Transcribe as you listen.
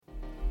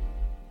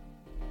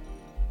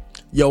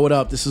Yo, what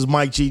up? This is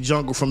Mike G.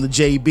 Jungle from the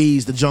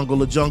JBs, the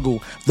Jungle of Jungle,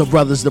 the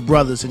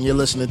Brothers, and you're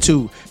listening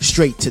to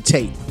Straight to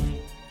Tape.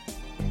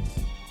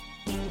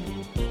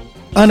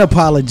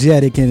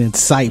 Unapologetic and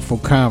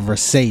insightful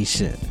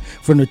conversation.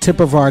 From the tip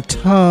of our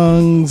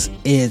tongues,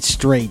 it's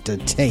Straight to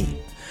Tape.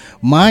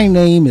 My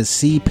name is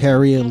C.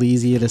 Perry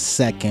Elysia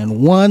II,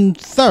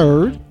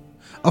 1/3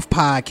 of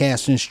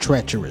podcasting's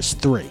treacherous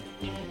three.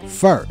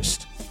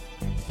 First,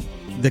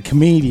 the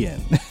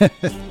comedian,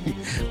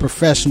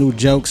 professional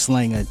joke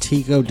slinger,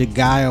 Tico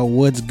DeGaio.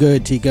 What's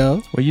good,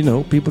 Tico? Well, you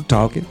know, people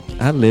talking.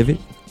 I live it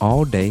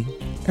all day,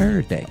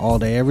 every day. All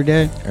day, every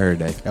day? Every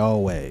day.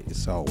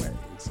 Always.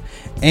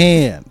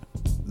 And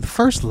the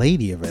first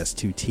lady of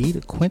S2T,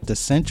 the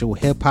quintessential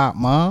hip-hop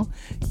mom,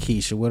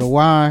 Keisha with a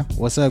Y.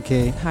 What's up,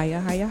 Kay?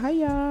 Hiya. Hiya.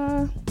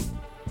 Yeah.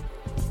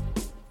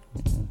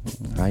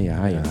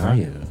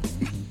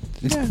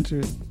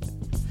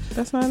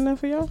 That's not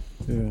enough for y'all?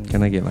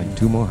 Can I get like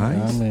two more highs?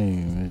 I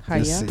mean,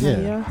 Hiya.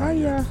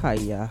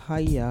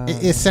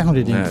 It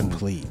sounded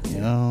incomplete, you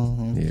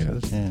know? Yeah.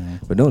 Yeah.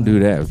 But don't do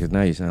that because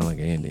now you sound like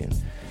an Indian.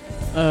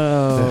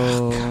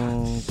 Oh,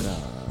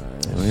 God.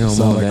 We don't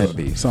want that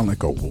beef. Sound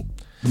like a,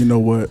 you know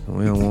what?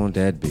 We don't want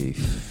that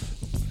beef.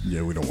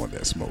 Yeah, we don't want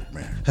that smoke,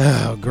 man.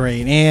 Oh,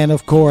 great. And,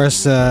 of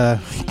course, the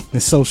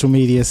social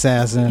media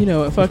assassin. You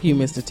know what? Fuck you,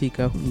 Mr.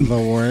 Tico.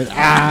 Lord.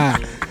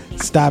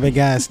 Stop it,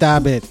 guys.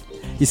 Stop it.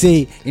 You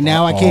see, and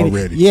now I can't.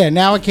 Already. Yeah,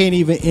 now I can't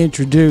even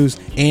introduce.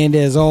 And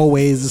as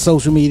always, the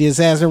social media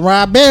assassin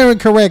Rob Barron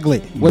correctly.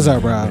 What's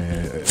up, Rob?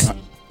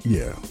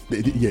 Yeah,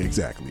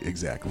 exactly.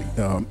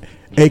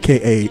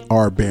 AKA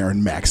R.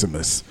 Baron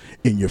Maximus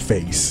in your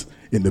face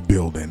in the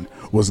building.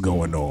 What's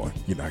going on?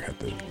 You know, I got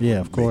to. Yeah,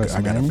 of course.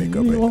 I got to make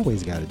up. You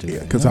always got to do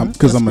that.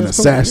 Because I'm an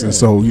assassin,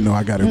 so you know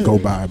I got to go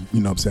by. You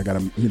know, what I'm saying I got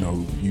to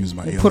use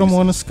my. Put them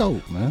on the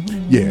scope, man.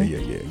 Yeah. You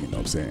know what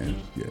I'm saying?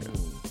 Yeah.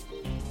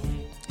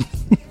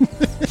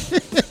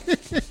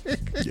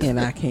 And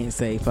I can't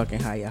say fucking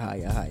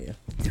hiya.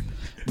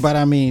 But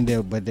I mean,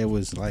 there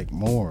was like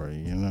more,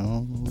 you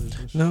know.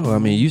 No, I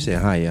mean you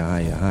said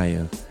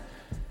hiya.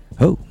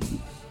 Ho.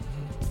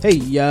 Hey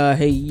ya.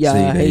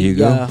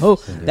 Ho.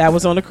 That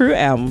was on the Crew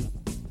album,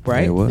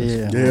 right? It was.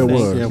 Yeah, it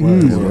was. It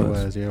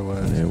was. Thank you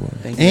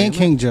And very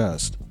King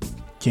Just.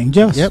 King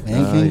Just. Yep,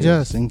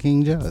 and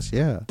King Just.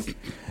 Yeah.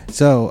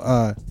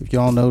 So, if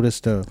y'all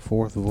noticed the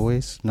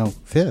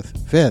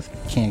fifth,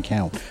 can't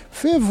count.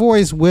 Fifth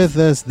voice with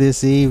us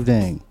this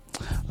evening.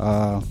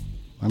 I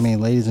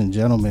mean, ladies and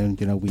gentlemen,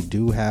 you know, we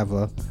do have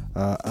a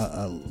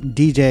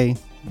DJ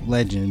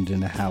legend in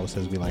the house,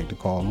 as we like to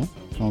call him.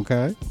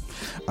 Okay.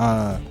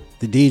 The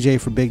DJ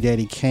for Big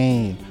Daddy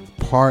Kane,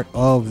 part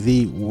of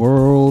the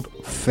world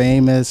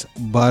famous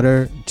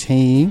Butter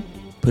team.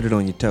 Put it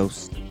on your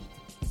toast.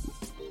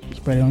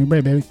 Spread it on your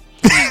bread, baby.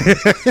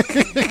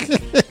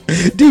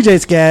 DJ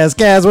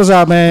Skaz, what's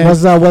up, man?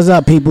 What's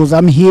up, peoples?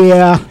 I'm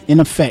here in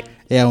effect.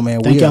 Yeah,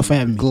 man. Thank y'all for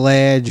having me.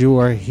 Glad you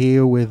are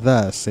here with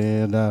us,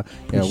 and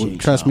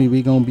trust me,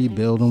 we gonna be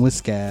building with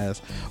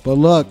Skaz. But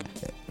look,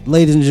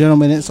 ladies and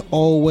gentlemen, as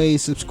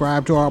always,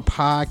 subscribe to our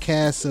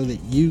podcast so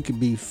that you can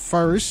be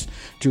first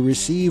to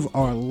receive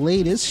our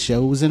latest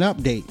shows and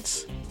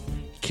updates.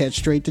 Catch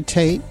Straight to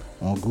Tape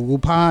on Google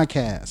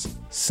Podcasts,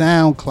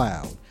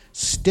 SoundCloud,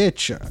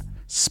 Stitcher,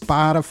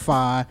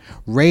 Spotify,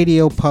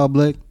 Radio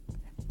Public,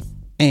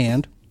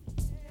 and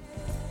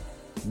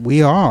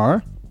we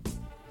are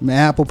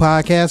Apple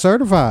Podcast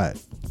certified.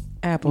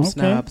 Apple Okay,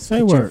 snobs,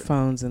 say put your word.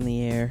 phones in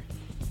the air.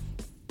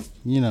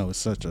 You know, it's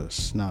such a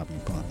snobby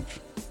bunch.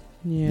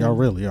 Yeah. Y'all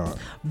really are.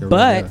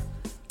 But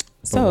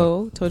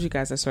so told you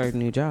guys I started a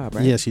new job,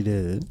 right? Yes, you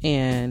did.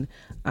 And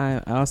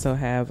I also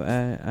have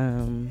a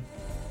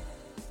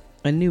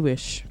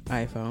newish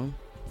iPhone.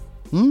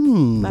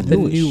 Not the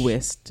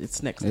newest.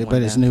 It's next one.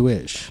 But it's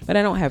newish. But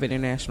I don't have an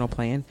international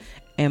plan.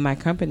 And my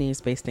company is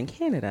based in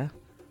Canada,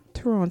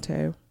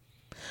 Toronto.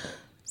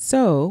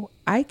 So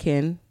I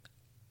can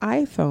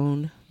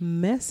iPhone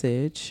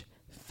message,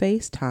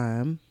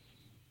 FaceTime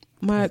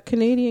my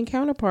Canadian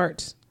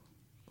counterparts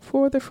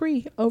for the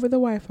free over the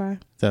Wi-Fi.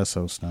 That's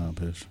so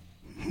snobbish.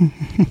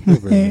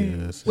 It really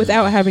is.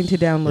 Without having to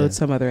download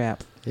some other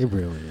app. It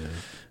really is.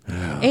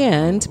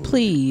 And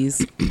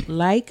please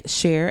like,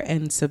 share,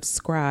 and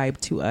subscribe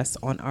to us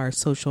on our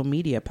social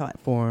media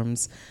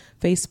platforms,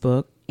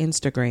 Facebook,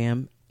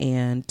 Instagram,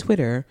 and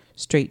Twitter,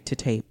 Straight to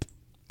Tape.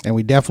 And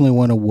we definitely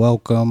want to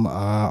welcome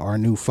our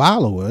new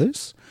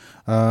followers.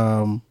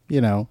 You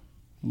know,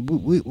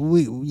 we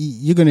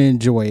you're going to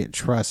enjoy it.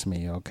 Trust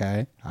me,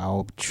 okay?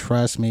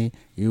 Trust me,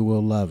 you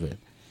will love it.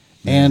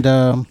 And,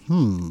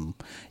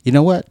 you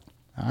know what?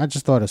 I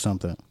just thought of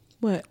something.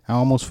 What? I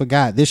almost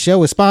forgot. This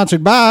show is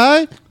sponsored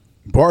by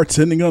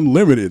Bartending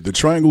Unlimited, the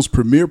Triangle's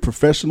premier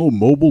professional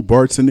mobile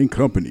bartending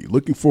company.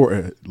 Looking for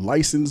a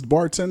licensed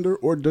bartender,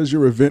 or does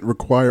your event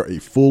require a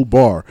full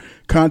bar?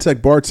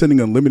 Contact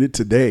Bartending Unlimited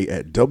today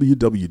at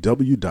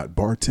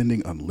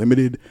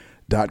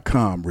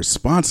www.bartendingunlimited.com.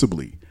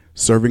 Responsibly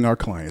serving our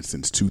clients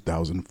since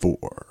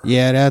 2004.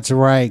 Yeah, that's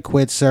right.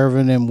 Quit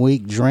serving them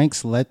weak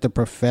drinks. Let the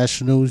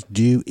professionals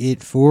do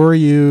it for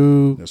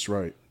you. That's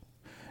right.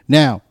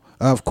 Now,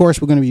 of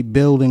course, we're going to be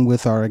building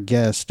with our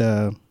guest,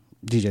 DJ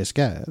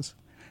Skaz.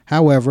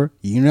 However,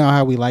 you know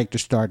how we like to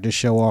start the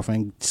show off.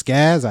 And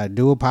Skaz, I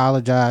do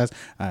apologize.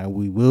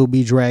 We will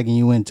be dragging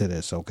you into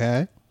this,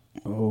 okay?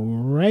 All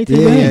right.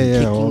 Kicking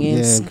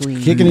and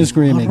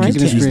screaming. All right,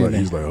 Kicking and screaming.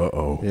 He's like,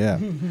 uh-oh. Yeah.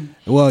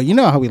 Well, you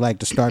know how we like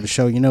to start the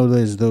show. You know,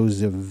 there's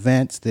those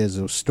events, there's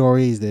those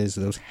stories, there's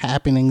those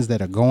happenings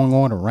that are going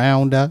on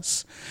around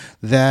us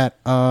that,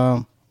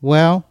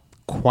 well,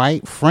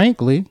 quite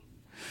frankly,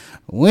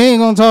 we ain't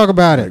going to talk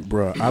about it. Like,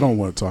 bro, I don't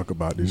want to talk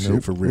about this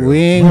shit for real. We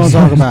ain't going to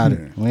talk about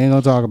it. We ain't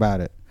going to talk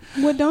about it.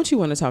 What don't you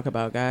want to talk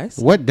about, guys?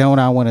 What don't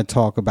I want to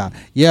talk about?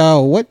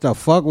 Yo, what the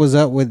fuck was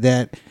up with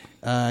that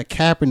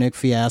Kaepernick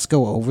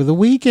fiasco over the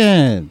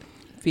weekend?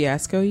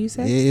 Fiasco, you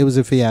said? It was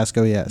a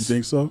fiasco, yes. You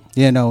think so?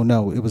 Yeah,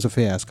 no, it was a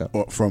fiasco.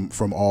 Or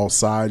from all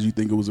sides, you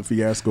think it was a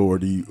fiasco, or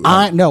do you?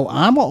 I'm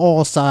an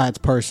all sides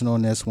person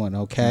on this one.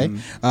 Okay,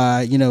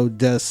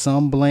 does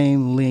some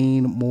blame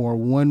lean more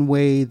one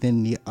way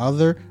than the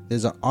other?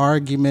 There's an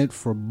argument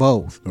for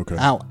both. Okay.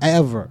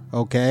 However,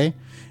 okay,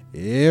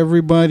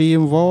 everybody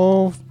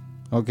involved,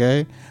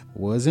 okay,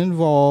 was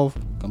involved,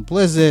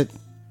 complicit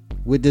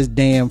with this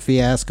damn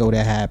fiasco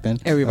that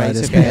happened. Everybody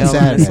this took an L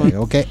on this one.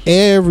 Okay,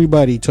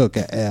 everybody took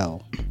an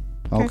L.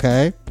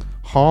 Okay,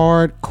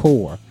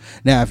 hardcore.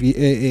 Now,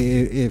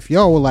 if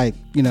y'all were like,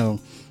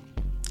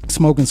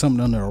 smoking something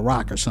under a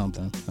rock or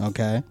something,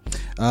 okay,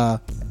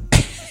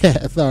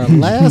 at our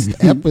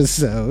last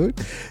episode,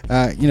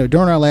 during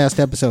our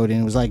last episode,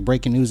 and it was like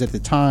breaking news at the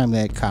time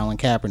that Colin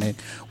Kaepernick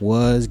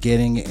was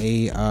getting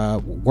a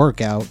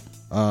workout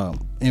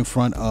in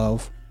front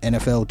of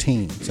NFL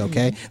teams,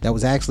 okay? That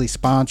was actually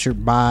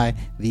sponsored by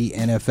the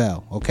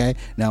NFL, okay?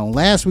 Now, on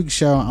last week's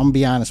show, I'm gonna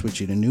be honest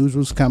with you, the news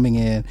was coming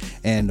in,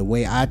 and the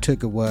way I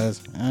took it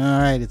was,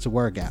 all right, it's a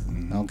workout,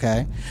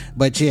 okay?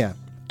 But yeah,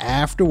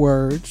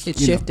 afterwards, it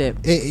shifted.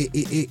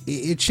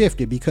 It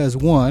shifted because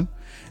one,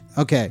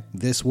 okay,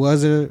 this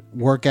was a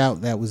workout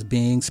that was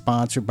being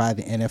sponsored by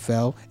the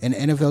NFL, and the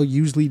NFL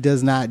usually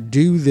does not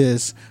do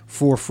this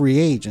for free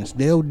agents.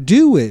 They'll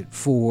do it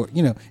for,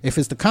 if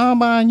it's the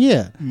combine,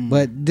 yeah.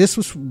 But this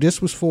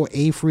was for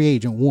a free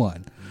agent,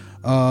 one.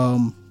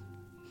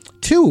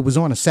 Two, it was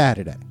on a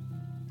Saturday.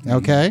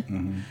 Okay?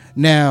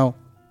 Now,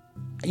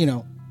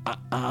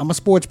 I'm a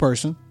sports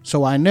person,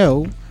 so I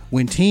know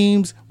when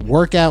teams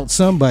work out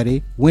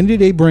somebody, when do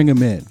they bring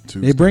them in?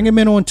 Tuesday. They bring them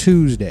in on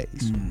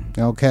Tuesdays.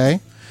 Okay?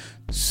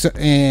 So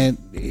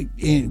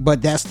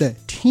but that's the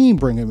team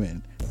bringing them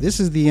in.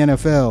 This is the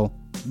NFL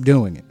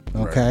doing it.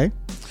 Okay, right.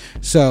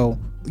 So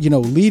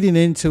leading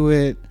into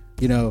it,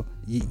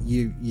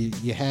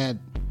 you had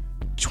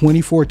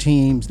 24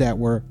 teams that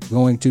were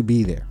going to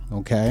be there.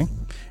 Okay,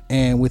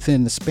 and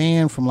within the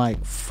span from like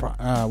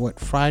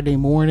Friday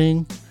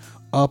morning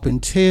up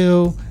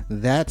until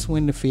that's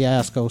when the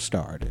fiasco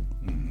started.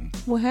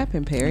 What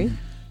happened, Perry?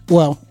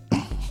 Well.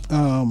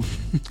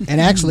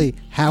 And actually,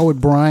 Howard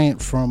Bryant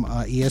from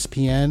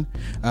ESPN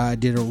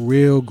did a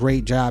real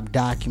great job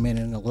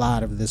documenting a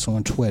lot of this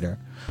on Twitter.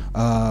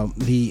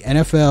 The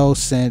NFL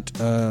sent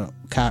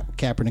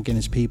Kaepernick and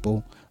his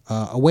people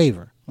a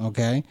waiver,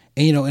 okay?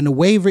 And, and the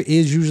waiver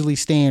is usually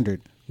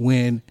standard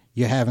when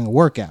you're having a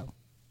workout.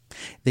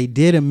 They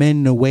did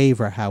amend the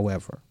waiver,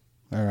 however,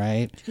 all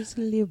right? Just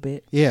a little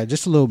bit. Yeah,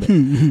 just a little bit.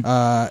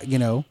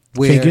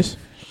 Where... Figures?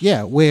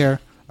 Yeah,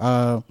 where...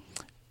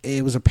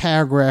 it was a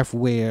paragraph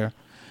where,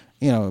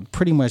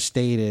 pretty much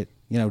stated,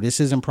 this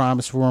isn't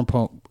promise for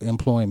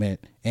employment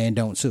and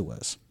don't sue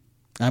us.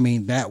 I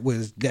mean,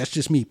 that's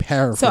just me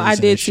paraphrasing. So I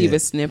did see the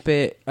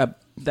snippet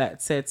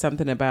that said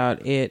something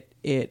about it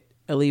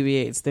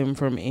alleviates them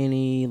from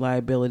any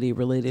liability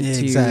related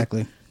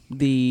to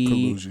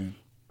the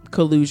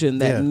collusion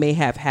that may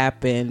have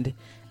happened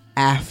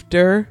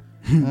after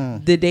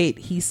the date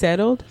he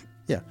settled.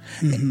 Yeah,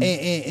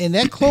 and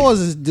that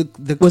clause is the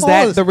was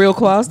clause, that the real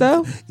clause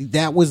though?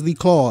 That was the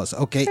clause.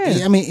 Okay,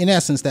 yeah. I mean, in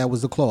essence, that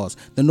was the clause.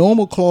 The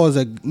normal clause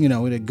that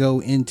that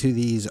go into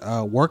these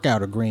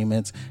workout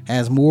agreements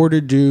has more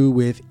to do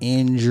with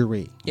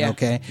injury. Yeah.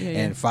 Okay,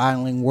 and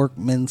filing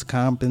workman's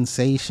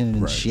compensation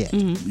and shit.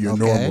 Mm-hmm. Your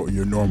normal, right.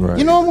 Your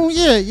normal.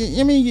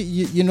 Yeah, I mean,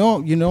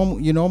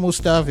 your normal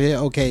stuff. Yeah,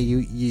 okay,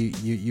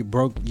 you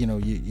broke.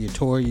 You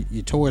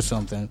tore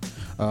something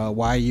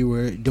while you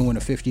were doing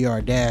a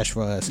 50-yard dash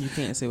for us. You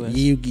can't sue us.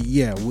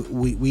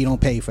 We don't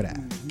pay for that.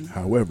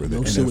 However, the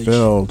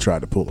NFL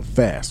tried to pull a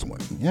fast one.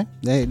 Yeah,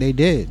 they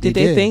did. Did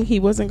they think he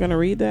wasn't going to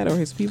read that, or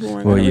his people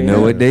weren't? Well, you know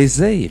what they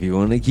say: if you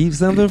want to keep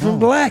something from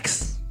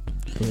blacks,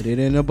 put it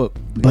in a book.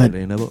 But put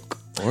it in a book.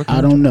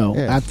 I don't know.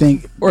 Yeah. I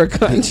think or a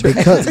country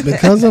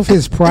because of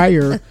his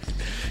prior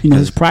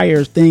his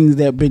prior things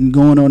that have been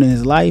going on in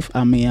his life.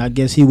 I mean, I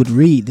guess he would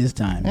read this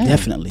time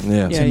definitely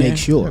to make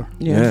sure.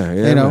 Yeah,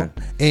 you know,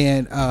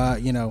 man.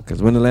 and you know,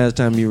 Because when the last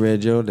time you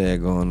read your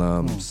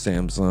daggone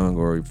Samsung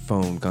or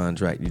phone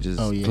contract, you just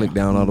click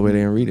down all the way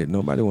there and read it.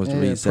 Nobody wants to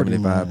read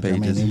 75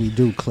 pages. I mean, we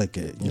do click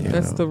it. You know?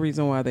 That's the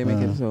reason why they make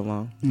it so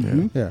long.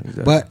 Yeah,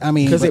 Exactly. but I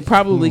mean, Because it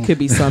probably could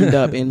be summed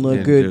up in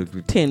a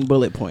good 10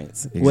 bullet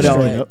points. What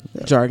all Exactly.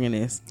 that jargon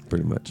is.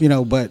 Pretty much. you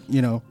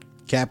know,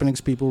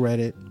 Kaepernick's people read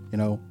it. You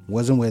know,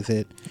 wasn't with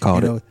it.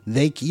 Called you know,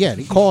 they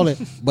called it,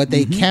 but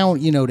they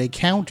they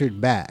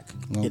countered back.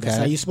 Okay, Yeah, that's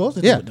how you're supposed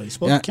to do yeah, it, though. You're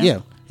supposed to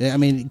count. yeah. I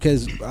mean,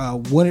 because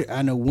one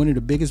of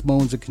the biggest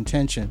bones of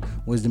contention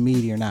was the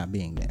media not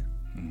being there.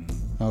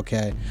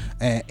 Okay,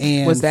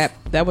 and Was that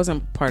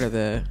wasn't part of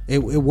the... It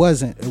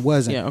wasn't.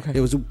 Yeah, okay.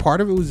 It was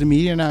part of it was the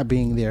media not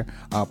being there.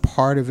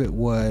 Part of it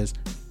was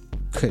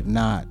could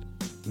not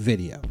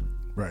video.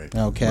 Right.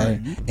 Okay,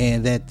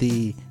 and that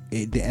the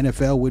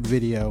NFL would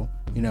video,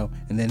 you know,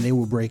 and then they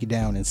would break it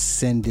down and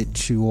send it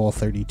to all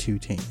 32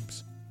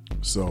 teams.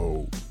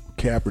 So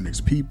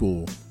Kaepernick's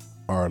people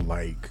are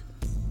like,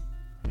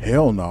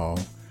 hell no,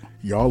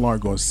 y'all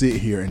aren't going to sit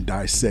here and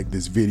dissect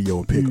this video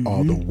and pick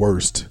all the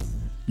worst,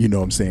 you know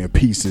what I'm saying,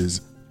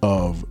 pieces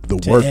of the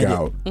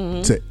workout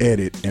to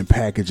edit and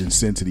package and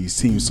send to these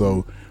teams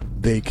so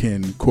they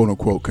can quote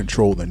unquote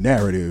control the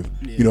narrative,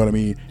 you know what I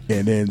mean,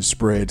 and then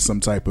spread some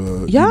type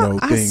of Y'all,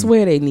 thing. I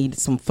swear they need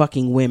some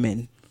fucking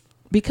women.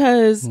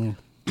 Because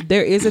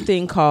there is a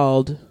thing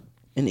called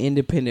an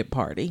independent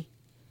party.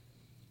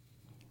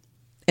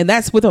 And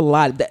that's with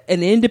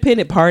an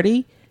independent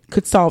party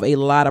could solve a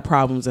lot of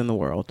problems in the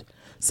world.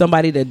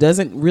 Somebody that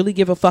doesn't really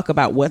give a fuck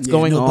about what's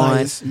going no on.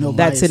 bias, no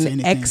that's bias, an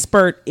anything.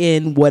 expert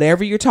in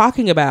whatever you're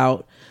talking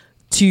about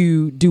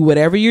to do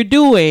whatever you're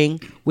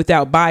doing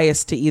without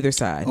bias to either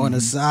side. On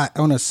a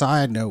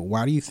side note,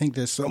 why do you think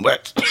there's so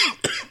much?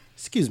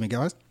 Excuse me,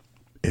 guys.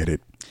 Edit.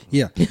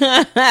 Yeah.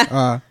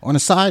 On a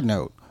side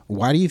note,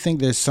 why do you think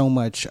there's so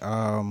much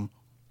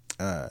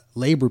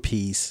labor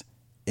peace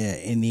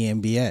in the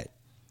NBA?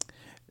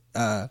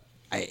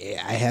 It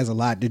has a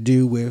lot to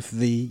do with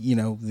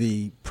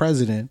the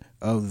president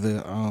of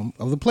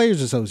the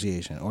Players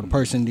Association, or the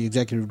person, the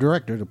executive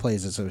director of the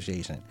Players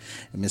Association,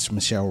 Miss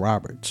Michelle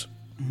Roberts.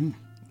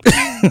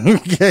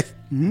 Okay.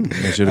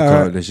 They should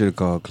have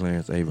called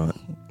Clarence Avant.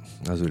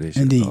 That's what they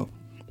should have called.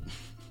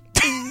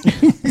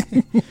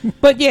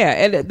 But yeah,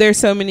 and there's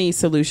so many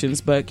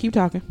solutions, but keep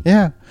talking.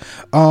 Yeah.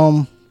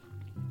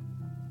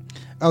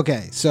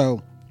 Okay,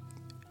 so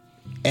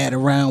at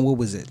around, what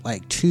was it,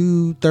 like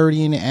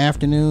 2:30 in the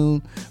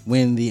afternoon,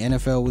 when the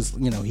NFL was,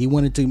 he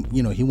wanted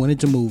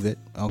to move it.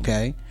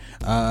 Okay,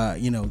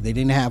 they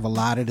didn't have a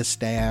lot of the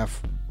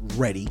staff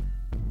ready.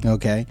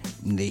 Okay,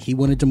 he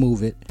wanted to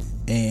move it,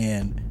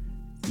 and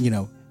the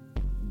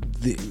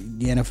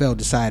NFL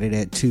decided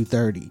at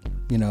 2:30,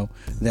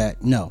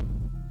 that no,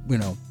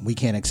 we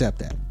can't accept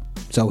that.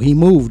 So he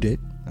moved it.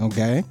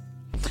 Okay,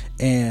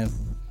 and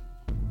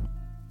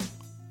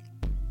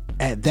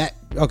at that,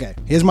 okay,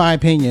 here's my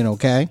opinion.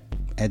 Okay,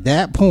 at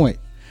that point,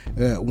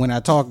 when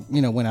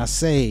I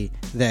say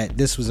that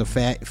this was a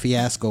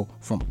fiasco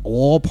from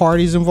all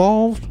parties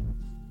involved,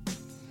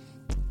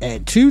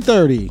 at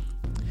 2:30,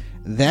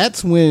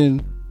 that's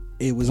when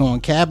it was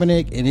on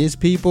Kaepernick and his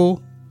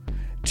people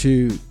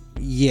to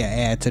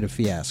add to the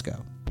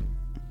fiasco.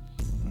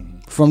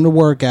 From the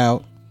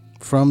workout,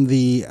 from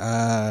the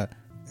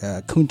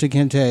Kunta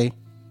Kinte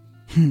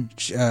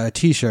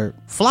t-shirt,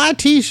 fly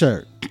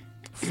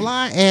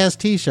ass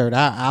t-shirt.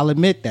 I'll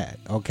admit that.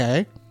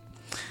 Okay.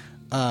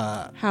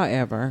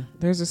 However,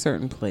 there's a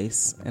certain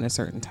place and a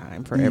certain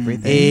time for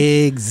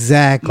everything.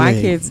 Exactly. My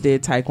kids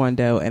did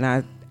Taekwondo, and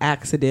I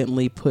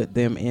accidentally put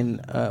them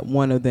in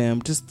one of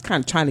them, just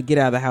kind of trying to get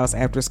out of the house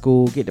after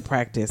school, get to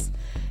practice,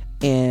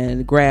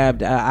 and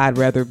grabbed I'd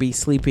rather be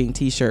sleeping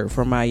t-shirt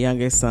from my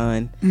youngest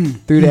son,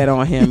 threw that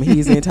on him.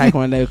 He's in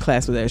Taekwondo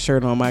class with that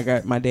shirt on. My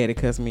daddy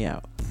cussed me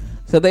out.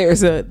 So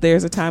there's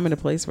a time and a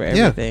place for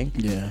everything.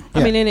 Yeah.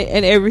 I mean,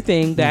 and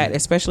everything that,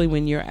 especially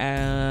when you're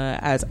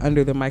as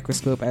under the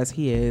microscope as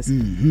he is,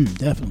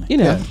 Definitely.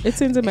 it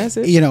sends a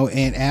message.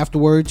 And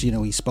afterwards,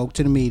 he spoke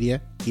to the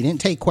media. He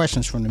didn't take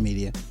questions from the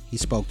media. He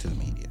spoke to the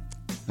media.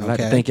 I'd like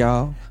to thank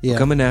y'all Yeah. for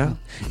coming out.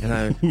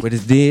 And what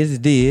is did is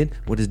did.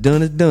 What is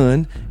done is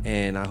done.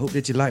 And I hope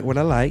that you like what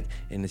I like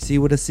and to see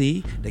what I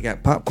see. They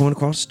got popcorn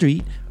across the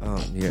street.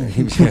 Yeah.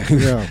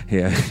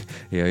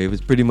 It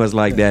was pretty much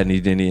like that. And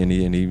he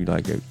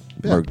like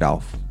worked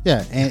off.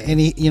 Yeah, and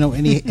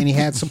he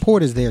had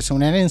supporters there. So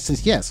in that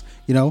instance, yes,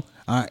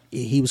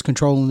 he was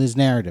controlling his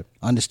narrative.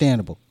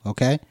 Understandable.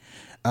 Okay.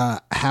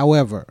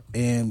 However,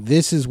 and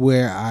this is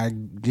where I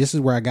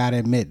gotta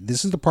admit,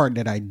 this is the part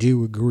that I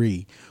do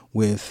agree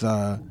with,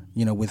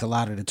 with a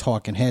lot of the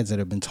talking heads that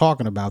have been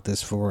talking about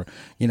this for,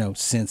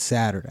 since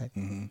Saturday.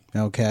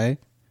 Okay.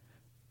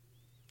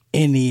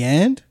 In the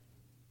end,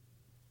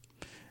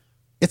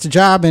 it's a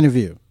job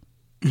interview.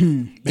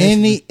 In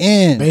the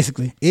end,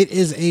 Basically.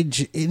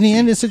 in the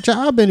end, it's a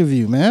job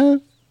interview,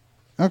 man.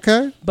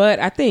 Okay. But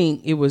I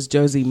think it was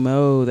Josie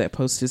Moe that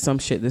posted some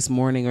shit this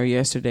morning or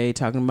yesterday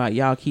talking about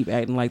y'all keep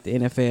acting like the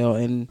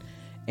NFL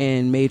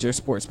and major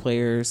sports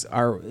players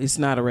it's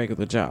not a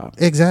regular job.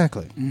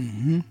 Exactly.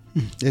 Mm-hmm.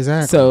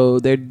 Exactly. So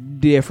they're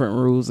different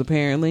rules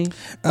apparently.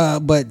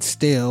 But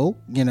still,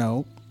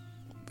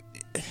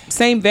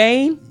 Same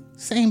vein.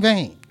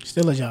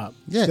 Still a job.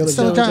 Yeah,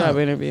 still a job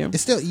interview.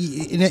 It's still.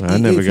 I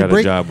never got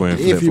a job wearing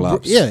flip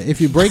flops. Yeah,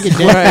 if you break it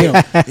down,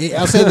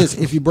 I'll say this: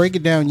 if you break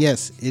it down,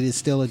 yes, it is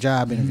still a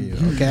job interview.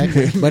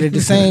 Okay, but at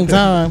the same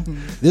time,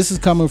 this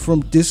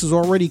is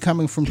already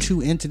coming from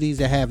two entities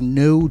that have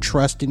no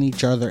trust in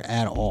each other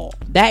at all.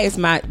 That is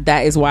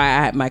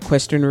why my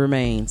question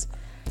remains: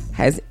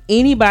 has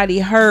anybody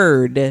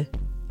heard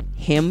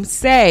him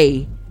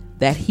say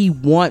that he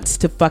wants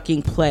to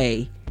fucking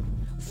play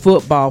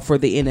football for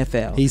the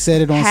NFL? He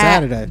said it on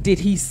Saturday. Did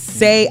he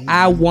say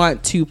I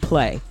want to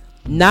play?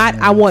 Not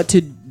I want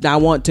to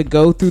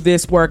go through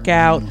this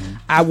workout.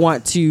 I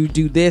want to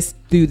do this,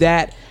 do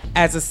that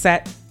as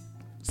a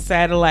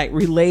satellite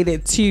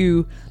related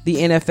to the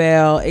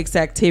NFL, its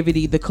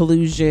activity, the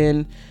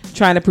collusion,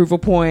 trying to prove a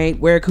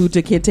point, wear a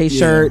Kunta Kinte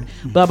shirt,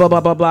 blah blah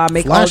blah blah blah,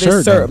 make Flash all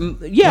this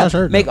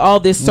make all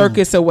this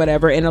circus or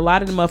whatever. And a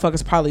lot of the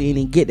motherfuckers probably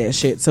didn't get that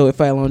shit, so it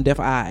fell on deaf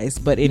eyes.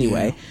 But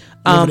anyway.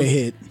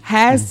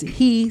 Has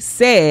he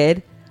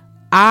said,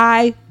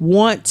 I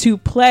want to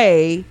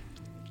play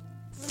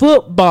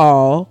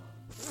football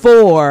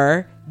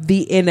for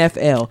the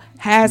NFL?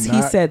 Has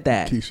he said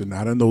that? Keisha,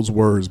 not in those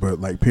words, but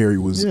like Perry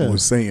was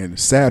saying,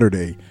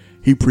 Saturday,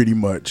 he pretty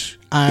much...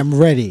 I'm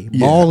ready.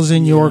 Ball's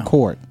in your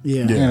court.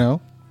 Yeah.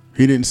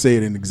 He didn't say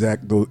it in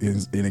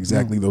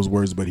exactly those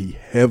words, but he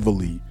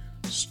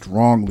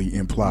strongly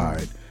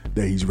implied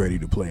that he's ready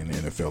to play in the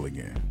NFL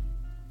again.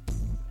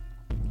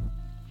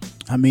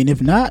 I mean,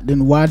 if not,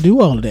 then why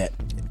do all of that?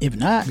 If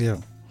not,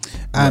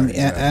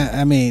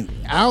 I mean,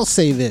 I'll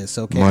say this.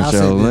 Okay,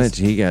 Marshawn Lynch,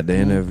 he got the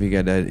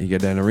NFL, he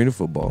got that arena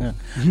football.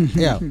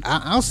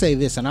 I'll say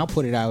this, and I'll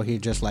put it out here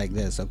just like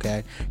this.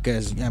 Okay,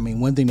 because I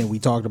mean, one thing that we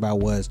talked about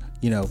was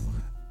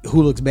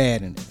who looks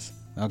bad in this.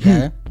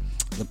 Okay.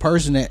 The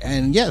person that,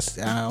 and yes,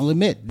 I'll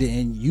admit,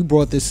 and you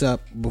brought this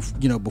up,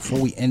 before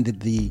we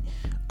ended the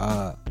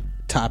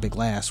topic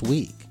last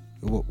week.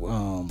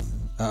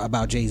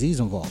 About Jay-Z's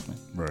involvement.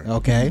 Right.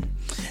 Okay.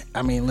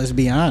 I mean, let's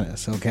be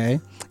honest.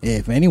 Okay.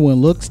 If anyone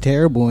looks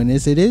terrible in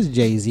this, it is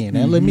Jay-Z.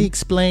 And let me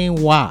explain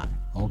why.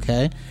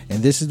 Okay.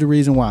 And this is the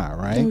reason why,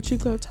 right? Don't you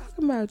go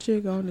talking about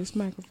Chico on this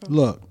microphone.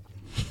 Look.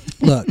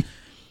 I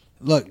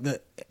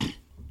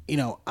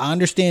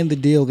understand the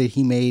deal that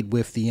he made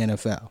with the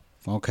NFL.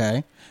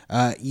 Okay.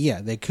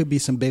 There could be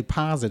some big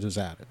positives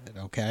out of it.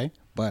 Okay.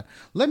 But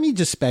let me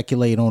just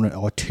speculate on an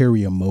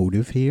ulterior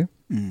motive here.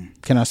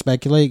 Can I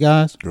speculate,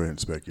 guys? Go ahead and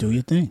speculate. Do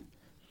your thing.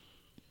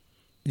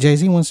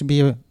 Jay-Z wants to be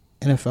an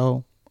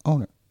NFL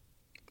owner.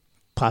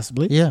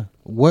 Possibly. Yeah.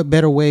 What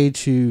better way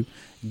to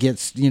get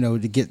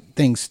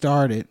things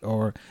started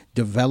or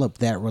develop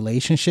that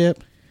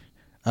relationship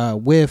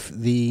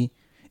with the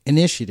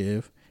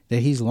initiative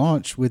that he's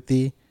launched with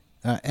the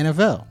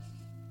NFL?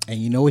 And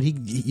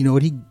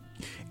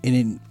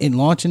in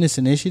launching this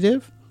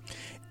initiative,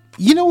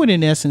 what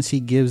in essence he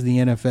gives the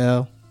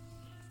NFL?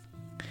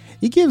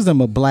 He gives them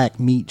a black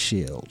meat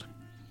shield.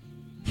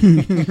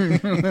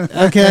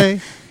 Okay?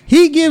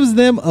 He gives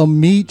them a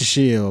meat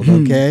shield,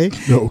 okay?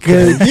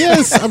 Okay.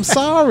 Yes, I'm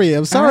sorry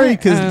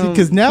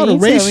because now the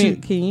racial...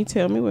 Can you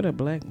tell me what a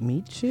black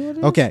meat shield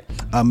is? Okay.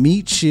 A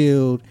meat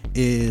shield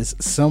is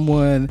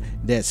someone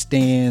that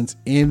stands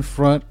in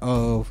front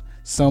of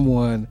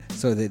someone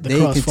so that they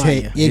can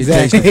take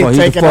exactly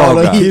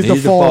he's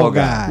the fall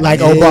guy like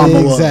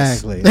Obama was.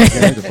 Exactly.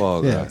 He's the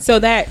fall guy. So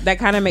that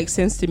kind of makes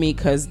sense to me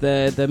because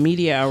the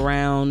media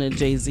around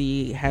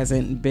Jay-Z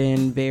hasn't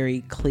been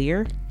very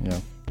clear.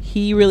 Yeah.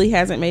 He really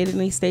hasn't made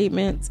any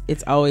statements.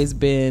 It's always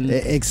been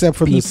except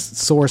from the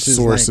sources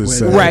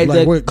right?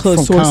 The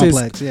close sources,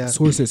 complex,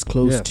 sources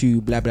close to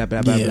blah blah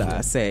blah blah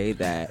blah say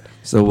that.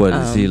 So what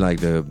is he like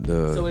the?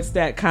 So it's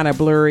that kind of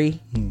blurry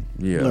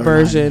Yeah.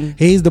 version.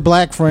 He's the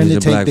black friend to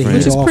take the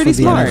heat off pretty of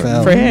the smart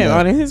NFL. for him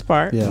on his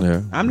part.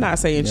 Yeah. I'm not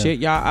saying shit,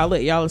 y'all. I'll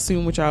let y'all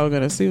assume what y'all are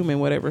gonna assume, and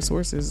whatever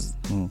sources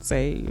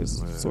say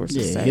is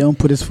sources say. He don't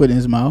put his foot in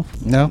his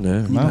mouth. No.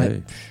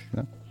 Hey.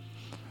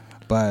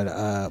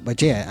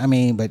 But yeah, I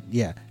mean,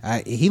 he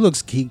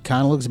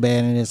kind of looks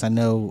bad in this. I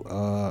know,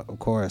 of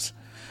course,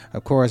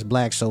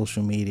 black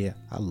social media.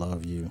 I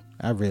love you.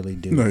 I really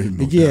do. No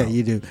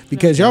you do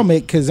because I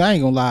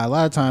ain't gonna lie. A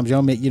lot of times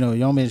y'all make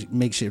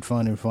shit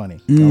fun and funny.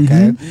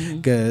 Okay,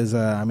 because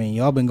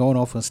y'all been going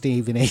off on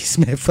Stephen A.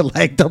 Smith for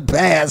like the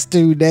past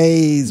 2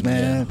 days,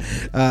 man.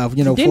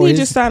 Didn't he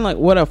just sign like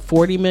what a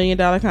 $40 million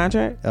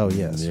contract? Oh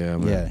yes,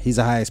 yeah. He's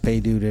the highest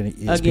paid dude in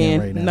ESPN again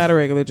right now. Not a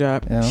regular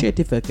job. Yeah. Shit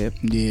the fuck up.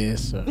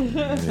 Yes.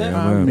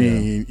 I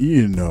mean,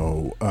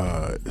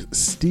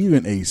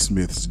 Stephen A.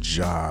 Smith's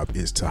job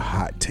is to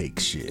hot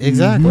take shit.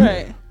 Exactly.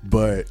 Right.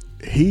 But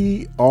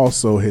he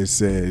also has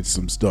said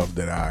some stuff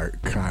that I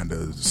kind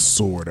of,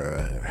 sort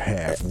of,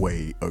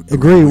 halfway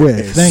agree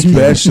with.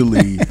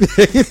 Especially,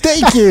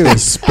 thank you.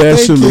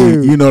 Especially,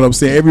 thank you know what I'm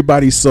saying.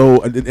 Everybody's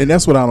so, and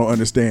that's what I don't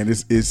understand.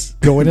 Is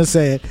go in and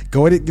say it.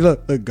 Go in and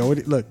look. Go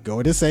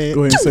in and say it.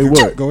 Go ahead and say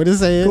what? Go in and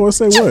say it. Go and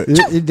say what?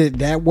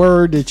 That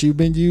word that you've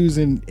been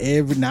using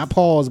not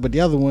pause, but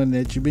the other one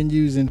that you've been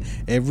using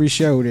every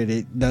show that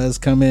it does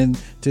come in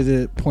to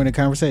the point of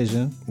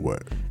conversation.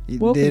 What?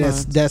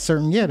 That's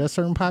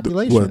certain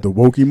population. The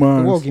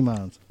Wokemons? The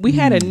Wokemons. We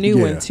had a new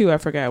one too. I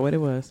forgot what it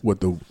was.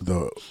 What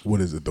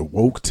what is it? The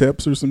woke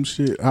teps or some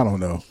shit? I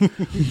don't know.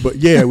 But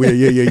yeah.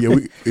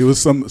 It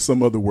was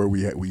some other word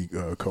we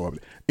called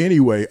it.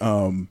 Anyway,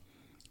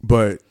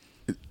 but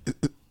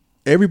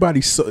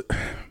everybody's so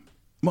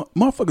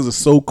motherfuckers are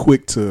so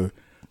quick to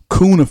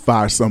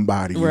coonify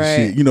somebody and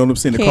shit. You know what I'm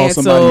saying? To call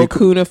somebody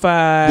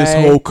coonify. This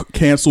whole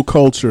cancel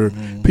culture.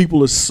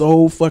 People are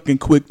so fucking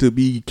quick to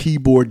be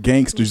keyboard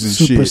gangsters and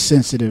super shit.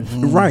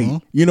 Sensitive. Right.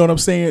 You know what I'm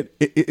saying?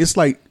 It's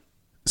like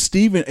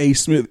Stephen A.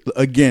 Smith,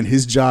 again,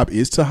 his job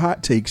is to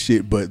hot take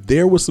shit, but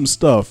there was some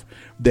stuff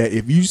that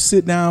if you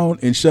sit down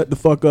and shut the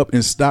fuck up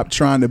and stop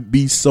trying to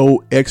be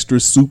so extra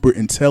super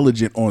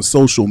intelligent on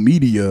social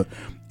media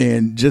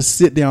and just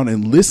sit down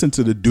and listen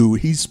to the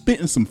dude, he's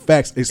spitting some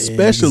facts,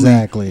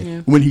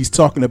 especially when he's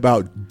talking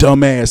about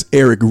dumbass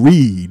Eric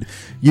Reed.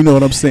 You know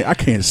what I'm saying? I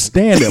can't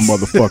stand that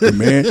motherfucker,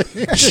 man.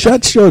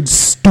 Shut your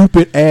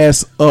stupid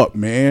ass up,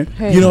 man.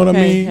 You know what I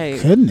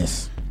mean?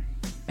 Goodness.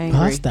 Angry.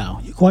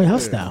 Hostile. You're quite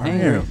hostile. I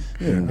am.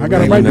 Yeah. I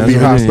got a right to be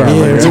hostile.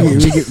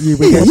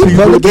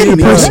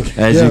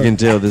 As you can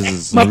tell, this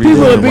is the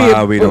reason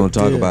why we don't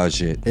talk about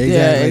shit.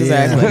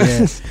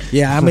 Exactly.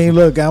 Yeah, I mean,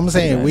 look, I'm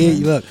saying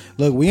we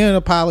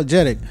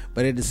unapologetic,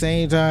 but at the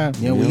same time,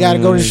 we got to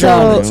go to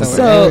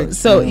Charlotte.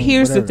 So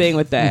here's the thing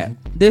with that: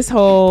 this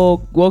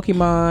whole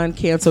Wokemon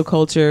cancel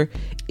culture.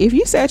 If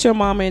you sat your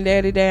mama and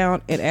daddy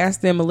down and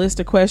asked them a list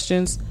of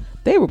questions,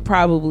 they would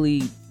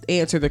probably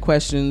answer the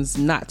questions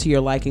not to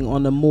your liking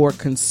on the more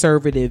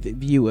conservative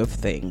view of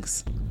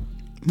things.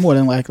 More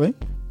than likely.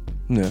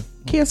 Yeah.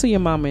 Cancel your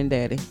mama and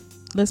daddy.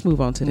 Let's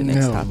move on to the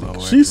next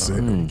topic. She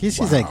said, "She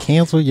said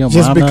cancel your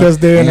just mama because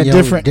they're in a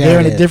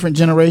different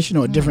generation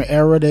or a different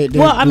era."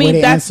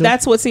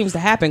 That's what seems to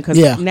happen because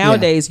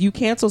nowadays you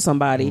cancel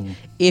somebody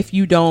if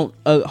you don't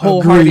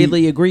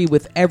wholeheartedly agree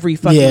with every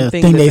fucking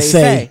thing that they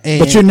say.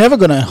 But you're never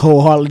gonna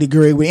wholeheartedly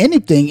agree with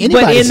anything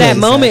anybody But in says. that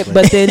moment,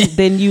 but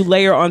then you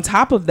layer on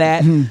top of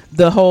that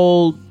the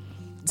whole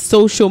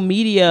social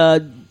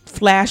media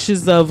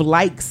flashes of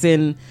likes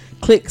and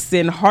clicks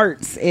and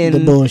hearts and the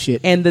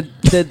bullshit and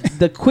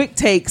the quick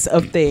takes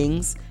of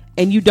things,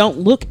 and you don't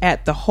look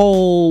at the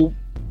whole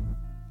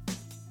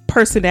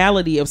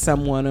personality of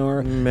someone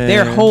or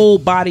their whole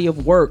body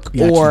of work.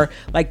 Gotcha. Or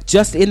like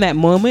just in that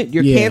moment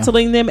you're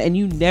canceling them and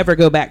you never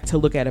go back to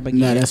look at them again.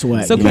 No, that's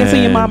what. So cancel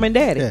your mom and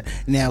daddy. Yeah.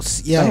 Now,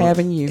 for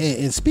having you.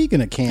 And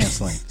speaking of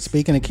canceling,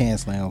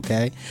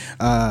 okay.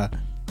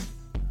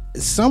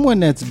 Someone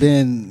that's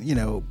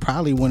been,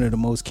 probably one of the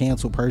most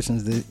canceled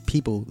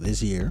people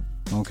this year.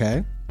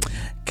 Okay,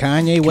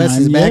 Kanye West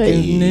is back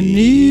in the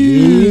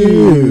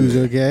news.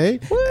 Okay,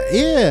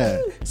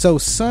 yeah. So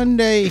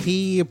Sunday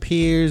he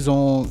appears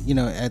on,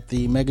 at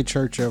the mega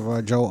church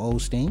of Joel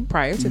Osteen.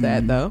 Prior to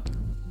that, though.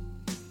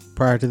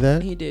 Prior to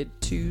that, he did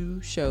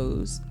 2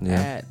 shows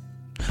at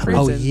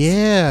prisons. Oh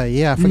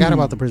yeah. I forgot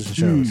about the prison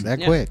shows that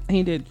quick.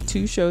 He did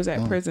 2 shows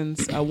at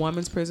prisons, a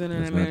woman's prison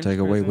and a man's prison. Take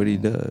away what he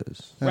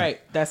does.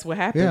 Right, that's what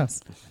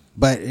happens. Yeah.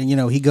 But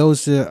he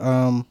goes to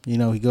Reverend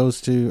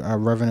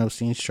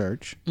Osteen's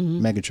church,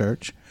 mega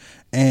church,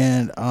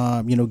 and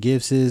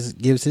gives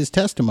his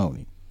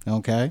testimony.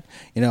 Okay,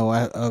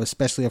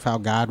 especially of how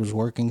God was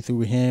working through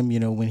him.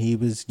 When he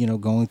was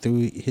going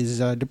through his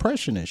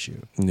depression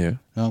issue. Yeah.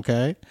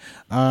 Okay.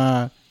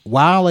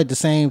 While at the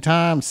same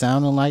time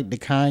sounding like the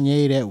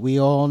Kanye that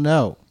we all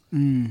know,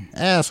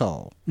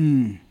 asshole.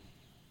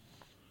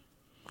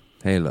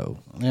 Halo.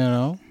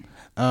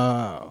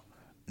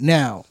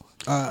 Now.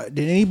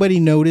 Did anybody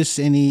notice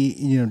any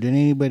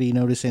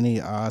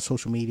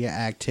social media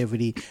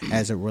activity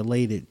as it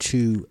related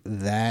to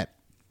that,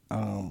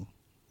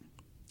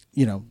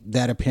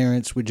 that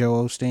appearance with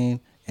Joel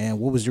Osteen? And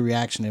what was the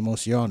reaction that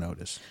most of y'all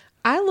noticed?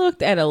 I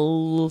looked at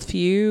a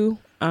few,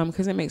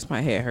 because it makes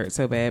my head hurt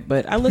so bad,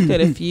 but I looked at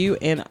a few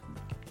and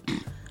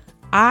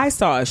I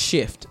saw a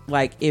shift.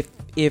 Like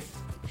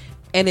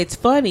and it's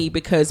funny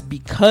because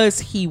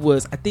he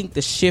was, I think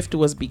the shift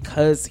was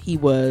because he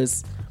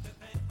was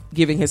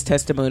giving his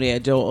testimony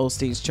at Joel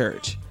Osteen's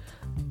church.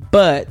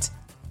 But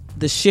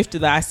the shift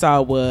that I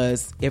saw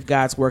was, if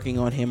God's working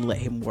on him, let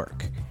him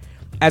work.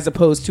 As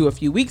opposed to a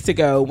few weeks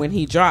ago when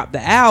he dropped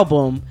the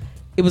album,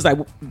 it was like,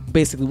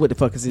 basically, what the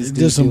fuck is this dude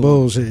doing? Some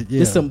bullshit.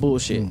 Yeah. This some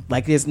bullshit.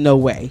 Like, there's no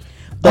way.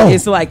 But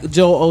it's like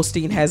Joel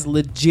Osteen has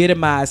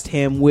legitimized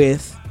him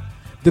with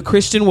the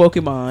Christian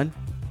Wokemon.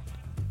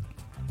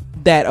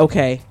 That,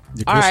 okay.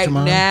 All right,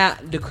 now,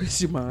 the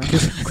Christian man.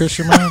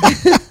 Christian man?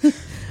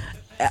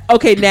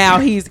 Okay, now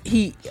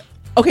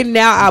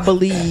now I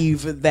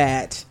believe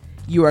that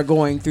you are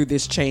going through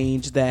this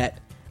change that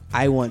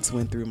I once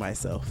went through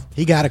myself.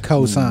 He got a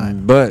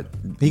cosign, but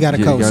he got a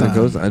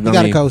cosign. He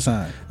got a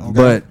cosign. Okay?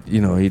 But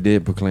he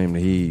did proclaim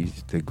that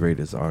he's the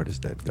greatest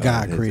artist that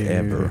God has created,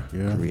 ever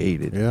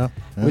created. Yeah.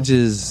 Which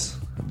is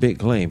a big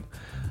claim.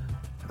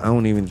 I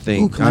don't even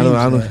think I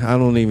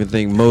don't even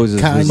think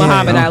Moses was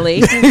Muhammad Ali.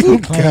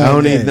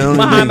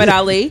 Muhammad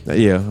Ali.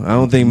 Yeah, I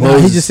don't think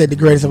Moses. He just said the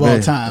greatest of all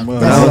time.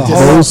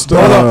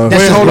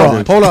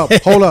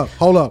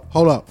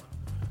 Hold up.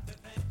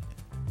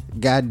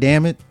 God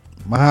damn it,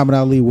 Muhammad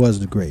Ali was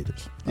the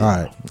greatest. All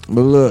right, but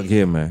look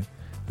here, man.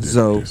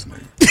 So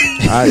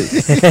I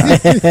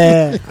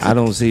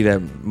don't see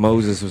that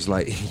Moses was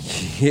like,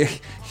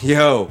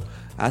 yo.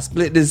 I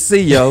split this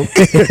sea, yo.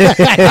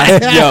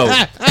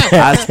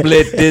 I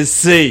split this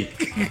sea.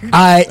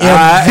 I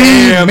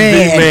am the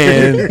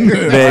man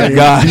that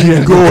God,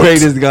 the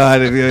greatest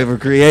God has ever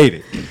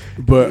created.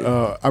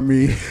 But I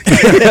mean,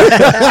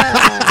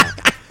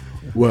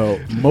 well,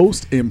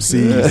 most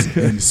MCs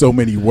in so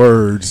many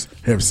words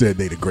have said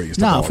they the greatest.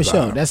 No, for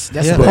sure. That's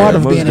a part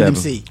of being an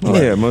MC.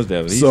 Yeah, most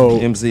definitely. So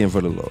MCing for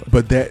the Lord.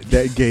 But that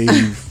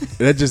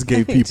just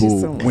gave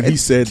people when he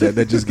said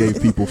that just gave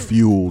people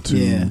fuel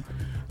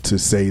to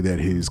say that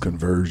his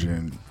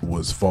conversion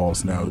was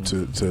false. Now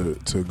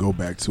to go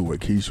back to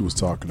what Keisha was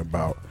talking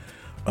about,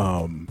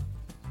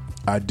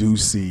 I do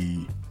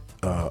see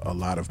a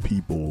lot of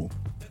people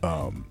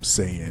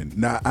saying.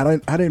 Now I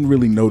didn't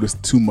really notice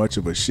too much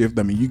of a shift.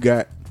 I mean, you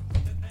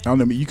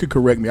could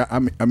correct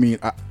me.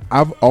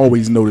 I've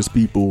always noticed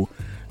people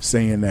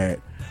saying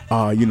that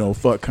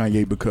fuck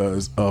Kanye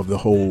because of the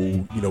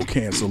whole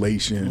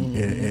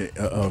cancellation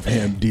of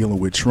him dealing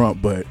with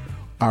Trump, but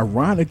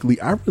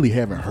ironically, I really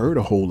haven't heard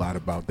a whole lot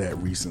about that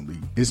recently.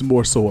 It's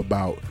more so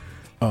about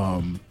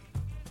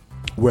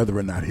whether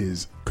or not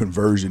his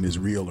conversion is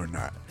real or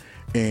not.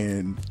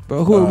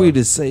 But who are we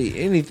to say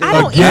anything?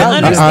 I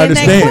understand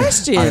that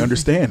question. I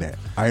understand that.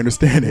 I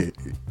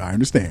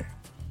understand.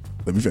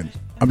 Let me finish.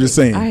 I'm just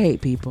saying. I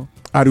hate people.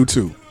 I do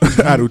too.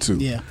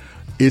 Yeah.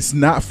 It's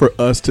not for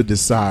us to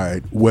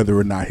decide whether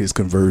or not his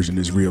conversion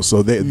is real.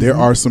 So there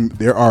are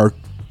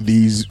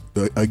these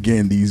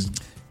these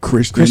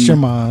Christian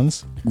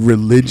minds,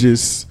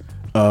 religious,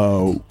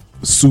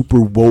 super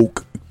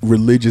woke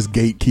religious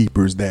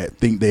gatekeepers that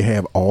think they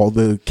have all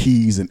the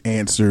keys and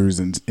answers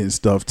and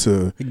stuff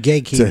to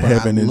gatekeeper. To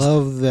heaven. I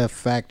love the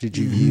fact that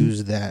you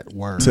use that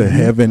word to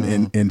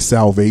heaven and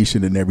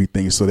salvation and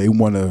everything. So they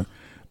want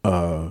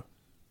to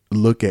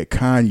look at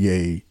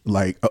Kanye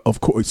like, of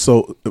course.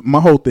 So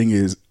my whole thing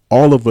is,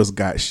 all of us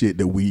got shit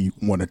that we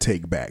want to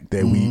take back,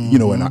 that we,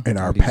 in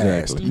our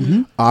past.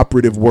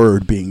 Operative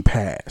word being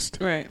past.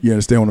 Right. You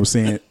understand what I'm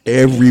saying?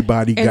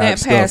 Everybody got that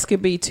stuff. Past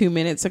could be 2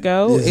 minutes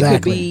ago.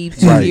 Exactly. It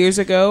could be 2 years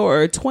ago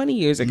or 20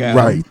 years ago.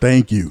 Right.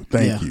 Thank you.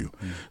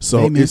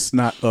 So it's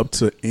not up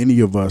to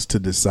any of us to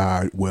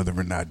decide whether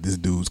or not this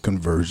dude's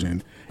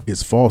conversion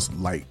is false.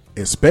 Like,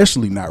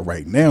 especially not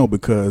right now,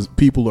 because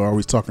people are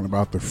always talking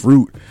about the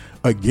fruit.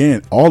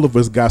 Again, all of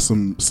us got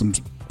some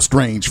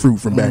strange fruit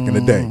from back in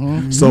the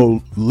day.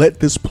 So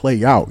let this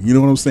play out. You know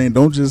what I'm saying?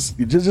 Don't just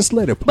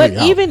let it play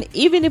out. But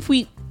even if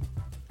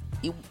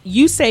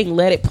you saying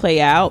let it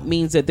play out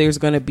means that there's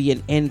going to be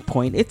an end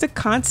point. It's a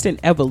constant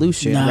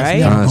evolution,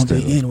 right?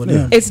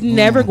 It's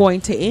never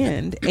going to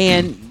end,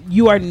 and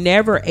you are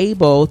never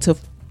able to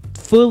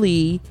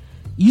fully.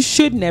 You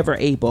should never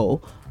be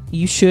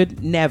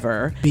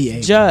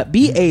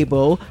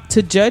able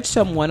to judge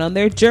someone on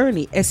their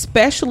journey,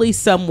 especially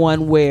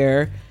someone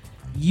where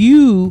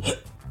you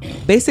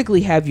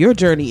basically have your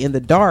journey in the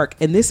dark,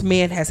 and this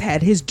man has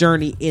had his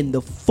journey in the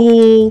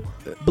full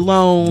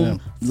blown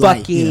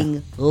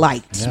fucking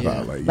light.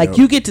 Like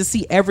you get to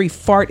see every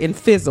fart and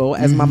fizzle,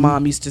 as my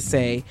mom used to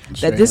say,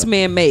 that this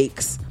man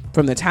makes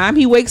from the time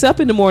he wakes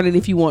up in the morning,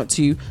 if you want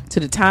to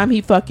the time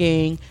he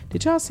fucking.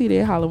 Did y'all see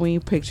their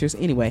Halloween pictures?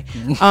 Anyway,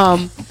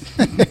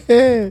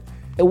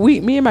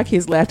 me and my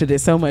kids laughed at it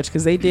so much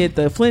because they did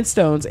the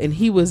Flintstones and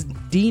he was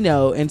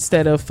Dino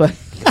instead of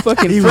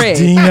fucking he Fred. Was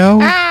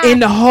Dino in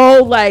the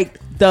whole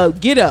the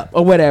Get Up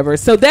or whatever.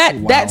 So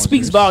that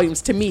speaks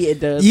volumes to me. It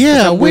does.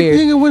 Yeah, what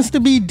nigga wants to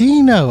be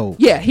Dino?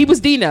 Yeah, he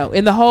was Dino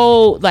in the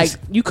whole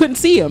you couldn't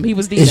see him. He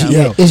was Dino.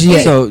 That's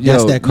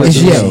that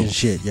Kardashian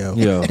shit,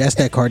 yo. That's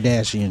that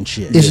Kardashian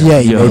shit. It's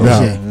no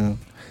doubt.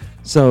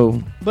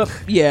 So, but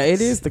yeah,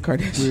 it is the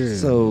Kardashians.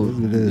 So,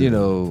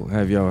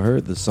 have y'all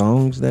heard the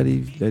songs that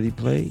he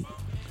played?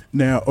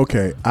 Now,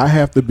 okay, I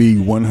have to be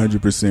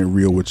 100%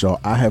 real with y'all.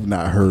 I have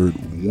not heard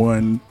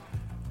one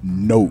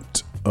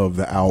note of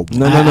the album.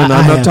 No. I'm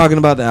not talking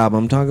about the album.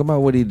 I'm talking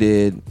about what he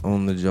did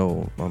on the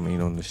show.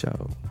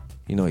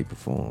 He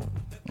performed.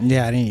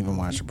 Yeah, I didn't even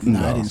watch it.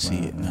 No, I didn't see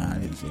it.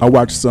 I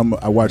watched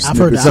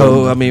snippets.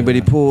 So, but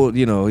he pulled,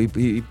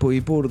 he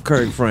pulled a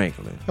Kirk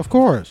Franklin. Of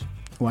course.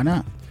 Why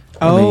not?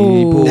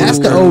 That's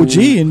the OG,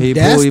 and he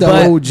pulled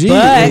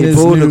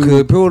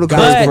the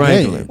Kirk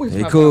Franklin.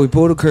 He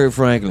pulled the Kirk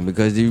Franklin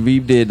because he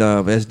redid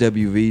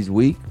SWV's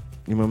Week.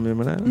 You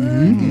remember that?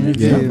 Mm-hmm.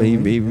 Yeah.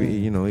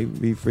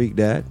 He freaked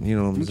that. You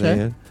know what I'm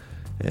saying?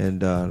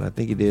 and I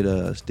think he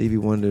did Stevie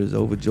Wonder's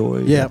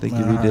 "Overjoyed." Yeah, I think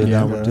he redid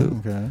that one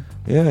too. Okay.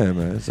 Yeah,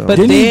 man. So, But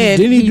Didn't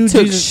he he do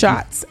took Jesus?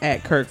 shots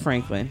at Kirk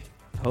Franklin.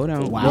 Hold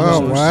on.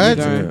 Wow. What?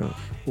 yeah.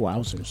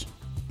 Wowzers.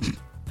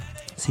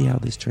 See how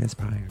this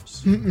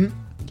transpires.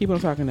 Keep on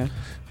talking now.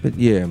 But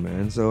yeah,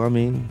 man. So I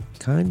mean,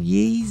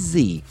 Kanye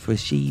Z for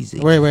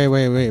Sheezy.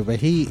 Wait. But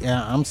he,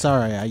 I'm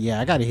sorry.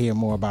 I got to hear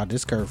more about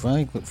this Kirk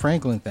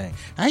Franklin thing.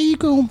 How you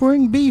gonna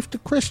bring beef to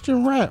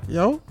Christian rap,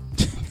 yo?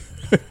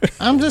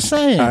 I'm just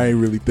saying. I ain't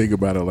really think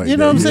about it like that. You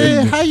know what I'm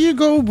saying? How you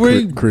gonna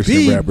bring Christian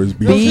beef? rappers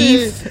beef?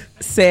 Beef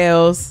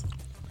sells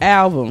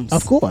albums.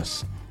 Of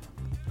course.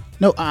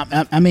 No,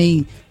 I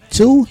mean,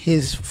 to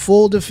his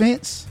full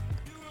defense,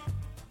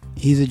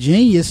 he's a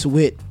genius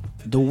with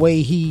the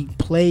way he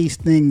plays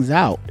things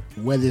out.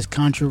 Whether it's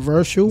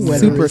controversial, whether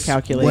Super it's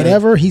calculated.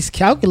 whatever, he's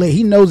calculated.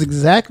 He knows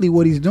exactly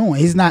what he's doing.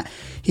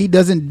 He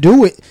doesn't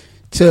do it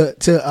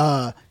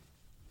to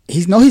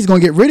he's gonna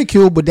get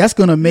ridiculed, but that's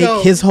gonna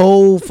make his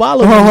whole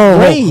following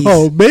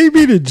raise.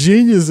 Maybe the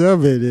genius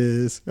of it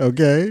is,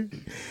 okay,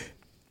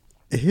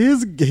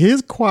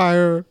 his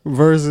choir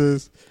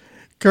versus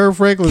Kirk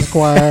Franklin's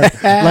choir,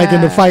 like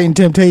in the Fighting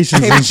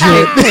Temptations and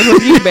shit.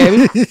 Pay-per-view,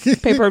 baby.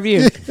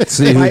 Pay-per-view.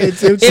 See I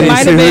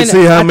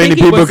how many think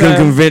it people was, can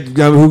convert.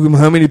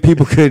 How many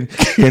people can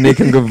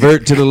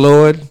convert to the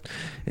Lord?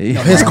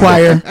 His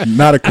choir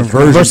Not a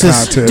conversion versus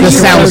contest. the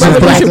sounds of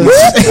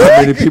blackness.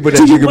 How many people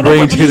that you can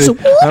bring to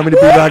the? How many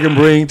people I can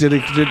bring to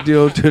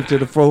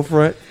the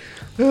forefront?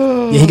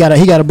 Yeah, he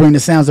gotta bring the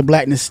sounds of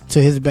blackness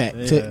to his back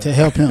to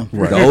help him.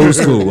 Right. The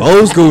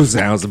old school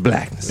sounds of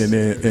blackness. And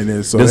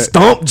then so The that,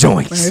 stomp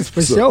joints. It's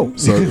for sure. Nope.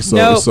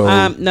 It So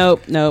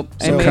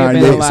may have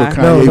been a lie.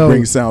 Kanye No.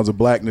 brings Sounds of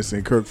Blackness,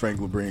 and Kirk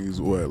Franklin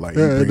brings what? Like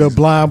he The brings,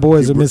 Blind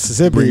Boys of he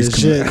Mississippi brings and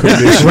shit.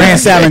 condition- Rand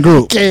Salin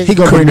Group. He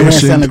gonna bring the Rand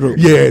Salin Group.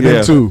 Yeah, them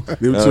Yeah. too.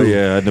 Them Oh too.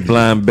 yeah, the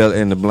blind belt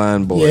and the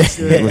blind boys.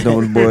 Yeah. With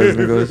those boys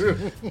that goes,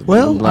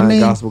 Well, blind I mean,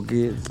 gospel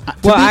kids.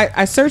 Well,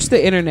 I searched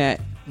the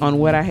internet on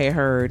what I had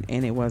heard,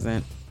 and it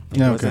wasn't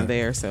Okay.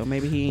 there. So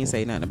maybe he ain't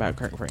say nothing about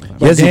Kirk Franklin.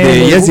 Yes, he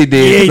did. Yes, he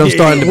did. 'Cause I'm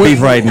starting to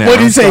beef right now. What did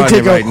he I'm say, starting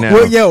it Tico? right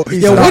now. Yo,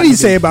 what did he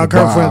say about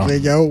Kirk Wow.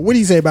 Franklin, yo? What did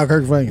he say about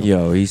Kirk Franklin?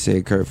 Yo, he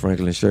said Kirk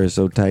Franklin's shirt is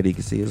so tight he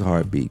can see his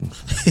heart beating.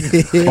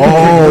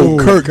 Oh,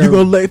 Kirk, you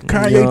gonna let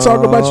Kanye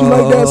talk about you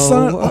like that,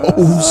 son?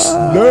 Oh,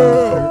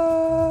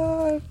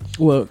 snap.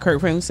 Well, Kirk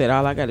Franklin said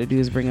all I got to do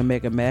is bring a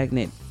mega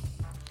magnet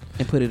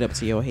and put it up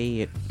to your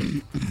head.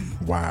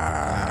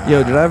 Wow.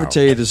 Yo, did I ever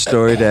tell you the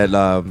story that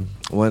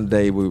one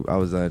day I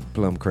was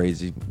plumb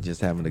crazy,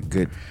 just having a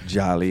good,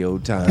 jolly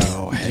old time.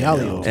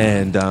 Jolly old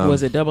And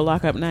Was it double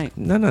lockup night?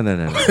 No.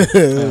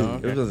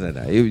 It wasn't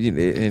that.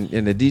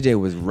 And the DJ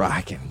was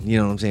rocking. You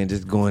know what I'm saying?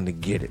 Just going to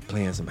get it,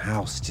 playing some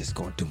house, just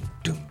going doom,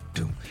 doom,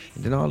 doom.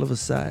 And then all of a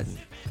sudden,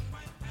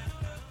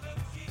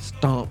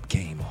 Stomp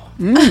came on.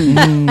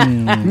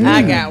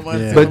 I got one.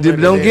 Yeah. But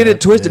don't get it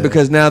twisted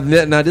because now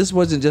this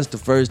wasn't just the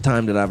first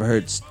time that I've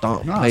heard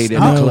Stomp played in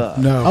the club.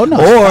 No. Oh no.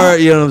 Or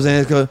you know what I'm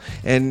saying, 'cause-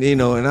 and you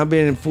know, and I've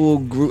been in full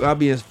group, I'll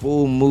be in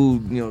full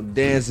mood, you know,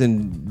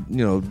 dancing,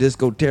 you know,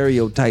 disco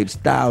terrio type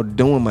style,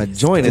 doing my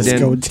joint, and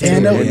Disco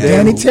then terrio.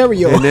 Danny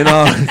Terrio.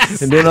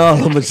 and then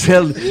all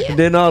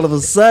of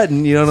a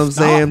sudden, you know what I'm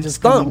saying,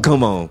 Stomp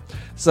come on.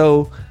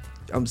 So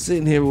I'm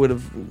sitting here with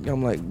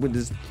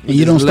this. And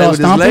you don't start with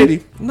this stomping?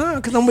 lady. No,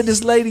 because I'm with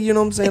this lady. You know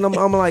what I'm saying.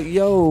 I'm like,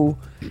 yo,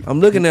 I'm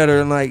looking at her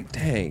and like,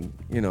 dang,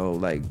 you know,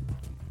 like.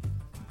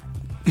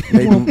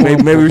 Maybe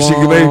we should.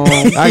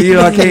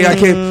 I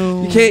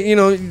can't. You can't. You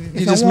know,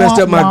 you just messed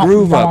up my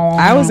groove up.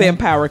 I was in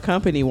Power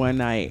Company one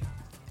night,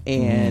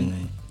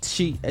 and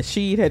she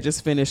had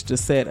just finished a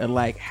set of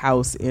like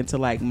house into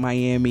like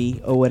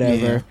Miami or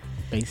whatever.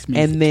 Bass music.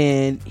 And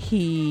then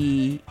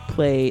he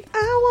played I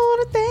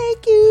Want to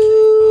Thank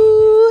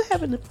You,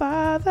 Heavenly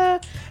Father.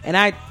 And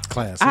I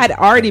had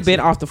already been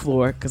off the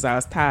floor because I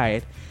was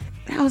tired.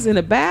 And I was in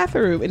the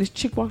bathroom, and this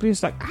chick walked in and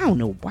was like, I don't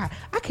know why.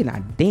 I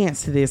cannot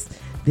dance to this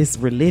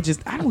religious.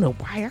 I don't know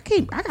why.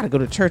 I got to go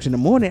to church in the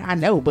morning. I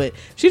know. But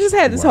she just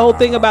had this whole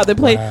thing about the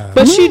play.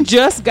 But she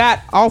just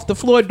got off the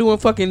floor doing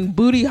fucking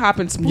booty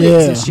hopping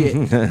splits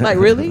and shit. Like,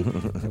 really?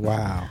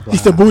 Wow.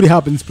 It's the booty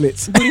hopping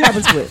splits. Booty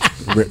hopping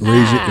splits.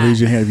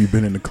 Raise your hand if you've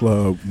been in the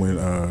club when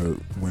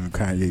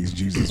Kanye's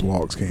Jesus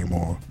Walks came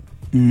on.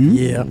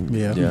 Yeah. In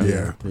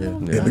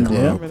the I club.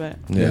 remember that.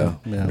 Yeah.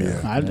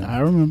 I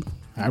remember.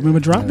 I remember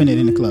dropping it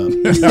in the club.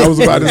 I was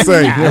about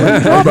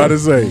to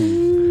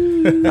say.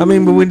 I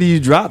mean, but when do you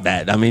drop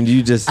that? I mean, do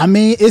you just? I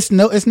mean, it's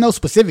no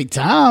specific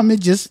time. It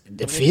just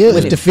the feel. When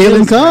If it the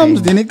feeling feels comes,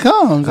 right. then it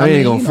comes. I ain't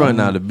mean, gonna you front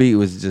know. now. The beat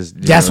was just.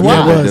 That's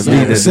why the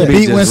the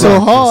beat went just so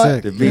rocked.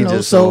 hard. The You beat know,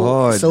 just so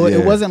hard. So yeah.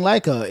 it wasn't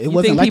like it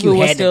wasn't think like you people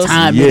would had the still-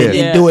 time Yeah.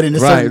 and do it in the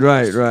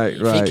Right.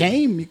 If it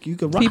came, you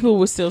could rock. People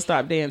would still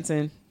stop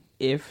dancing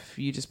if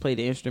you just play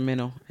the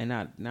instrumental and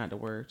not the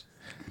words.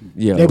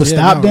 Yeah. They would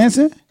stop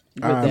dancing.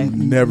 I've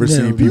never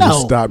seen people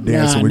stop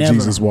dancing when never.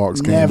 Jesus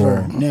Walks came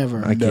on.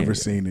 Never. I've never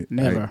seen it.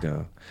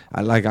 Never.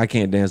 I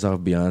can't dance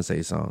off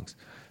Beyonce songs.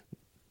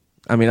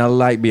 I mean, I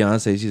like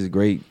Beyonce. She's a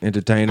great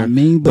entertainer. I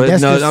mean, but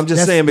that's no, just- I'm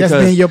just that's- saying that's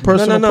because been your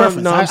personal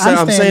preference. No, I I'm saying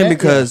understand that,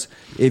 because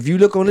if you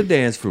look on the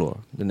dance floor,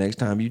 the next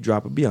time you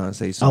drop a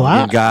Beyonce song,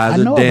 I and guys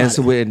know are about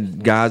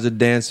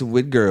dancing it.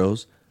 with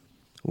girls,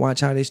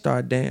 watch how they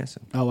start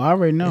dancing. Oh, I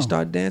already know. They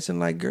start dancing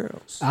like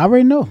girls. I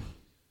already know.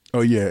 Oh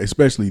yeah,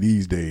 especially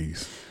these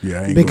days. Yeah,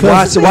 I ain't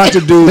Because- Watch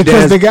a dude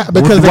because dance. the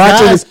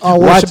guys are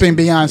worshiping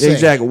Beyonce.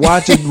 Exactly.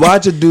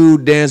 Watch a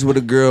dude dance with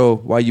a girl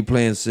while you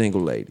playing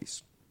single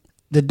ladies.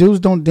 The dudes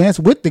don't dance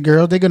with the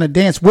girls; they're gonna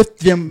dance with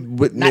them,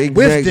 not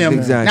with them,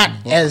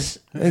 exactly. not as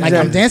like I'm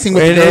Exactly. dancing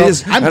with And the it girl.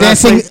 is- I'm and I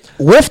dancing think-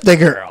 with the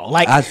girl.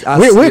 Like I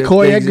we're see-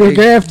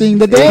 choreographing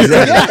the dance.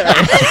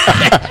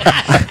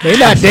 Exactly. They're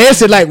not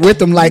dancing like with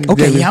them. Like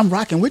okay, yeah, I'm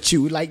rocking with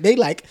you. Like they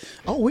like,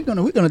 oh, we're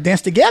gonna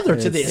dance together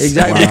to this.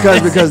 Exactly,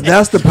 Wow. because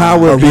that's the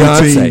power of A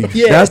Beyonce. routine.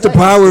 Yeah, That's the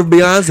power of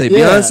Beyonce. Yeah.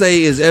 Beyonce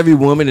is every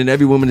woman, and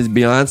every woman is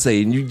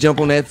Beyonce. And you jump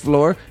on that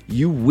floor,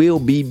 you will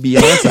be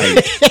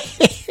Beyonce.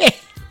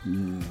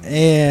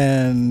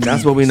 And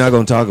That's what we're not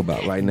going to talk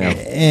about right now.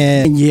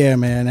 And yeah,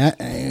 man,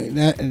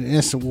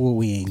 that's what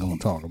we ain't gonna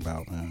talk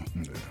about, man.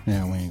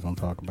 Yeah, we ain't gonna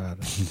talk about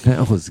it.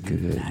 That was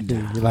good.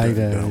 You like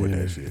that? done with Yeah,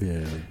 that shit.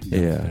 yeah,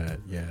 Yeah.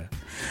 yeah.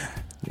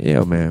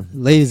 Yeah, man.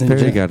 Ladies and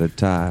Perry gentlemen, got a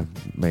tie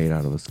made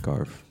out of a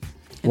scarf.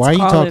 why are It's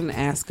you called talking? an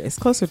ascot. It's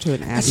closer to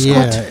an ascot.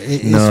 Yeah,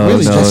 it's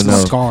really just a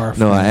scarf.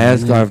 No, an man.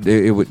 ass scarf.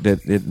 It would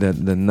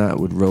the knot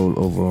would roll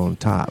over on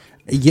top.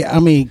 Yeah, I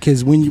mean,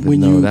 because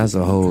when that's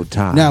a whole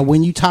tie. now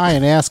when you tie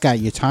an ascot,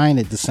 you're tying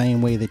it the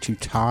same way that you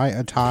tie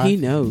a tie. He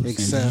knows.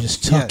 Except You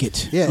just tuck yeah,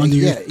 it Yeah, under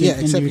yeah, your- yeah.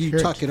 under Except your you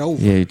shirt. tuck it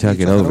over. Yeah, you tuck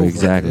it over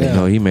exactly. Yeah.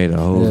 No, he made a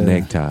whole Yeah.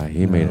 necktie.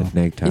 He made a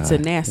necktie. It's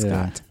an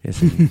ascot.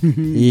 It's a-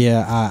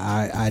 Yeah,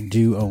 I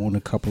do own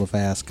a couple of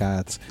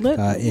ascots. Let-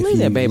 If leave you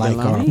that baby like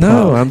alone. our He No,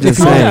 promo- I'm if just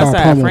you like saying. our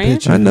Outside, promo friend.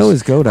 pictures. I know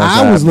it's cold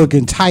outside. I was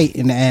looking tight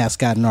in the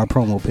ascot in our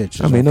promo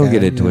pictures. I mean, don't okay?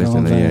 get it You know twisted.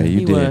 what I'm Yeah, saying? you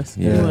He did. was.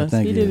 Yeah. He was.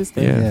 Thank He you. did his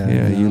thing. Yeah,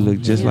 yeah, Yeah. you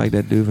look just like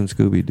that dude from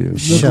Scooby Doo.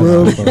 Shut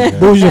real up, okay.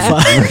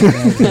 Bougie-fied.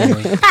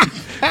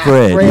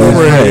 Fred.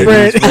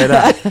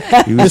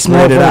 Fred. You was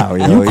spread it out.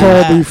 You know,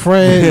 called me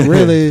Fred,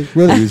 really? You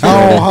spread it Oh,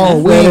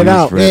 out. we You ain't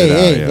out. spread it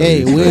Hey, out, yo. hey,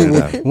 You spread it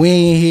hey. out. We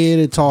ain't here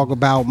to talk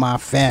about my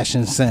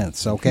fashion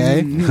sense,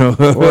 okay?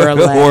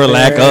 Or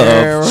lack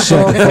of.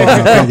 Shut the fuck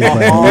up,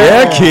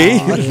 Yeah, Key.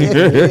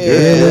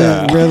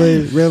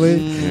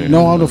 Really?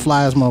 No, I'm the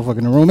flyest motherfucker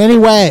in the room.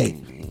 Anyway,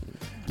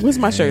 What's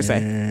my shirt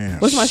say?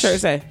 What's my shirt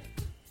say?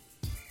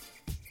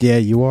 yeah,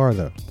 you are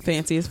though.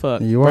 Fancy as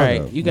fuck. You are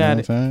right. though. You got know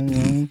it. what I'm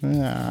saying? You know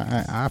what I'm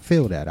saying? I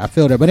feel that. I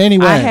feel that. But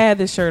anyway, I had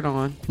this shirt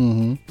on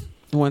hmm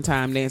one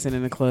time dancing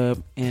in the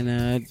club, and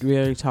a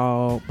really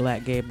tall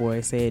black gay boy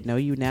said, "No,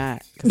 you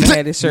not," because I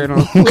had this shirt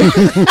on.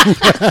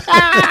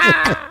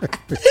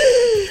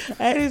 I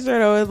had this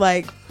shirt on with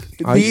like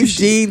Are you these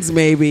jeans,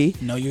 maybe,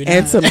 No, you're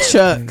and not. some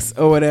Chucks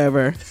or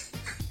whatever,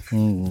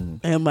 Mhm.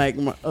 and like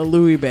a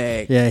Louis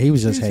bag. Yeah, he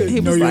was just hating.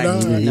 He No, was you're like,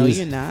 not. Yeah, he "No, was-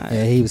 you're not."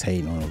 Yeah, he was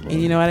hating on him.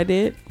 And you know what I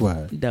did?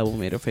 What? Double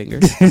middle finger.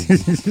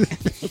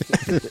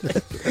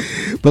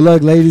 But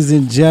look, ladies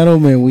and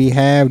gentlemen, we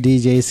have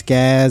DJ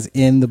Skaz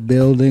in the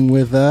building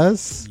with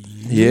us.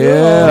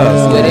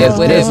 Yeah.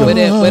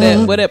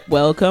 What up?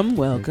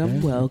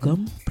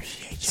 Welcome.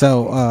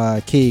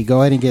 So, Key,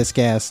 go ahead and get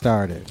Skaz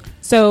started.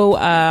 So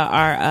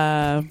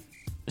our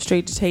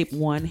straight to tape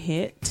one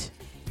hit.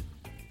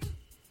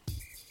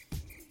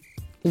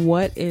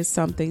 What is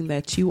something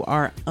that you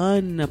are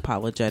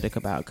unapologetic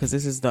about? Because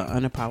this is the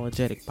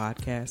unapologetic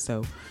podcast.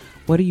 So,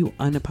 what are you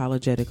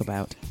unapologetic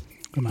about?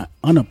 Am I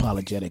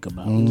unapologetic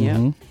about?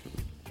 Mhm.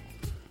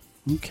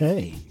 Yeah.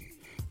 Okay.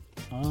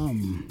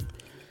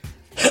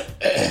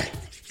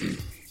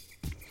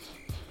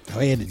 Oh,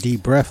 he had a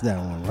deep breath that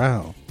one.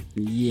 Wow.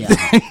 Yeah.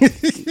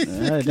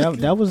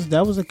 that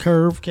was a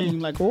curve. Came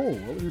like, oh,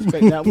 I would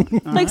expect that one. All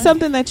Like right.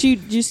 something that you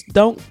just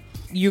don't.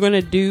 You're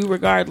gonna do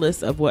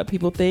regardless of what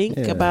people think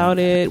Yeah. about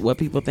it, what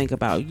people think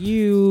about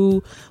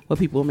you, what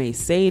people may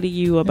say to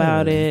you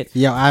about it.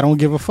 Yo, I don't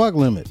give a fuck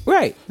limit.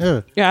 Right.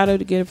 Yeah. You're out to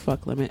get a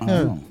fuck limit.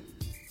 Oh.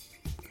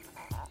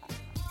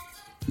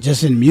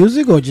 Just in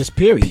music or just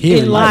period?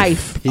 In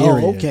life.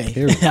 Period. Oh, okay.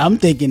 Period. I'm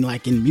thinking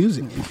like in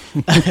music.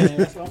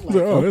 That's why I'm like,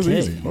 Oh, that's okay,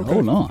 easy. Okay.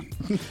 Hold on.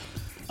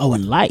 Oh,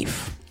 in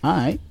life. All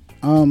right.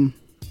 I'm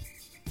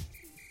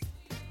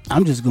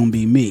just gonna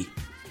be me.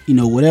 You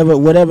know,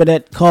 whatever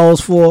that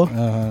calls for,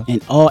 Uh-huh.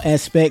 in all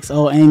aspects,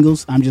 all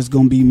angles. I'm just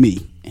gonna be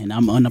me, and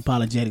I'm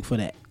unapologetic for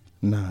that.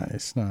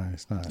 Nice. It's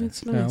nice.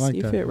 Yeah, I like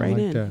You that. fit I right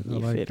like in. that. I You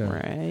like fit that.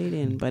 right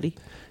in, buddy.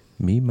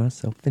 Me,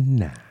 myself,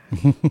 and I.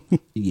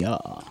 Yeah,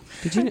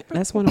 Did you?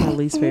 That's one of my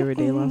least favorite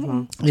De La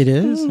songs. It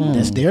is.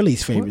 that's their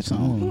least favorite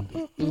song,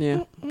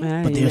 Yeah, I but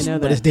didn't even know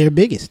but it's that. their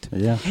biggest.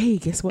 Yeah. Hey,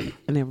 guess what?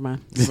 Never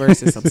mind.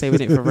 Verses. I'm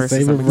saving it for verses.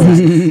 Save it I'm verses.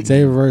 excited.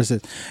 Save it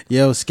verses.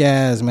 Yo,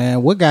 Skaz,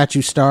 man, what got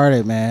you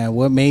started, man?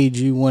 What made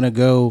you want to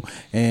go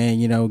and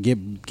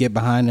get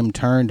behind them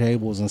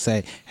turntables and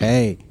say,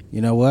 hey,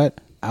 you know what?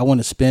 I want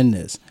to spin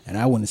this, and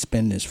I want to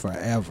spin this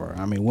forever.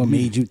 I mean, what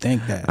made you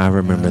think that? I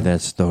remember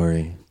that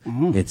story.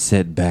 It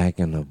set back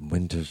in a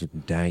winter's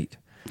night.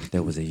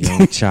 There was a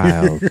young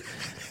child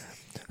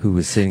who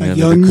was sitting A under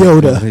young the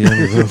Yoda. a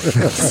young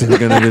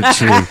sitting under the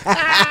tree.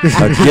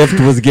 A gift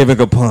was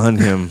given upon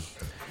him.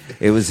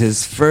 It was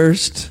his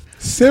first.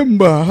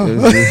 Simba.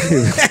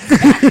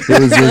 It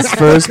was his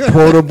first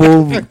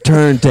portable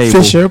turntable.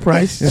 Fisher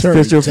Price.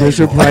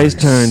 Fisher Price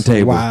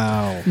turntable.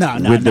 Wow. No,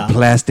 With the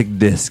plastic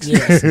discs.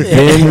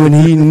 Then when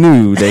he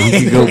knew that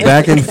he could go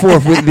back and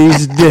forth with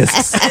these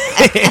discs,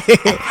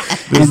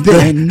 And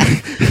then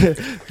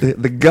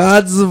the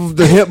gods of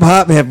the hip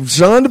hop have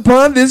shone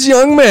upon this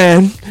young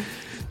man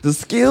the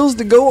skills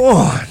to go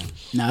on.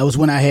 now it was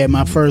when I had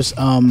my first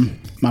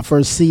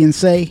see and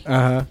say,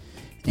 and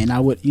I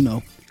would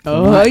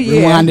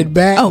rewind it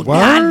back. Oh,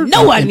 I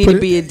know I need to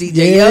be a DJ.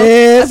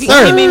 Yes, yo.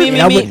 sir.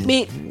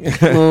 Me.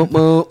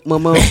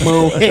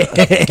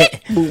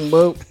 Boom,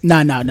 boom.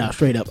 No,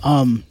 straight up.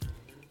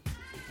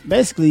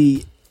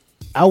 Basically,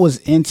 I was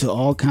into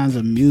all kinds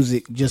of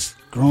music just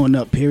growing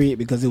up. Period,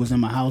 because it was in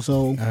my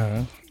household.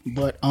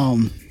 But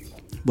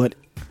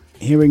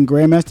hearing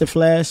Grandmaster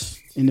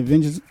Flash and the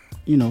Vengeance,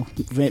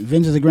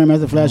 Vengeance of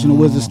Grandmaster Flash and the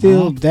Wizard of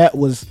Steel, that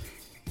was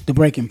the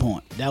breaking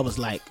point. That was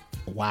like,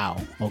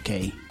 wow,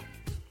 okay,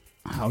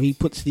 how he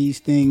puts these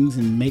things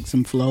and makes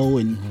them flow,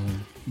 and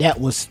that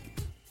was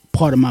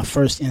part of my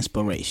first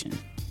inspiration.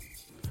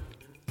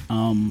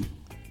 And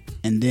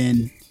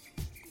then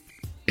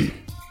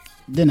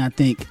I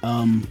think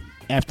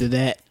after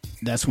that,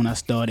 that's when I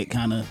started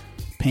kind of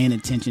paying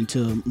attention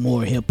to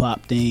more hip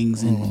hop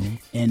things and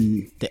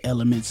the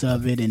elements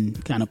of it,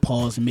 and kind of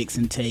pause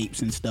mixing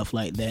tapes and stuff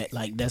like that.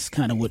 Like that's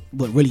kind of what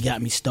really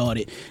got me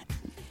started.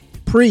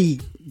 Pre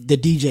the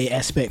DJ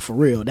aspect for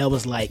real, that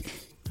was like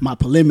my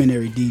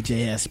preliminary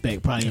DJ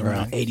aspect, probably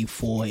around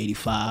 84,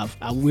 85.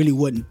 I really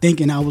wasn't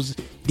thinking I was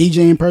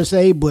DJing per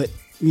se, but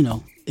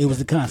it was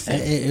the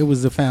concept. It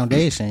was the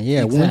foundation.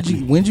 Yeah.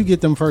 Exactly. When'd you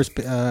get them first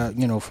set of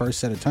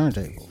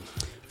turntables?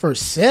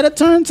 First set of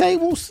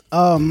turntables?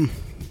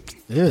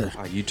 Yeah.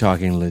 Are you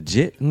talking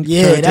legit?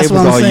 Yeah, that's what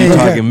I'm or saying. Are you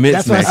talking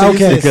That's what I mix? said.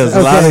 Okay. Because Okay.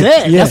 a lot of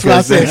That's what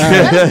I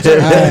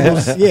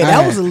said. Yeah,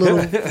 that was a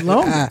little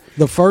long.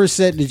 The first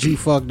set that you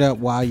fucked up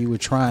while you were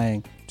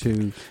trying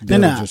to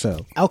build it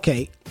yourself.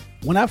 Okay.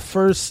 When I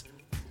first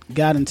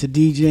got into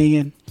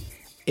DJing,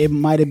 it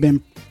might have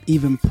been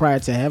even prior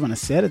to having a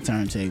set of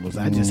turntables.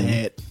 I just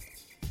had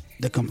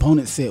the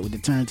component set with the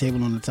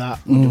turntable on the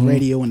top, with the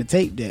radio and the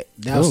tape deck.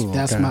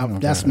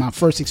 That's my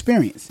first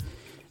experience.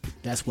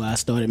 That's why I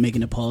started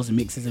making the pause and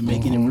mixes and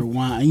making it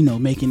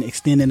rewind,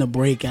 extending a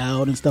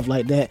breakout and stuff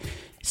like that.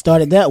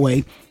 Started that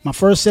way. My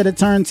first set of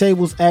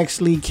turntables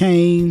actually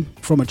came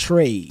from a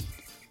trade.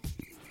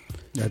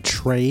 A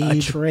trade? A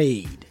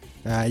trade.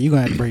 You're going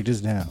to have to break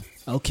this down.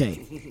 Okay.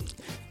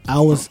 I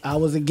was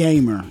a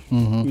gamer.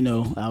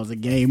 I was a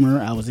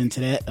gamer. I was into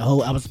that.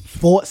 I was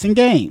sports and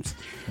games,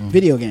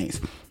 video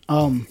games.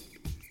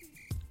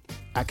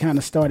 I kind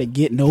of started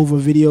getting over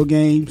video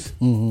games,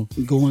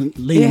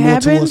 leaning more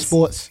towards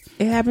sports.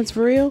 It happens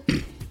for real?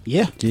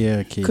 Yeah.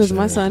 Yeah, because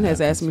my son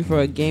has asked me for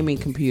a gaming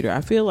computer.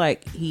 I feel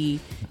like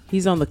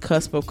he's on the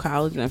cusp of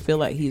college, and I feel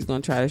like he's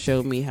going to try to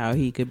show me how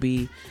he could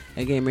be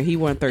a gamer. He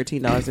won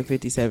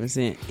 $13.57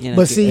 in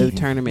a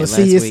tournament last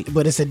week.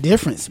 But it's a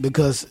difference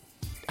because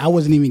I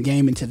wasn't even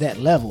gaming to that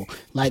level.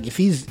 Like if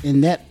he's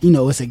in that,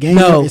 it's a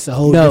gamer. It's a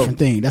whole different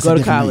thing. That's go a to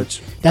different college.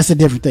 Thing. That's a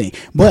different thing.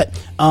 But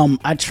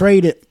I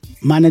traded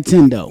my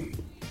Nintendo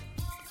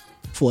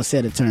for a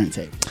set of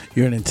turntables.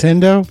 Your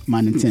Nintendo?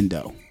 My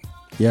Nintendo.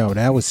 Yo,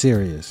 that was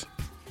serious.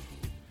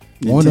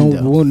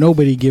 Nintendo. Won't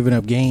nobody giving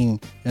up gaming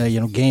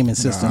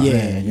systems.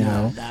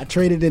 I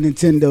traded the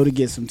Nintendo to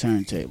get some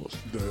turntables.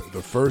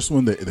 The first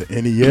one, the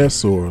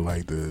NES, or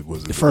like the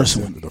first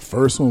one? The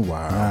first one,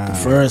 wow. The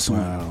first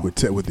one with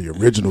the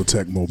original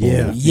Tecmo Bowl.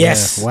 Yeah.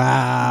 Yes. Yeah.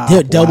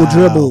 Wow. Double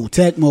dribble,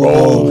 Tecmo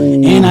Bowl,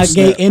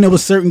 and there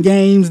was certain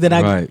games that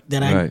I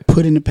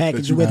put in the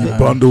package with it,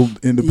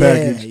 bundled in the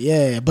package.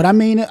 Yeah. But I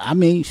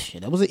mean,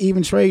 shit, that was an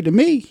even trade to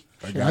me.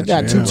 I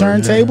got two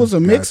turntables,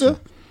 a mixer.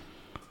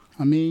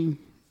 I mean.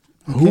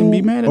 I couldn't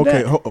be mad at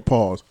that. Okay,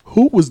 pause.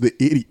 Who was the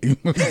idiot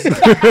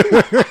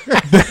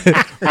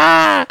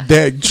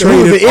that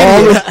traded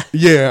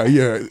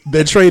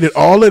that traded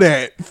all of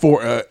that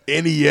for a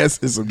NES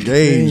and some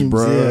games,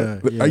 bro?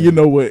 Yeah. You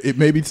know what?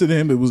 Maybe to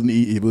them it wasn't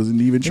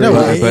even traded.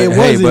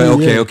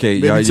 Okay.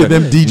 Maybe to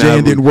them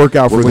DJing didn't work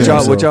out for them.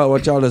 What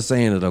y'all are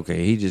saying is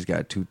he just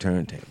got two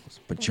turntables,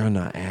 but you're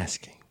not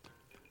asking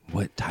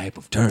what type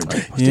of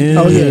turntables.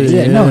 No,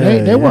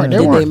 they weren't.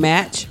 Did they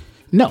match?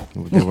 No,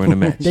 they weren't a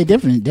match. They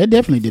definitely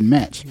didn't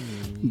match,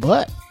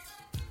 but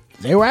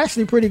they were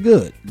actually pretty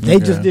good. They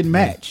just didn't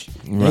match.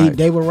 Right.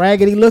 They were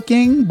raggedy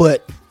looking,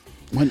 but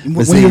When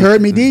you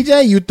heard me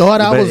DJ, you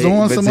thought I was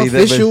on some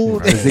official.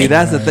 See,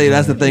 that's the thing.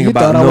 That's the thing you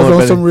about thought knowing I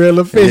was on some real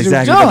official.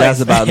 Exactly. Joints. But that's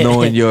about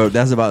knowing your.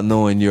 That's about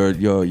knowing your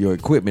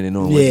equipment and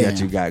knowing what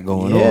you got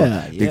going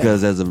on.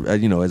 Because as a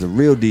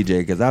real DJ,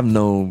 because I've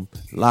known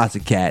lots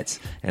of cats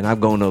and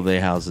I've gone over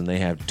their house and they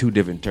have 2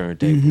 different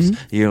turntables.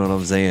 You know what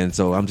I'm saying?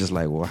 So I'm just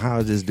like, well, how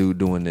is this dude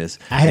doing this?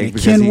 I had a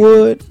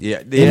Kenwood. The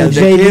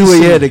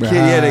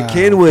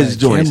Kenwood's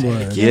joints.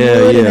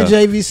 Kenwood and a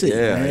JVC.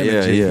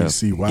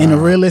 JVC, wow. And a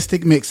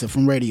realistic mixer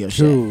from Radio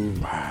Shack.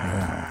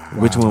 Wow.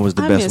 Which one was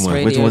the best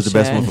one? Which one was the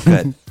best one for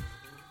cut?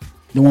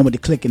 The one with the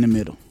click in the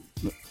middle.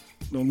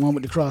 The one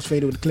with the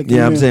crossfader with the click in the middle.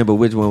 Yeah, I'm saying, but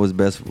which one was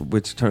best?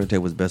 Which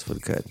turntable was best for the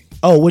cut?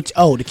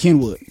 The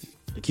Kenwood.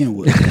 The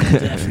Kenwood.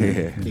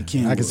 The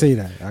Kenwood. I can see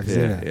that.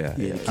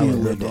 Yeah. I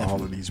remember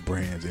all of these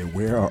brands. And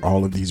where are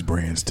all of these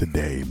brands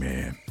today,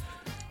 man?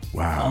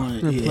 Wow.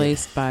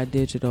 Replaced by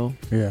digital.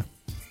 Yeah.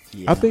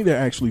 I think they're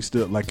actually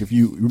still, like, if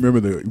you remember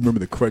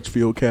the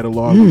Crutchfield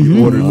catalog, when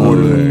you order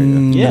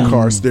the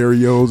car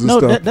stereos and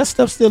stuff. That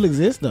stuff still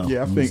exists though.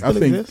 Yeah, I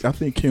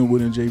think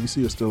Kenwood and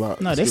JVC are still out.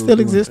 No, they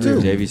still exist too.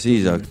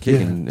 JVCs are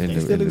kicking.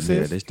 They still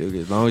exist. They still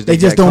get, as long as they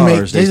just don't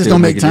make. They just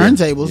don't make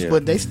turntables, turntables,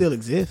 but they still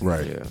exist.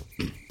 Right. Yeah.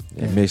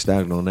 They missed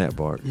out on that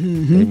part.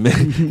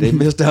 They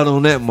missed out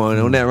on that money,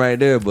 on that right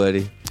there,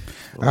 buddy.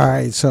 All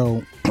right,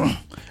 so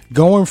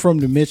going from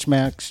the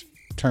mismatched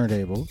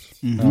turntables,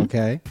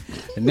 okay,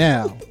 and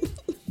now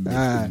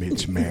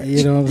mismatched.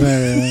 You know what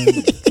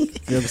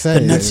I'm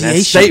saying?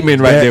 That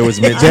statement right there was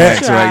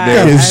mismatched right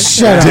there. Is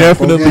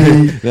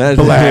definitely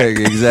black.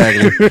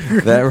 Exactly.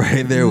 That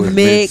right there was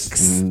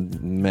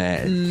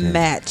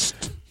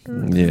matched.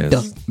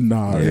 Yes.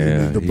 Nah,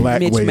 yeah. The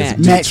black way is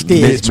matched.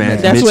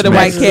 That's what the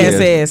white cat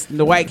says.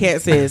 The white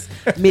cat says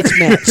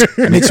mismatch.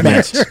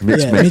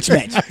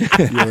 Mismatch.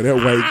 Yo, that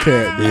white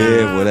cat.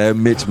 Yeah, well, that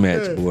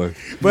mismatch, boy.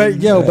 But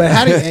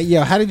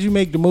how did you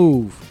make the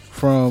move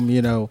from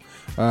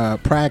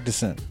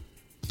practicing,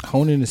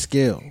 honing the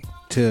skill,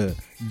 to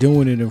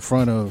doing it in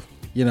front of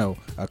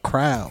a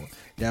crowd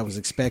that was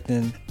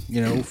expecting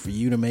for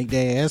you to make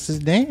their asses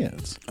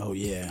dance? Oh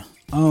yeah.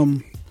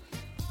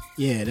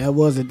 Yeah, that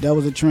was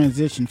a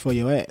transition for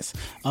your ass.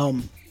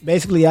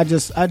 Basically, I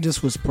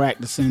just was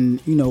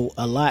practicing,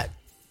 a lot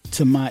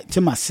to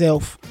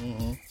myself.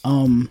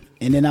 And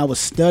then I was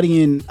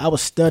studying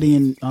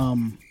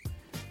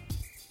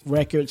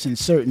records and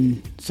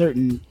certain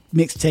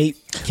mixtape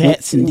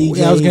cats and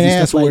DJs. I was going to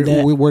ask, like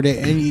were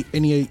there any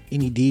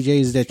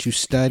DJs that you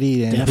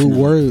studied, and Definitely.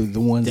 who were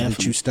the ones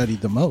that you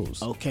studied the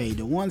most? Okay,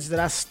 the ones that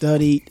I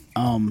studied,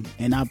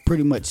 and I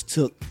pretty much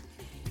took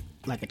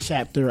like a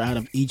chapter out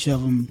of each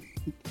of them,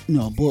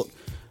 a book,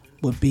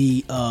 would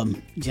be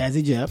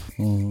Jazzy Jeff,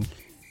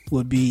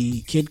 would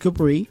be Kid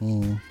Capri,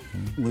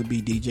 would be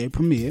DJ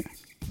Premier,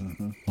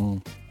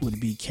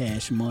 would be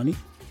Cash Money.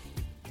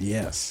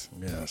 Yes.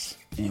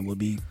 And would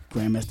be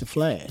Grandmaster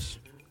Flash.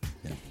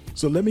 Yeah.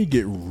 So let me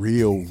get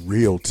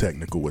real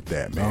technical with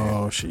that, man.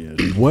 Oh shit!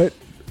 What,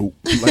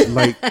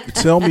 like,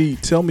 tell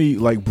me,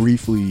 like,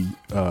 briefly,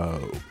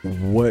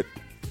 what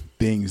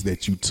things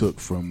that you took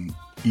from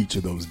each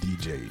of those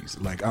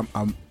DJs. Like,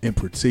 I'm in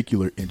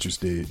particular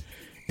interested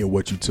in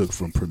what you took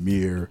from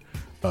Premier,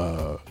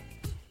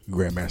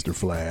 Grandmaster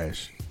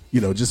Flash.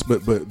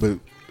 But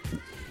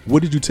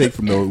what did you take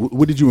from those?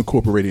 What did you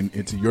incorporate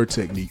into your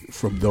technique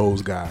from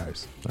those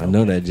guys? I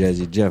know that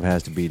Jazzy Jeff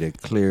has to be the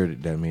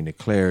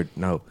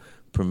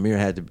Premier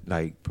had to be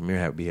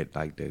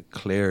like the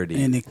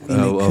clarity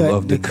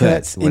of the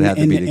cuts. Would have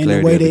to be the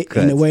clarity of the cuts.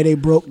 And the way they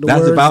broke the words down.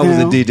 That's if I was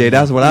a DJ.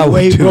 That's what I would do. The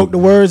way he broke the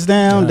words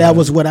down, that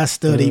was what I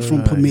studied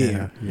from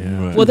Premier.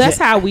 Yeah. Right. Well, that's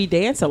how we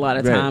dance a lot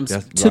of times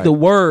to the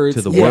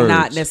words,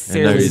 not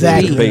necessarily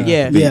exactly.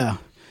 Yeah.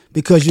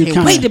 Because you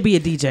can't wait to be a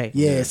DJ.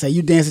 Yeah, so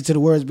you dancing to the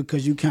words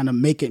because you kind of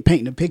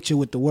painting a picture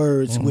with the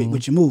words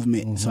with your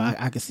movement. So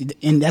I can see,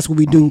 and that's what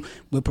we do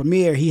with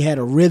Premier. He had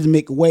a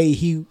rhythmic way.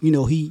 He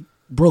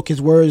broke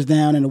his words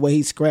down and the way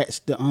he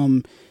scratched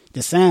the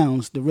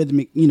sounds, the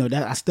rhythmic.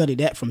 That I studied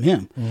that from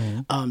him.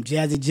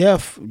 Jazzy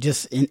Jeff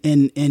just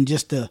in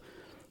just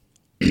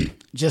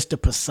the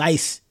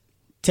precise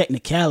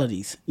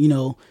technicalities,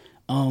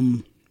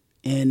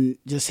 and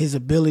just his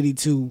ability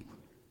to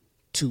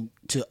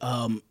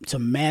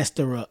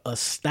master a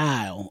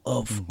style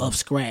of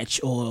scratch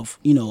or of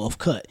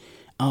cut.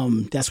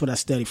 That's what I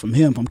studied from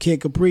him. From Kid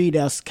Capri,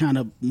 that's kind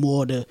of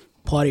more the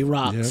party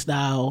rock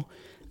style.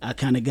 I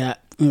kind of got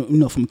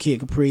from Kid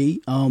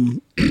Capri.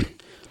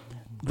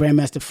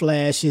 Grandmaster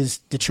Flash is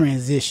the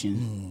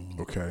transition.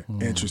 Okay,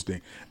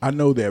 interesting. I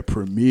know that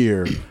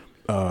Premier,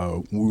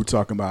 when we were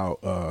talking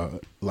about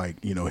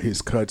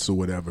his cuts or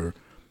whatever,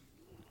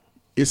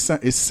 it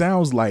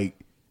sounds like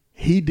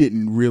he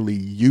didn't really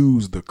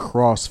use the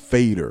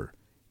crossfader.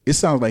 It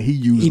sounds like he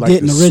used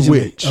the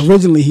switch.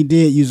 Originally, he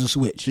did use a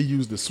switch. He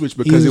used the switch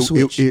because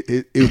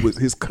it was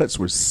his cuts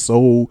were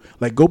so,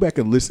 like, go back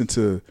and listen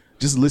to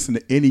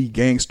any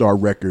Gangstar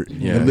record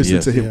and listen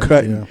to him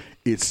cutting. Yeah.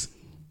 It's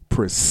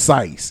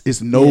precise.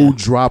 It's no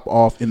drop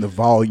off in the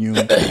volume.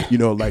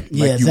 Like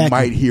you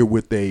might hear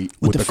with the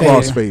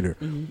crossfader.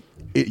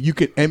 You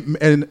could,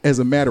 and as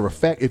a matter of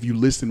fact, if you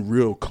listen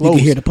real close, You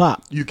can hear the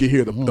pop. You can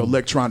hear the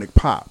electronic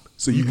pop.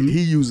 So you can,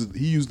 he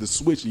used the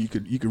switch, and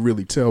you could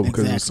really tell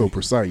because it was so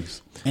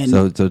precise. And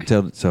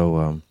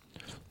So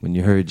when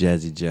you heard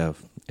Jazzy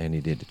Jeff and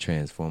he did the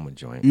Transformer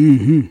joint,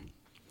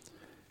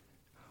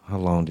 how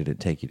long did it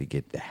take you to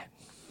get that?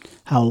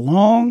 how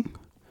long?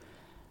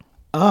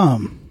 I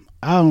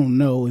don't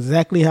know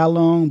exactly how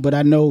long, but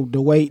I know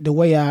the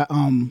way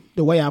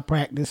I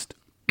practiced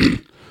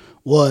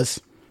was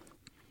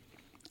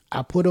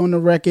I put on the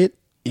record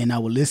and I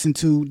would listen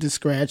to the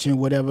scratch and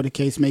whatever the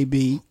case may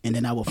be, and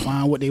then I would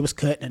find what they was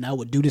cutting and I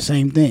would do the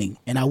same thing,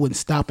 and I wouldn't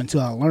stop until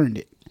I learned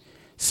it.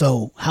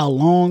 So how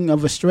long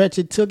of a stretch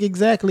it took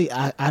exactly,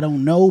 I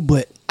don't know,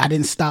 but I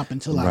didn't stop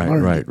until I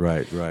learned it.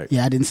 Right.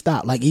 Yeah, I didn't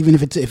stop. Like even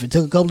if it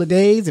took a couple of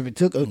days, if it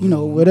took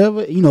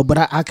whatever, but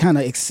I kind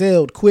of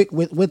excelled quick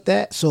with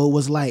that. So it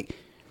was like,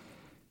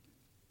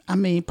 I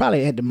mean,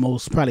 probably at the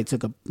most,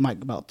 took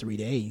about 3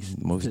 days.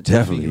 Most to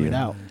definitely, figure it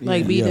yeah. out.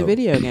 Like beat the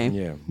video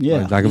game.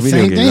 Yeah. Like a The video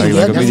same game. thing.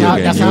 Like a That's video how-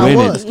 game. that's You how it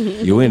win was.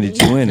 it. You win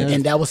it.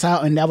 And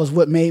that was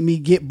what made me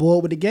get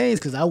bored with the games,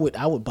 because I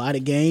would buy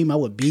the game, I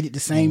would beat it the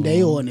same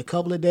day or in a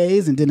couple of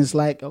days, and then it's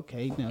like,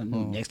 okay,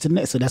 next to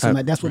next. So that's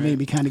what made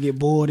me kind of get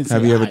bored. And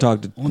Have say, you ever "All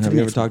talked right, to on the Have you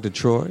ever next talked to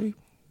Troy?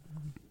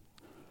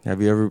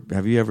 Have you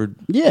ever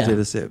Yeah. did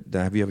a set?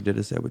 Have you ever did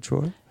a set with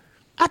Troy?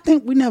 I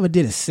think we never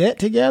did a set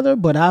together,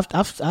 but I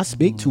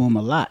speak to him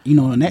a lot,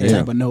 on that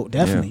type of note.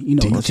 Definitely,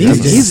 Yeah. 'cause DJ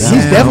he's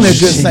definitely a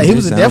good. Sound He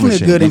was definitely a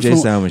good Machine. DJ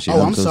influence. Sound Machine.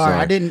 Oh, I'm I'm so sorry.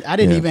 sorry. I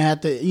didn't Yeah. even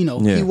have to.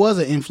 Yeah. He was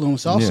an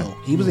influence also. Yeah.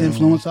 He was an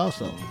influence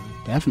also.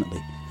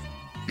 Definitely.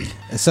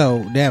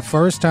 So that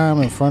first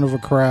time in front of a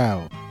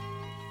crowd,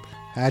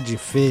 how'd you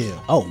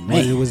feel? Oh,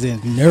 man. it was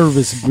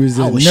nervous. Was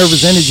I was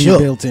nervous energy shook.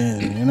 built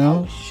in? You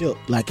know, Shook.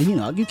 Like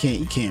you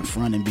can't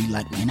front and be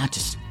like, man,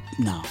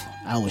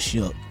 I was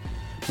shook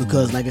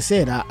because, like I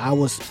said, I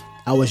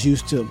was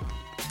used to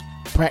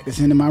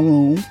practicing in my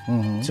room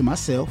to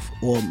myself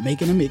or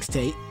making a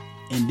mixtape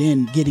and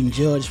then getting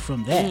judged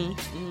from that.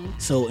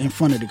 So in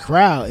front of the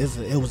crowd,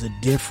 it was a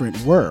different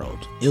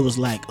world. It was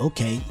like,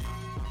 okay,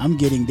 I'm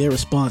getting their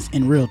response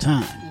in real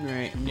time.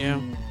 Right. Yeah.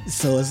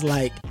 So it's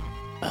like,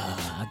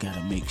 I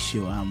gotta make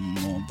sure I'm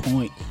on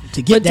point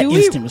to get that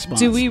instant response.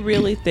 Do we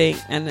really think,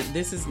 and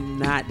this is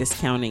not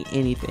discounting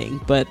anything,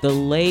 but the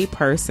lay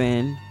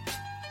person,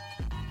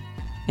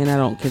 and I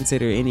don't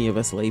consider any of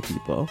us lay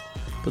people,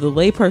 but the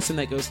lay person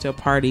that goes to a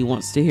party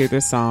wants to hear the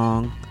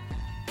song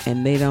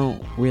and they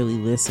don't really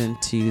listen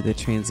to the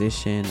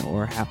transition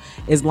or how,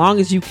 as long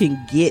as you can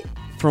get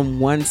from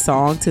one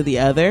song to the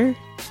other,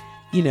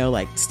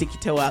 like stick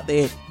your toe out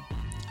there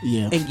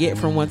and get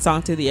from one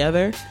song to the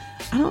other.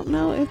 I don't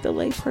know if the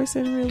lay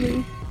person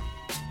really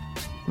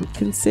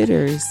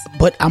considers.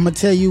 But I'm gonna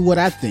tell you what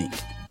I think.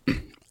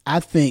 I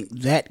think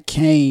that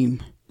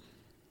came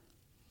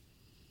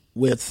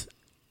with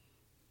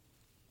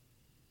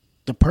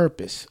the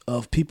purpose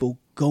of people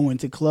going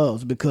to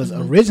clubs, because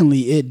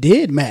originally it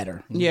did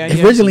matter.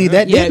 Originally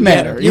that did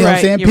matter. You know what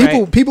I'm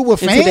saying? People were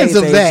fans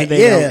of that.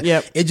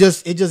 Yeah. It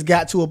just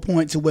got to a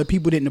point to where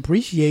people didn't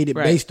appreciate it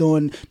based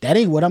on that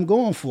ain't what I'm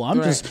going for.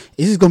 It's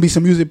just gonna be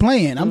some music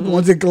playing. I'm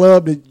going to the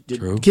club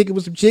to kick it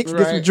with some chicks,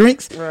 get some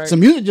drinks. Some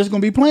music just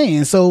gonna be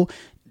playing. So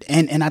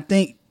and I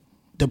think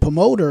the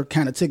promoter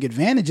kind of took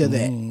advantage of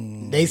that.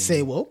 They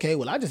say, well, okay,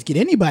 I just get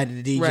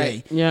anybody to DJ.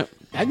 Right. Yep.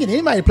 I get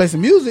anybody to play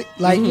some music.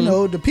 Like,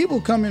 the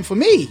people coming for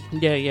me.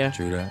 Yeah.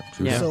 True that.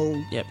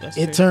 So that's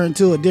it true. turned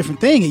to a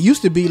different thing. It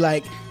used to be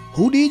like,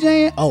 who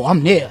DJing? Oh,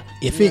 I'm there.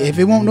 If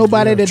it won't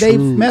nobody that they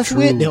mess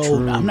with,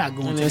 I'm not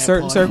going And to in that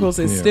certain party. circles,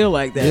 it's still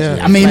like that.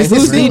 Yeah. I mean, like, it's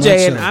who's still-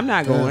 DJing? I'm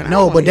not going.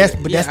 No, but that's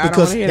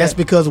because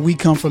because we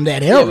come from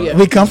that era. Yeah.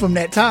 We come from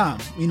that time.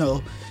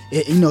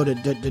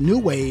 The new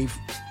wave,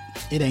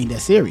 it ain't that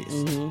serious.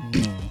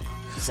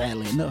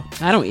 Sadly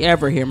enough. I don't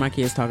ever hear my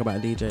kids talk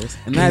about DJs,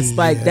 and that's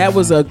like that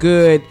was a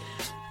good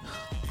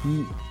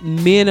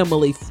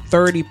minimally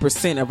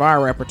 30% of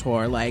our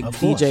repertoire, like Of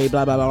course. DJ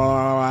blah blah blah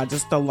blah blah,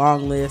 just a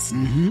long list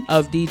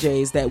of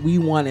DJs that we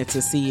wanted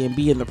to see and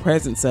be in the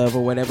presence of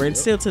or whatever. And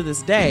still to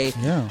this day,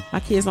 my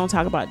kids don't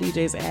talk about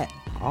DJs at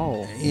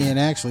all. and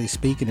actually,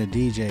 speaking of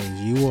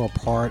DJs, you are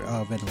part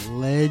of a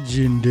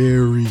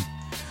legendary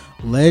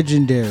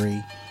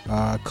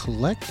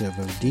collective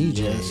of DJs,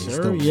 Yes,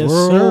 sir. the Yes,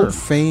 world sir.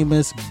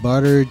 famous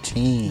Butter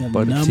Team.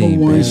 Butter Number Team,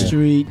 one baby.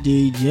 street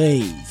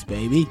DJs,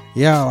 baby.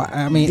 Yeah,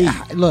 I mean,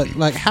 look,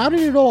 like, how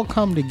did it all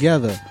come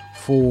together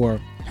for,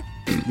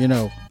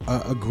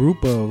 a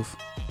group of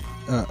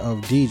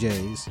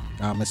DJs?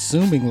 I'm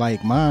assuming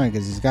like mine,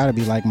 because it's got to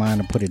be like mine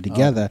to put it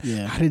together.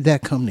 yeah. How did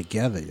that come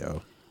together,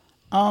 yo?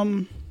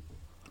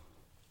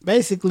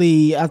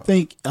 Basically, I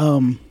think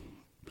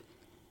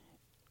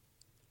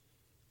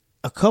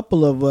a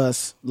couple of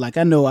us, like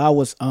I know I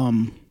was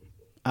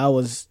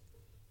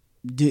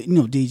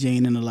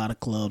DJing in a lot of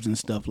clubs and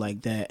stuff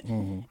like that,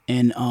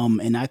 and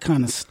I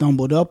kind of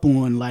stumbled up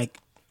on like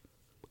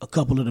a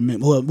couple of the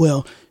members.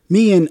 Well,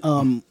 me and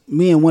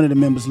one of the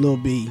members, Lil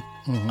B,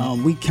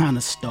 we kind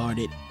of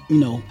started,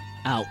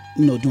 out,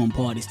 doing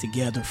parties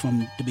together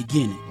from the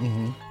beginning.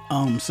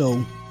 Mm-hmm.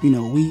 So,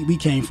 we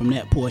came from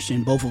that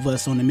portion. Both of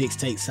us on the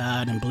mixtape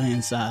side and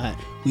blend side,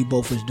 we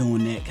both was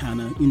doing that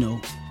kind of,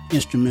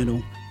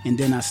 instrumental. And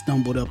then I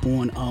stumbled up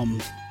on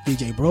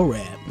DJ Bro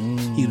Rap.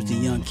 He was the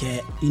young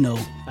cat.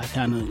 I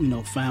kind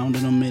of, found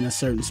him in a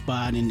certain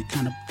spot and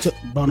kind of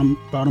brought him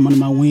under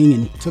my wing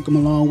and took him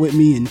along with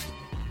me and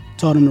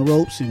taught him the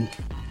ropes. And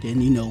then,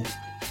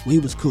 we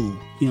was cool.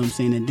 You know what I'm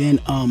saying? And then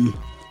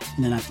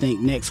I think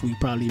next we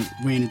probably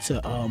ran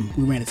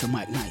into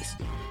Mike Nice.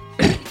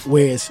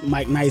 Whereas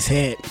Mike Nice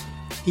had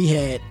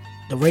the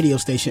radio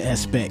station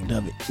aspect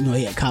of it.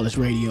 He had college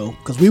radio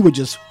because we were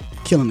just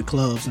killing the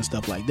clubs and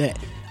stuff like that.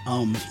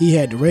 He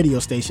had the radio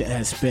station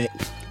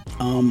aspect.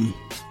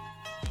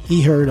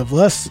 He heard of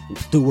us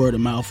through word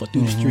of mouth or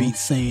through the streets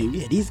saying,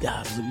 yeah, these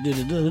guys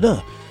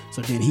da-da-da-da-da.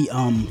 So then he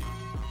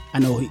I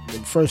know the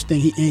first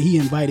thing he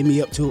invited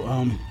me up to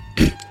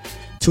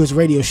to his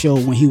radio show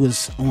when he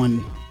was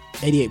on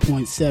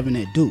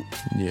 88.7 at Duke.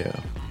 Yeah.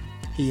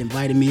 He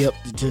invited me up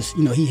to just,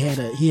 he had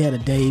a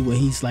day where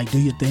he's like, do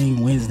your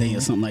thing Wednesday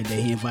or something like that.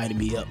 He invited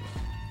me up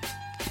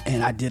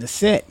and I did a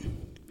set and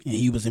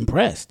he was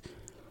impressed.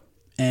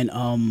 And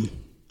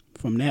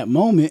from that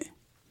moment,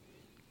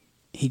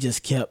 he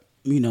just kept,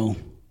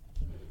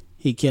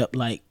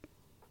 like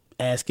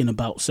asking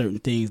about certain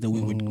things that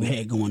we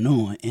had going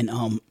on. And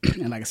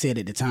and like I said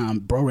at the time,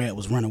 Bro Rad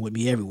was running with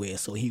me everywhere,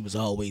 so he was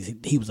always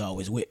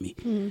with me.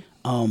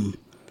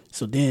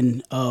 So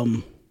then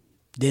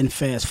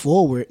fast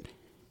forward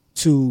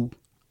to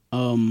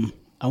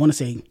I want to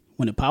say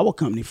when the Power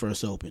Company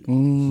first opened.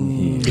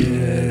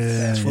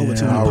 Fast forward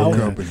to when the Power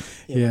Company.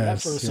 When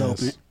that first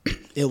opened,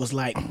 it was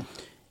like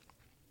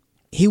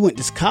he went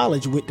to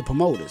college with the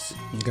promoters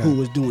who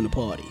was doing the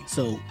party.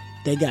 So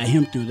they got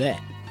him through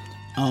that.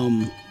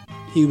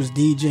 He was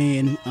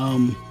DJing.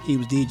 He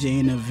was DJing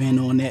an event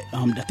on that.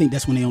 I think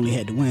that's when they only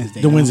had the Wednesday.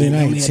 The Wednesday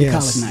nights, they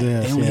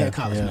only had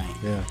college night.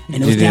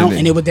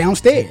 And it was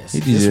downstairs.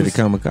 He did the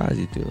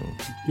Kamikaze too.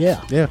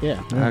 Yeah.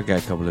 I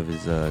got a couple of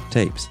his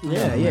tapes.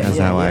 Yeah. That's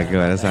how I go.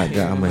 That's how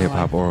I'm a hip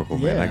hop oracle,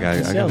 man. I got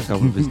a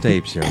couple of his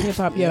tapes, yo. Hip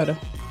hop Yoda.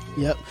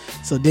 Yep.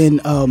 So then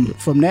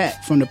from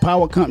the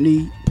Power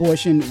Company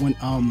portion, when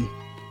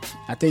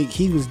I think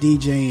he was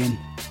DJing,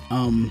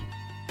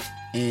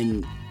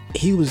 and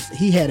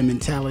he had a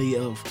mentality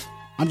of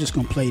I'm just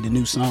gonna play the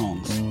new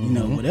songs,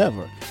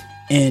 whatever.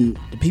 And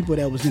the people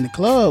that was in the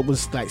club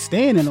was like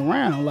standing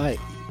around like,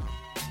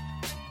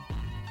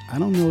 I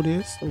don't know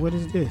this. What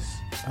is this?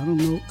 I don't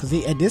know, because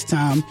at this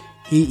time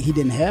he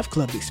didn't have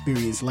club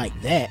experience like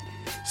that,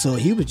 so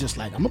he was just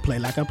like, I'm gonna play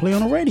like I play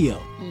on the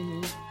radio.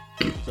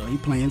 So he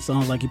playing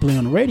songs like he play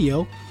on the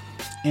radio,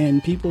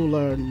 and people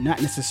are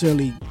not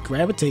necessarily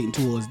gravitating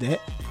towards that.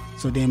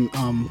 So then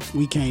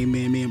we came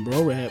in, me and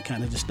Bro Rap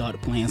kind of just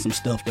started playing some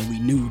stuff that we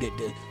knew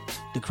that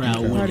the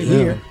crowd wanted to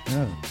hear.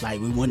 Yeah.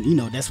 Like we want,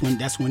 that's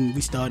when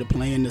we started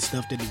playing the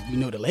stuff that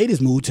the ladies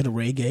moved to the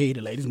reggae,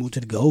 the ladies moved to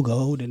the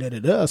go-go,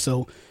 da-da-da-da.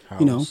 So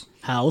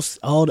house,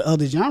 all the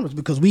other genres,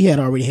 because we had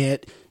already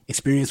had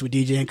experience with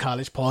DJing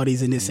college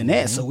parties and this and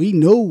that. So we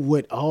know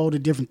what all the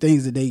different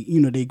things that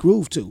they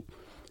groove to.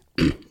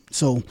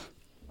 So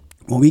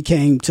when we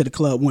came to the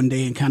club one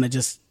day and kind of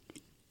just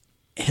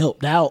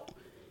helped out,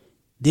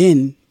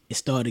 then it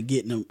started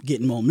getting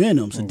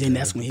momentum. So then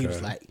that's when he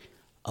was like,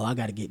 oh, I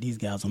got to get these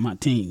guys on my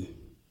team.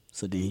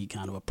 So then he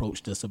kind of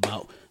approached us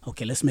about,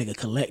 okay, let's make a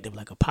collective,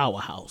 like a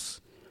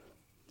powerhouse.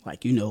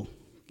 Like, y'all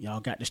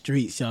got the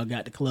streets, y'all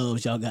got the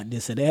clubs, y'all got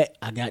this or that.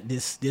 I got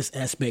this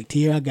aspect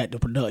here. I got the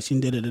production,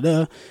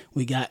 da-da-da-da.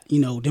 We got,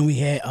 then we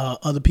had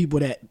other people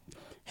that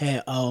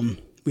had,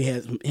 we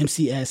had some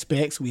MC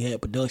aspects, we had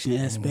production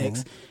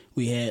aspects,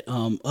 we had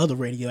other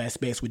radio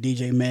aspects with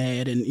DJ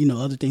Mad and,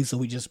 other things. So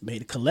we just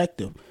made a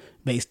collective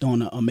based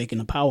on making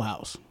a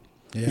powerhouse.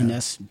 Yeah. And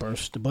that's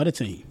Burst the Butter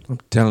Team. I'm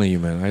telling you,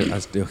 man, I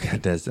still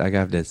got that. I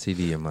got that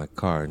CD in my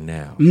car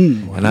now.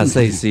 And I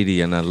say CD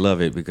and I love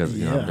it because,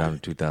 I'm down in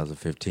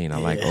 2015. I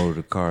like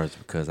older cars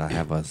because I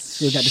have a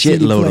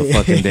shitload of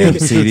fucking damn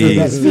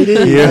CDs.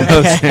 You know what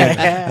I'm saying?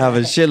 I have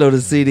a shitload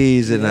of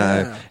CDs and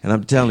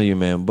I'm telling you,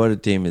 man, Butter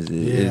Team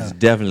is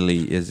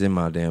definitely in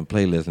my damn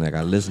playlist. And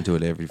I listen to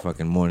it every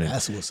fucking morning.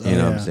 That's what's up. You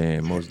know what I'm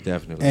saying? Most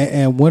definitely.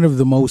 And one of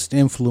the most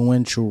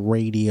influential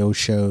radio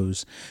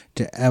shows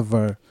to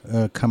ever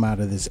come out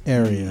of this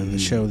area, the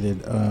show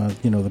that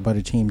the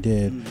Butter Team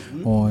did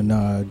on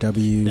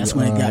W. That's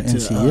when it got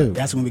MCU.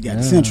 That's when we got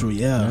to Central.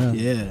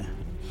 Yeah.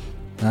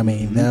 I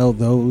mean,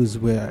 those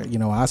were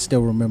I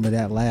still remember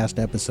that last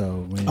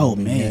episode.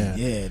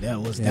 That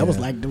was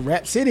like the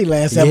Rap City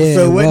last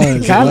episode.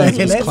 It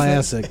was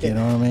classic. You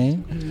know what I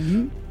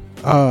mean?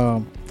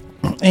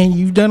 And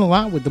you've done a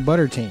lot with the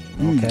Butter Team.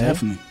 Okay,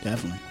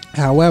 definitely.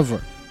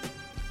 However,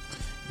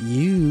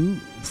 you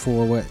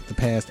for the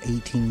past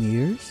 18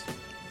 years.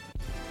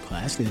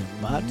 Actually,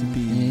 about to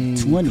be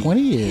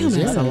 20 years.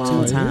 Damn, that's a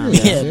long time.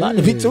 Yeah, about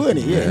to be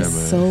 20. Yeah,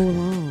 it's so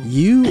long.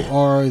 You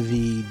are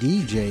the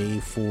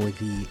DJ for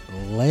the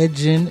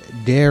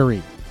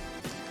legendary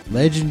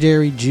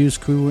legendary Juice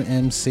Crew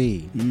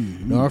MC,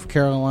 North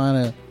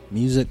Carolina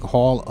Music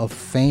Hall of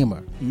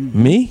Famer.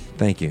 Me?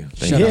 Thank you.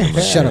 Shut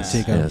up,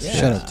 Tico. Yes.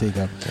 Shut up,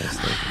 Tico.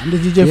 I'm the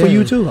DJ for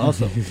you too,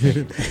 also.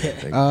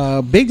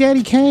 Big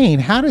Daddy Kane,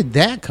 how did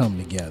that come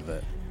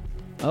together?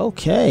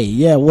 Okay,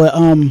 yeah.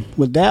 Well,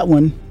 with that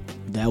one,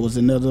 that was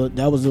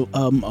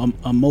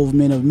a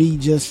movement of me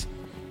just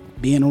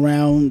being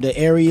around the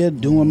area,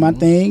 doing my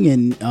thing,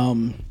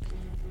 and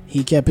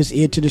he kept his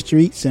ear to the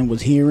streets and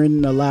was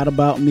hearing a lot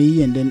about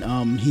me. And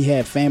then he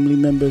had family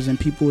members and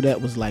people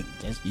that was like,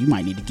 "You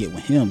might need to get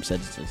with him,"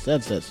 such,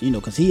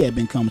 because he had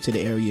been coming to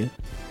the area,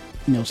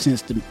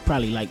 since the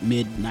probably like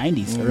mid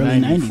 '90s, early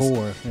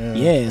 '90s.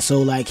 Yeah,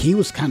 so like he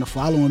was kind of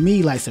following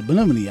me like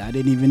subliminally. I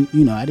didn't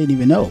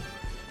even know.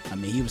 I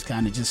mean, he was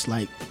kind of just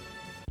like,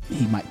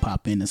 he might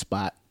pop in the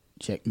spot,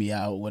 check me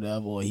out,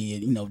 whatever, or he,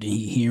 then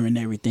he hearing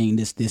everything,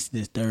 this,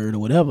 third, or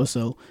whatever.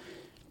 So,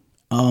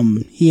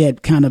 he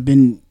had kind of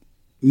been,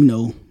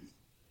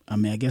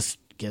 I guess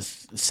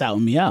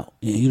shouting me out.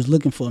 And he was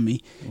looking for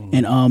me,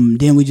 and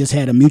then we just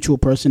had a mutual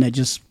person that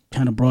just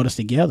kind of brought us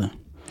together.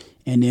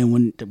 And then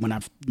when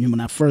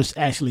I first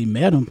actually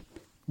met him,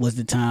 was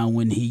the time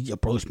when he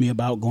approached me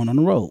about going on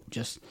the road.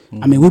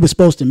 I mean, we were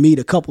supposed to meet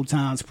a couple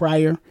times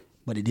prior,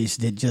 but it just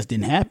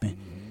didn't happen.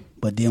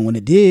 But then when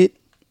it did,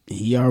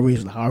 he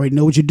always, I already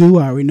know what you do.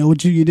 I already know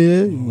what you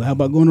did. How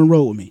about going on the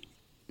road with me?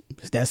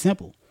 It's that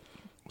simple.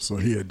 So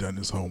he had done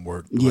his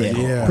homework.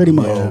 Yeah, pretty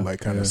much. Like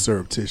kind of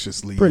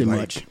surreptitiously. Pretty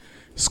much.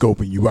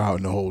 Scoping you out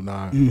in the whole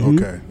nine.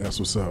 Okay, that's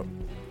what's up.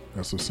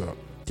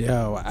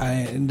 Yo,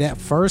 that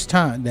first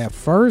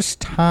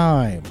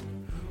time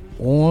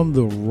on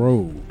the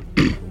road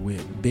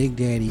with Big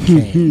Daddy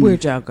Kane.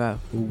 Where'd y'all go?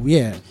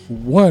 Yeah,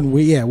 what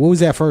was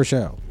that first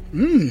show?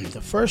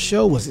 The first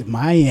show was in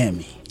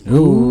Miami.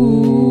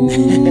 Ooh.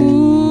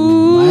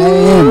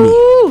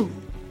 Miami.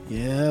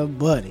 Yeah,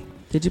 buddy.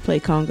 Did you play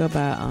conga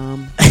by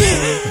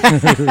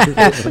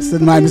the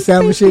Miami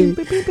Sound Machine?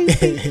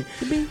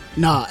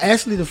 No,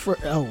 actually the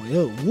first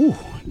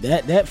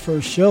that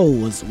first show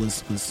was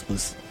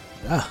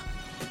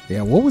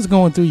Yeah, what was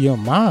going through your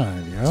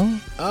mind, yo?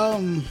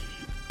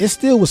 It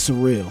still was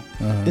surreal.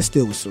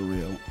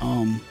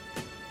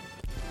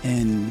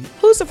 And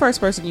who's the first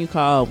person you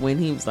called when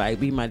he was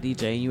like, "Be my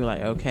DJ," and you were like,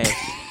 "Okay"?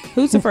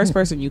 Who's the first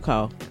person you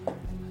called?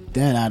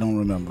 That I don't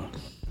remember.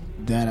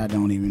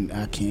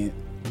 I can't.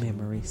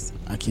 Memories.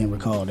 I can't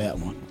recall that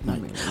one. Like,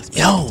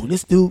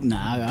 this dude.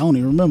 Nah, I don't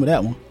even remember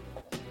that one.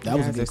 That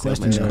was a good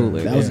question.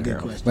 That was a good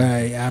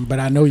question. But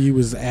I know you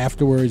was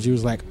afterwards. You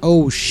was like,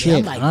 "Oh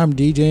shit, I'm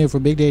DJing for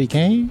Big Daddy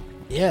Kane."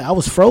 Yeah, I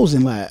was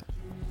frozen like.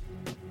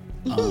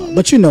 But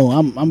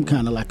I'm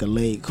kind of like a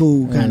laid,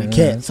 cool kind of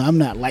cat, so I'm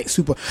not like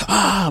super.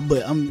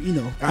 But I'm, in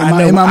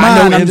my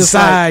mind, I'm just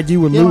like,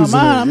 you were losing. In my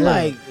mind, I'm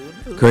like.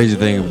 Crazy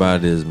thing about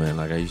it is, man,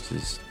 like I used to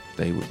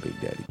stay with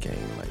Big Daddy Kane,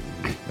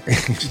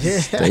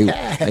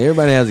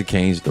 everybody has a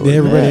Kane story.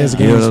 Everybody has a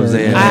Kane story. You know what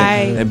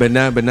I'm saying? But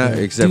not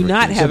except do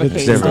not have a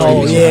Kane story.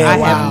 Oh yeah, I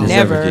have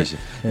never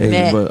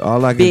met but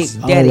all I Big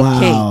can Daddy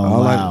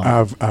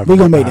Kane. We're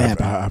gonna make that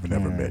happen. I've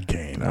never met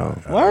Kane.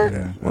 What?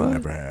 I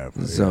never have.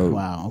 So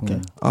wow, okay.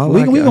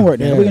 We can work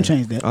that. We can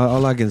change that.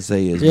 All I can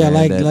say is, yeah,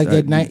 man,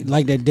 that night,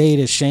 like that day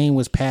that Shane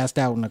was passed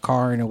out in the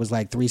car and it was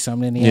like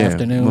 3-something in the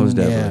afternoon. Most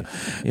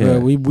definitely. Yeah.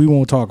 But we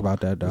won't talk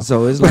about that though.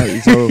 So it's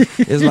like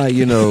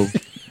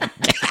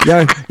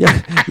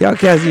y'all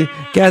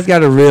cats got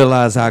to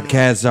realize how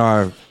cats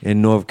are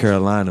in North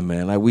Carolina,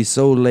 man. Like we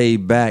so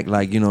laid back,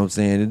 like, you know what I'm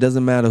saying? It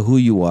doesn't matter who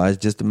you are,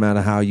 it's just a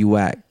matter how you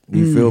act.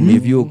 You feel me?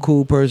 If you're a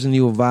cool person,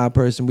 you a vibe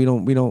person, we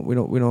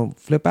don't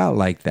flip out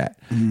like that.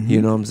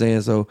 You know what I'm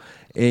saying? So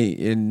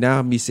and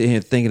now me sitting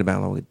here thinking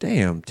about it, I'm like,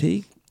 damn,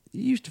 T,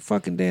 you used to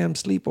fucking damn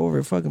sleep over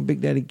at fucking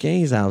Big Daddy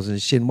Kane's house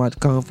and shit and watch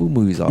kung fu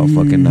movies all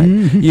fucking night.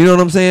 You know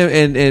what I'm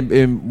saying?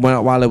 And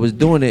while I was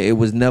doing it, it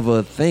was never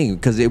a thing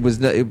because it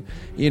was,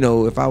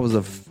 if I was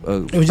a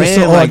it was just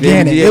so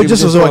organic. It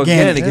just was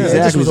organic.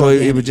 Exactly. So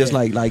it was just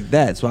like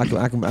that. So I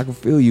can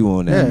feel you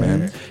on that,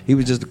 man. He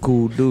was just a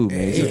cool dude,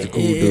 man. He's just a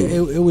cool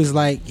dude. It was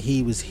like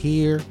he was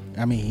here.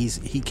 I mean,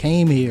 he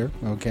came here,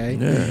 okay?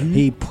 Yeah.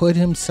 He put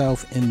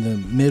himself in the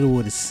middle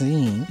of the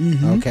scene,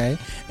 okay?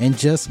 And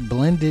just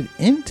blended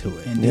into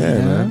it.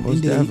 Man.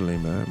 Most definitely,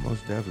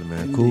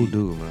 man. Cool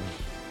dude,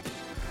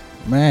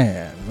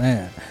 man.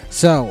 Man.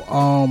 So,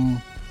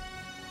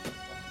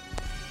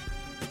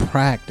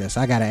 practice.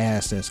 I gotta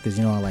ask this because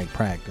I like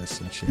practice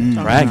and shit.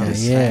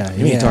 Practice? Yeah.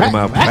 You ain't talking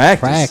about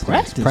practice.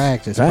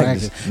 Practice.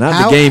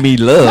 Not the game he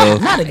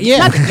loved. Not the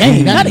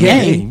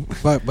game.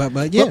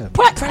 But yeah.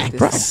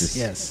 Practice.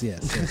 Yes.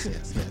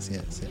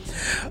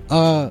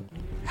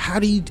 How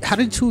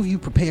did two of you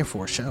prepare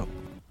for a show?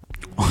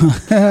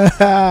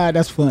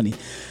 That's funny.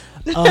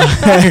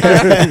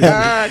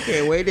 I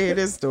can't wait to hear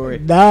this story.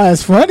 Nah,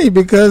 it's funny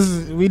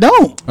because we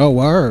don't. Oh,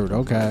 word.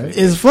 Okay.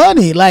 It's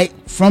funny. Like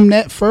from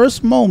that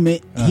first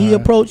moment, he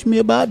approached me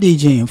about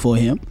DJing for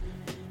him.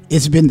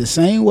 It's been the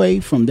same way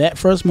from that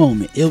first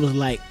moment. It was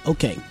like,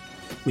 okay,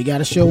 we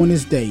got a show on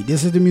this day.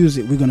 This is the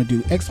music. We're going to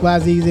do X, Y,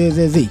 Z, Z,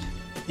 Z, Z.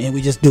 And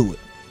we just do it.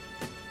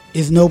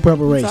 It's no It's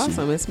preparation.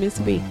 awesome. It's meant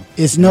to be.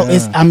 It's no.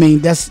 It's. I mean,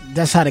 that's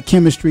how the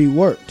chemistry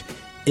worked.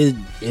 It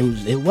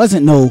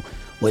wasn't no.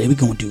 Well, we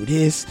gonna do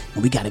this,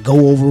 and we got to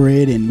go over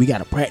it, and we got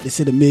to practice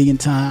it 1,000,000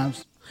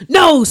 times.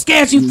 No,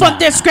 Scratch, you fucked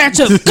that scratch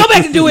up. Go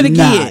back and do it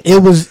again. Nah,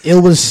 it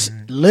was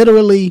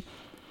literally,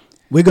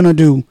 we're gonna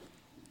do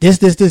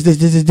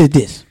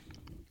this.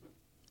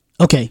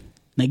 Okay,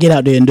 now get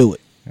out there and do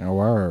it.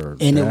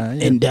 Word.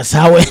 And that's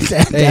how it.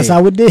 That's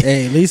how it did.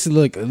 Hey,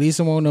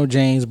 Lisa won't know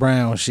James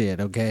Brown shit.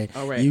 Okay,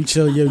 All right. you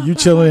chilling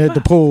at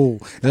the pool.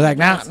 They're like,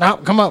 now,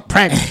 come up,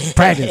 practice.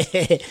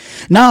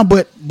 Nah,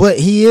 but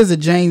he is a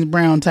James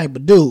Brown type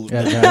of dude.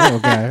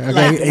 Okay.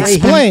 Like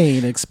the way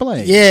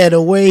Explain. Yeah,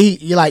 the way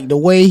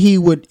he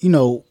would,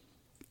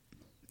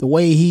 the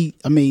way he.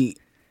 I mean,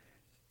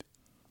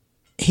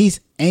 he's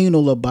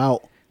anal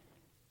about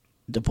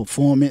the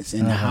performance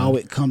and how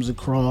it comes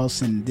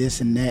across and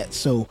this and that.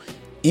 So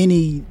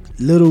any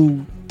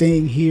little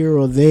thing here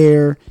or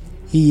there,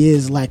 he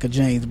is like a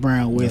James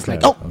Brown where it's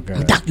like, Doc,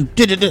 you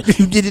did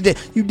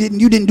it, you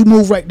didn't do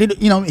move right.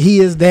 He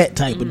is that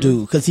type of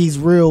dude because he's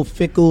real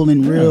fickle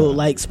and real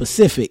like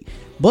specific.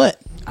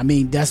 But I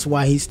mean, that's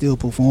why he still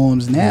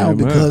performs now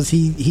because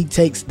he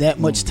takes that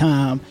much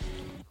time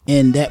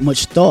and that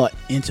much thought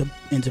into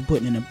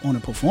putting on a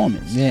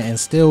performance. Yeah, and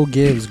still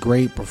gives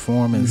great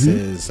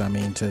performances. I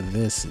mean, to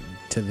this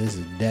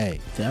day.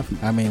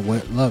 Definitely. I mean,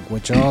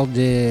 what y'all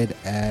did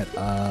at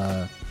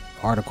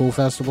Article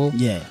Festival?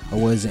 Yeah,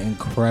 was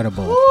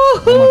incredible. Ooh,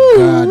 oh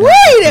my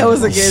God, that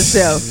was a good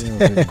show.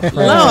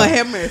 Lord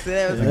have mercy,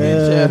 that was a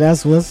good show.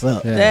 That's what's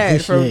up.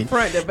 That from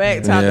front to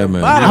back, top to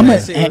man. bottom.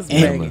 That shit was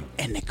banging.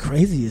 And the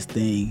craziest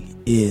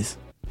thing is,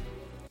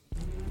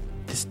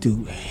 this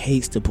dude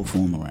hates to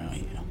perform around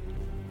here.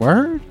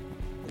 Word?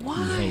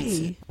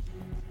 Why?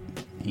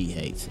 He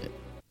hates it.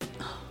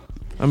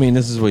 I mean,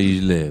 this is where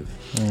you live.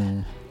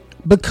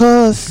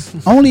 Because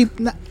only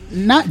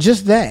not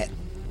just that.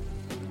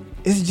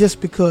 It's just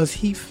because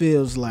he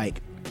feels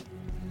like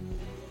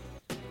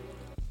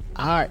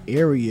our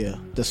area,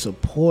 the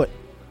support.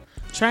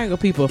 Triangle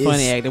people are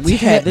funny It's acting. We've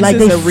had this like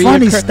is they a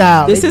funny reoccur-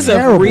 style. This They is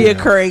terrible. a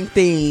reoccurring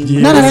theme. Yeah.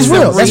 No, that's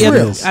real. That's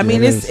real. I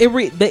mean, It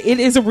it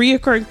is a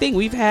reoccurring thing.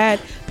 We've had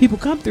people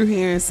come through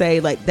here and say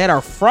like that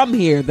are from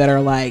here that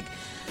are like,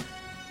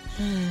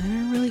 I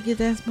don't really get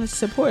that much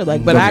support.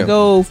 Like, but I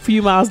go a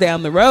few miles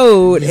down the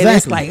road and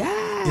it's like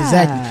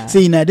Exactly.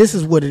 See, now this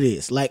is what it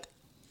is. Like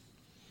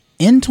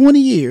in 20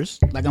 years,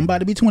 like I'm about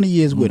to be 20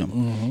 years with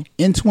him.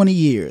 In 20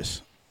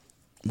 years,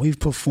 we've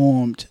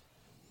performed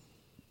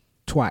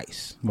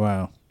twice.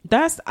 Wow.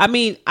 That's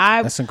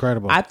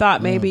incredible. I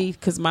thought maybe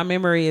because my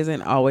memory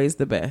isn't always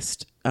the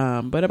best,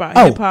 but about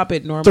hip hop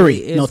it normally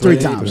is three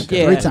times.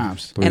 Yeah. 3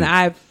 times. And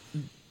I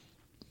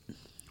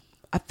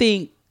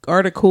think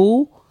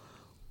Article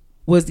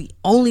was the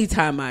only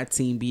time I'd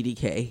seen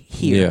BDK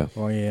here.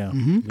 Yeah. Oh yeah.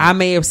 I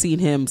may have seen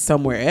him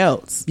somewhere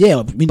else.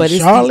 Yeah, But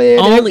it's Charlotte, the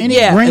only, any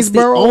it's the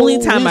Greensboro, only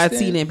time I'd Winston.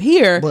 seen him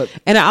here, But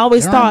and I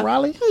always Durham, thought,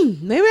 Raleigh?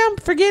 maybe I'm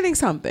forgetting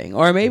something,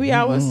 or maybe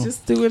I was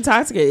just too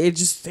intoxicated. It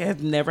just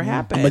had never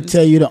happened. I'm gonna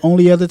tell you the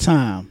only other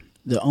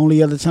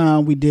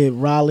time we did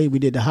Raleigh, we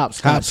did the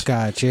hopscotch.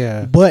 Hopscotch,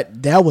 yeah.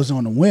 But that was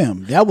on a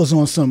whim. That was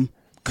on some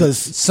because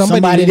Somebody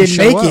somebody didn't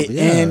didn't show make up, it,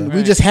 yeah. and we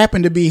Right. just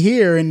happened to be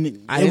here,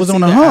 and I it was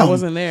didn't on see a that. hum. I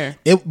wasn't there.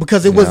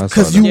 Because I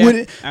saw you that.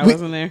 wouldn't. I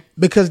wasn't there.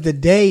 Because the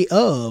day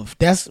of,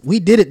 we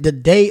did it the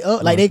day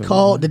of, like they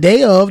called the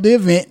day of the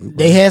event.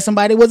 They had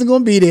somebody that wasn't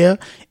going to be there,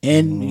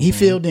 and he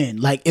filled in.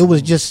 Like it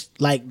was just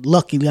like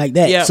lucky like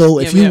that. Yep, So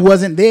if yep, you yep.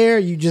 wasn't there,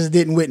 you just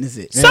didn't witness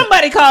it.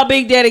 Somebody call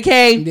Big Daddy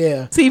Kane.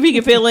 Yeah. See if he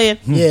can fill in.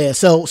 Yeah,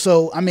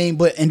 so I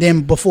mean, and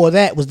then before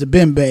that was the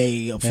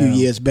Bembe a few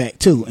years back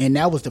too, and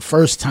that was the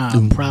first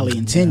time probably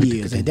in 10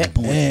 years at that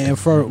point. And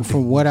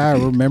from what I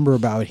remember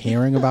about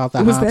hearing about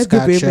the Was that the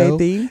Hopscotch Big show, Bad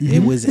thing?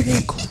 it was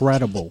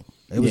incredible.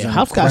 It was an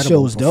Hopscotch incredible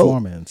show was dope.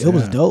 performance. It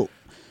was Yeah. dope,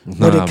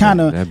 but Nah, it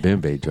kind of that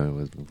Bembe joint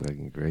was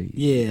fucking great.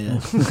 yeah.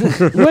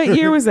 What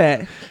year was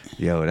that?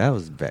 Yo, that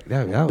was back.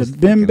 That was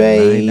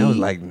Bembe- That was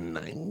like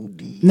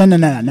 90. No. No.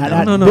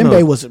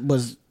 Bembe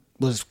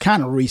was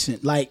kind of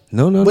recent, like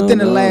No. within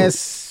the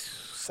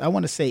last I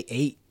want to say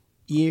 8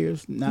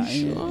 years. Not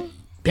Oh,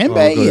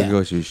 Bembe,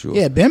 go, sure.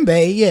 yeah,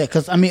 Bembe, yeah.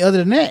 Because I mean, other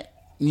than that,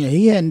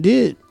 he hadn't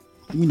did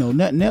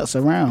nothing else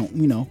around,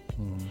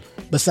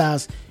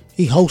 besides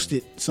he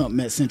hosted something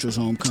at Central's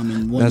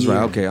Homecoming one That's year.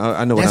 right. Okay,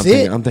 I know what That's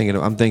I'm thinking. it.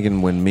 I'm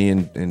thinking when me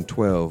and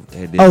 12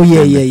 had. Oh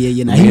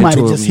yeah. Now, he might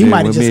have just when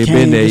me came. and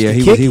Ben there, just yeah, to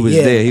he kick was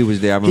it, there. He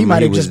was there. I remember He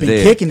might have was just been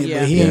there. kicking it, Yeah.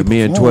 but he Yeah, ain't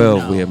me and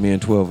performed 12. now. Me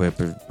and 12 had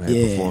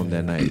Yeah. performed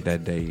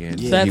that day, and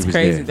Yeah. he That's was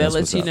crazy. there. That That's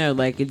lets what's you up. know,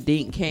 like a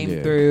Dink came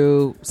Yeah.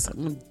 through.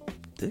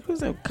 There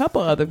was a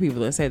couple other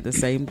people that said the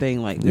same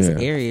thing. Like this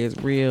Yeah. area is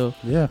real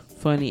Yeah.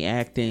 funny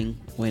acting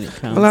when it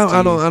comes. Well, to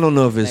I don't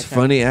know if it's that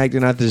kind funny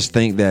acting. I just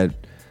think that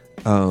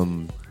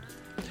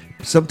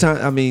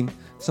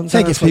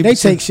sometimes They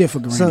take shit for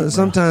granted. bro.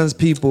 Sometimes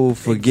people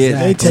forget.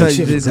 Exactly. They take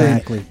shit for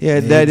Exactly. Yeah,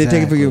 that they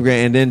take it for Exactly.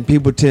 granted, and then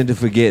people tend to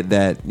forget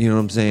that. You know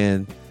what I'm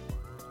saying?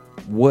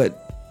 What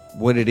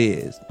what it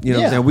is. You know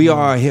what I'm saying? We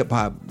are hip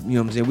hop. You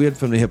know what I'm saying? We're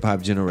from the hip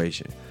hop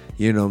generation.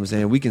 You know what I'm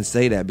saying? We can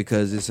say that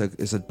because it's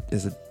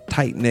a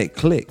tight knit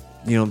clique.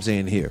 You know what I'm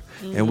saying here,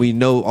 and we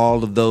know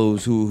all of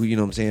those who you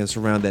know what I'm saying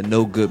surround that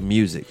know good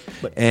music,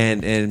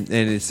 and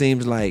it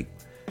seems like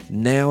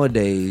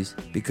nowadays,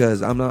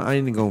 because I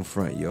ain't even gonna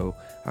front, yo.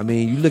 I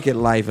mean, you look at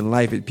life,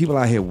 and people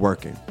out here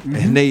working,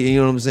 and they, you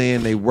know what I'm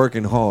saying, they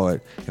working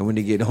hard, and when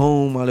they get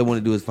home, all they want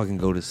to do is fucking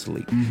go to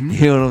sleep.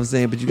 You know what I'm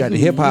saying? But you got the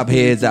hip hop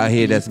heads out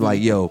here that's like,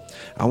 yo,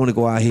 I want to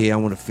go out here, I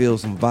want to feel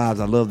some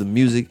vibes. I love the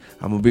music.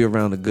 I'm gonna be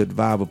around a good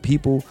vibe of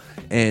people,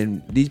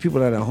 and these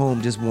people that are at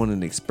home just want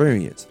an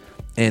experience.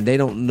 And they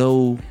don't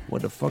know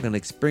what the fucking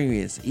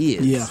experience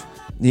is. Yeah.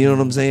 You know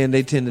what I'm saying?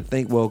 They tend to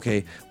think, well,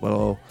 okay,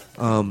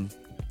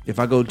 if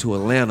I go to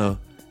Atlanta,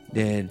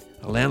 then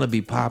Atlanta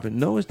be popping.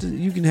 No,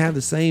 you can have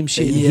the same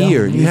shit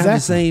here. You have the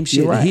same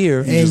shit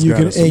here. And you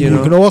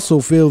can also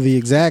feel the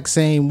exact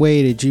same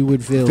way that you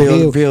would feel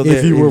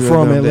if you were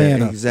from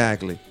Atlanta.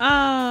 Exactly.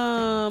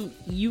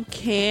 You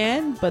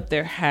can, but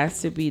there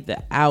has to be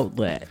the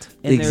outlet.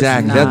 And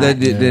exactly.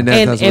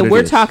 And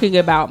we're talking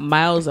about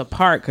miles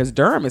apart because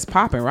Durham is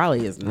popping,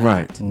 Raleigh is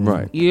not.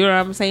 Right. You know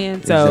what I'm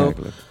saying? So,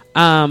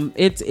 exactly.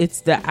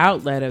 It's the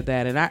outlet of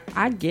that, and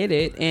I get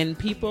it. And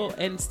people,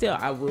 and still,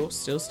 I will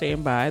still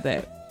stand by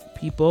that.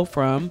 People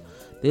from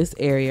this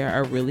area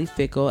are really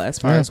fickle as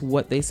far as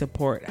what they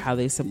support, how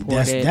they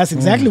support it. That's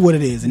exactly what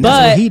it is. And but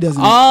that's what he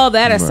doesn't. All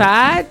that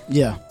aside,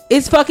 yeah.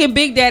 It's fucking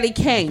Big Daddy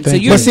Kane. So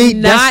you're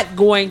not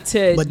going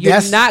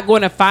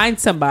to find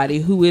somebody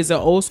who is an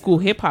old school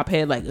hip hop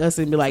head like us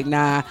and be like,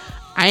 nah,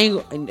 I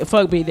ain't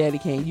fuck Big Daddy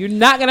Kane. You're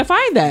not gonna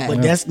find that.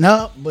 But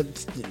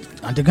but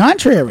on the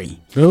contrary,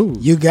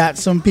 you got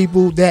some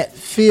people that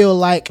feel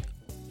like,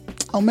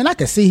 oh man, I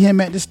can see him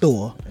at the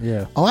store.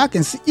 Yeah. Oh, I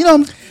can see,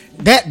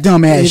 that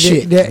dumbass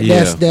shit.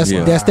 That's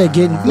that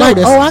getting.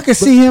 I can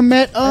see him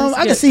at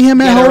I can see him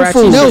at Whole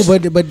Foods. No,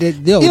 but you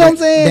know what I'm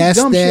saying? That's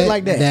dumb that, shit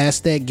like that. That's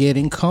that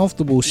getting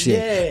comfortable shit.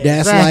 Yeah,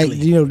 that's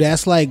exactly. like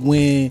that's like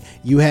when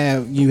you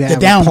have the a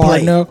downplay,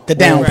 partner, the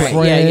downplay.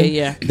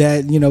 Right.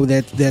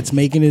 That that's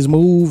making his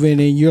move, and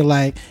then you're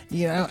like,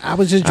 I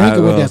was just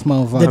drinking with that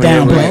motherfucker. The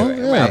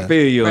downplay. I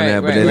feel you on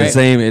that, but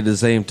at the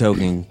same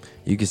token,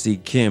 you can see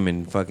Kim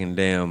and fucking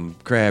damn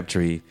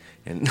Crabtree,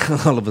 and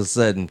all of a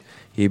sudden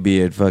he'd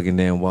be at fucking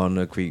damn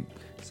Walnut Creek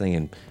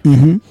singing,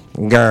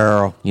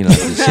 "Girl," you know.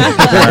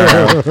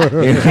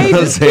 Girl. Hey,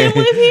 does Kim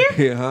live here?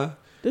 Yeah, huh?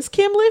 Does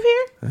Kim live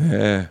here?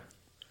 Yeah.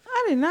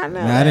 I did not know.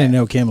 I didn't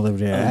know Kim lived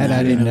there.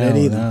 I didn't know that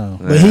either. No.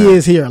 But he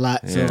is here a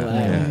lot. So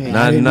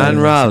not in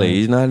Raleigh.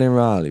 He's not in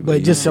Raleigh,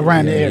 but just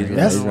around the area.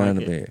 That's around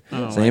the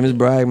area. Same as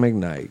Bragg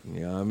McKnight.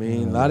 You know what I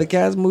mean? A lot of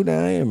cats moved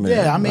down here, man.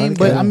 Yeah,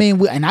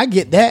 and I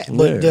get that.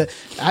 But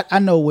I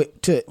know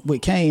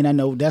with Kane, I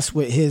know that's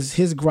what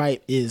his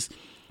gripe is.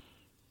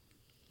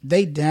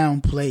 They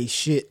downplay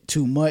shit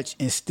too much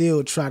and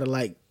still try to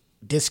like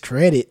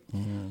discredit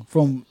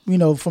from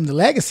the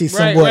legacy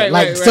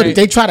somewhat. So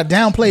they try to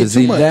downplay it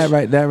too much.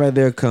 That right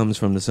there comes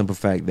from the simple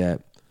fact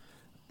that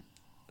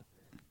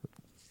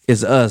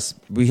it's us.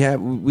 We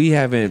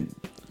haven't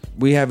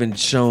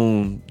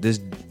shown this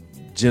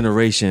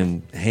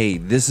generation, hey,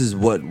 this is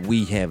what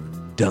we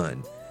have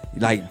done.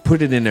 Like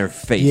put it in their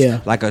face,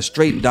 like a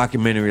straight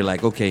documentary.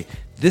 Like, okay,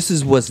 this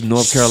is what's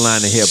North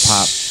Carolina hip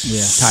hop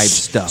type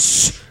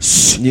stuff.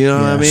 You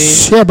know what I mean?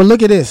 Yeah, but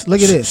look at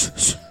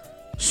this.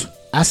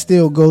 I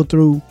still go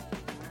through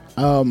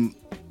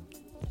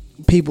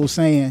people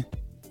saying,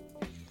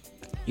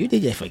 "You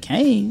did that for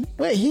Kane,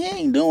 but he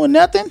ain't doing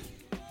nothing."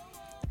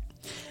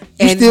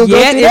 And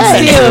yet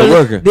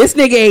this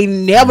nigga ain't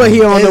never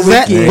here on the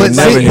weekend.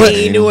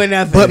 He ain't doing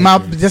nothing.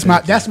 But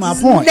that's my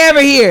point.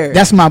 Never here.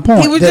 That's my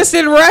point. He was just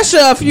in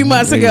Russia a few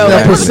months ago.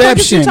 The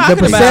perception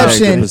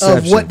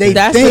of what they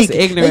that's think. That's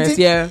ignorance.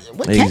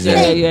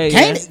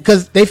 Exactly.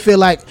 Because they feel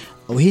like,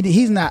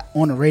 he's not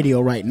on the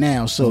radio right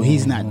now, so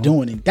he's not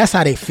doing it. That's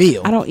how they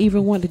feel. I don't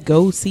even want to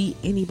go see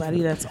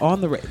anybody that's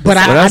on the radio. But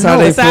I know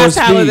besides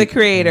Tyler, the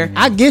Creator.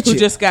 I get you. Who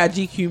just got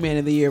GQ Man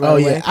of the Year, by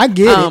the way. I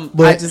get it.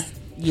 But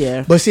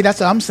but see, that's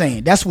what I'm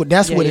saying. That's what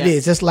it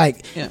is. It's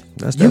like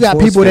you got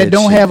people that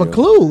don't have a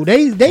clue.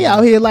 They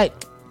out here like,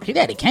 he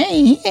Daddy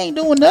Kane, he ain't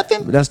doing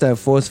nothing. But that's that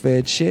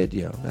force-fed shit,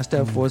 yo. That's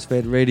that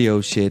force-fed radio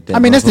shit. I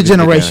mean, that's the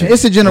generation.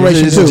 It's a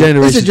generation too.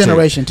 It's a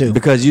generation too.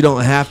 Because you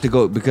don't have to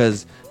go.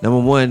 Because number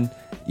one,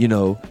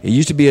 it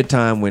used to be a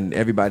time when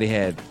everybody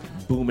had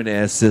booming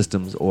ass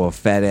systems or a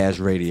fat ass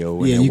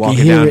radio, and they're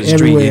walking down the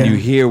street and you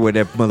hear where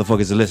that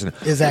motherfuckers are listening.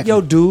 Exactly.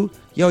 Yo, dude.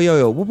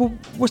 Yo.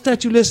 What's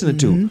that you listening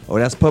to? Oh,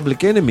 that's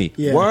Public Enemy.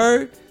 Yeah.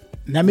 Word.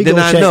 Let me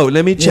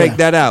check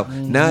that out.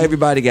 Now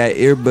everybody got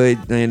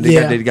earbuds and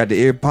they got the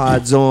ear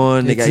pods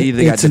on. They got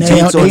the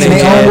teats on their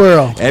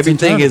head.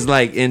 Everything is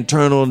like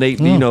internal. They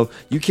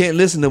you can't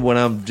listen to what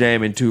I'm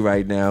jamming to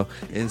right now.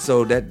 And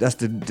so that's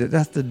the disconnect.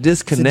 It's a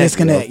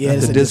disconnect.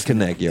 It's a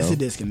disconnect, yo. It's a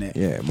disconnect.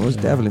 Yeah,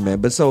 most definitely,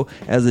 man. But so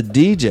as a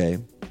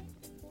DJ,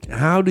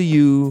 how do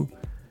you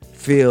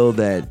feel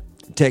that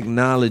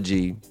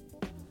technology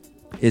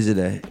is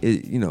it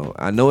you know,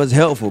 I know it's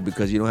helpful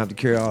because you don't have to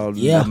carry all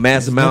Yeah,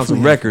 mass it's amounts of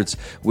definitely- records,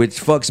 which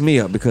fucks me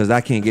up because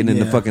I can't get in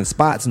the Yeah. fucking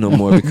spots no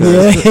more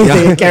because Yeah.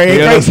 y'all- Carry a you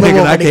know what I'm crate no saying? 'Cause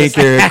more, I can't niggas.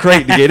 carry a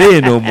crate to get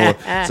in no more.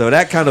 So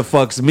that kind of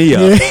fucks me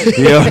up.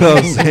 You know what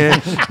I'm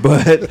saying?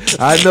 But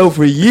I know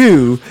for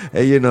you,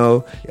 you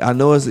know, I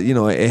know it's, you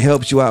know, it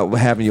helps you out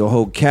with having your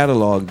whole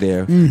catalog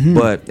there. Mm-hmm.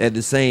 But at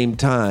the same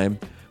time,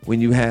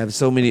 when you have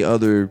so many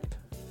other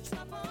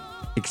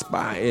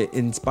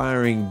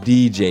inspiring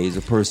DJs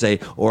or per se,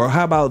 or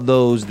how about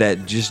those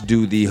that just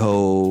do the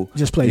whole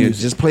Just play you know,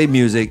 music. just play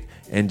music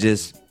and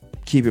just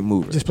keep it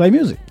moving. Just play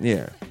music.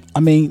 Yeah. I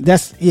mean,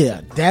 that's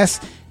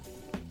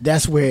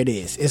where it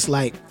is. It's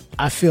like,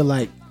 I feel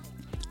like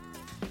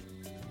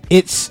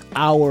it's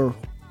our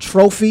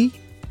trophy,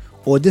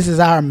 or this is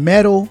our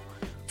medal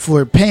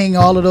for paying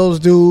all of those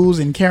dues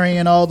and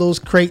carrying all those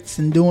crates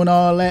and doing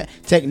all that.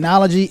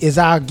 Technology is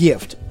our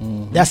gift.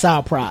 That's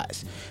our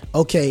prize.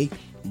 Okay,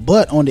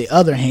 but on the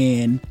other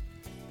hand,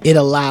 it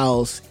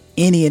allows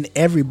any and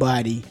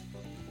everybody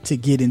to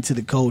get into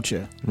the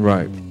culture,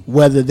 Right.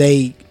 whether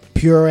they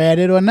pure at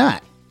it or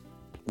not.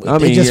 I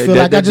They mean, just yeah, feel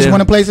like I just want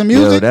to play some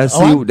music. Yo, that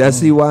Oh, that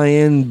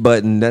CYN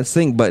button, that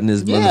sync button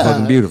is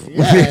motherfucking beautiful.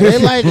 Yeah, they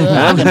like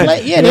I can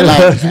play. Yeah, they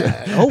like.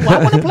 Oh, I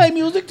want to play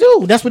music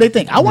too. That's what they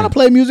think. I want to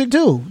play music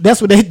too. That's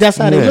what they. That's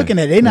how they're Yeah. looking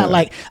at it. They're not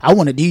like, I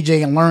want to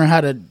DJ and learn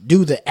how to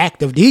do the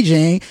act of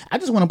DJing. I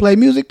just want to play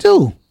music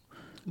too.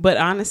 But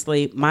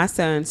honestly, my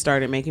son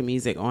started making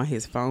music on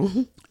his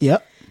phone.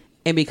 Yep.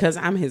 And because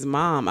I'm his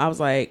mom, I was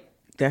like,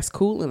 that's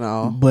cool and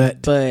all.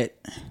 But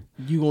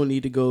you gonna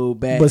need to go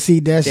back. But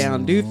see, that's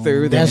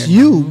through that's there.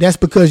 you. That's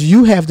because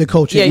you have the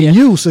culture Yeah, in yeah.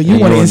 you, so you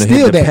And want to you wanna hit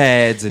instill the that.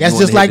 pads and That's you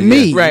just wanna like hit the-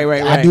 me.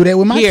 Right. I do that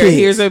with my kids.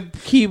 Here's a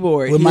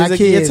keyboard. With here's my a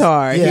kids.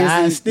 guitar. Yeah, I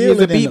here's instilled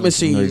a it in beat them.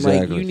 machine.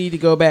 Exactly. Like you need to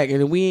go back,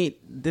 and we ain't.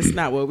 This is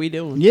not what we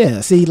doing.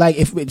 Yeah, see, like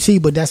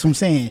but that's what I'm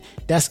saying.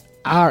 That's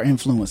our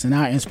influence and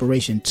our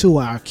inspiration to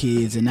our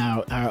kids and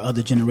our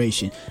other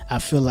generation. I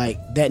feel like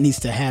that needs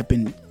to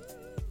happen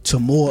to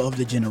more of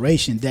the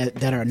generation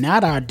that are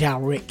not our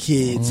direct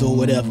kids or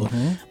whatever.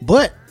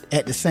 But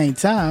at the same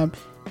time,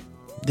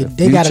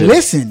 they gotta future.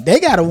 listen. They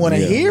gotta want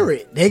to hear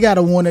it. They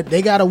gotta want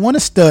to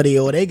study,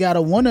 or they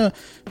gotta want to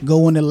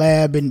go in the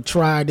lab and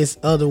try this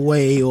other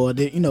way, or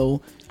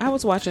I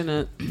was watching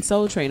a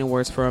Soul Train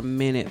Awards for a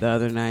minute the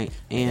other night,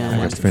 I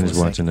and just finished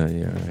watching that.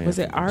 Yeah. was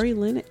it Ari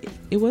Lennox?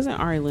 It wasn't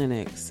Ari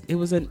Lennox. It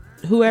was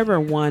whoever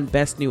won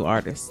Best New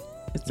Artist.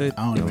 It's a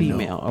I don't even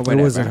female know. or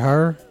whatever. Was it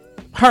her?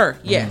 Her,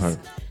 yes. Her.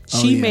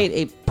 She yeah. made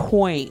a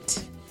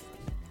point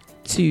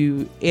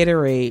to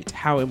iterate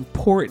how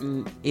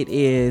important it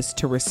is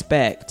to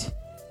respect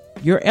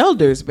your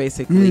elders,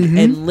 basically,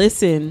 and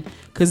listen,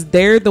 because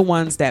they're the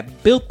ones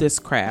that built this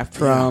craft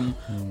from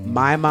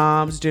my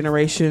mom's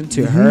generation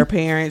to her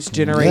parents'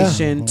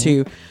 generation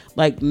to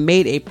like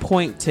made a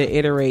point to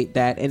iterate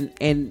that.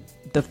 And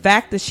the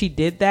fact that she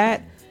did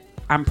that,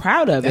 I'm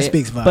proud of That it.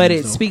 speaks but volumes,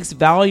 it though. speaks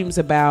volumes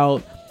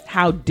about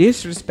how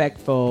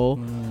disrespectful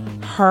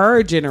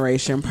her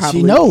generation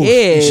probably knows.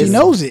 is. She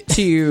knows it.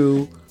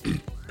 To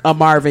a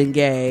Marvin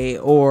Gaye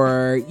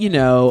or,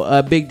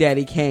 a Big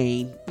Daddy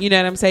Kane. You know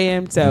what I'm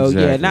saying? So, yeah,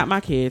 Exactly. not my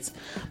kids.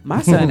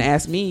 My son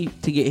asked me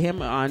to get him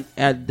on.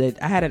 I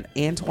had an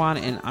Antoine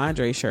and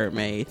Andre shirt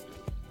made.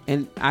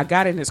 And I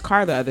got in his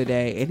car the other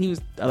day, and he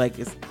was like,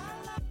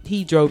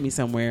 he drove me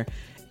somewhere.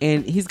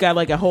 And he's got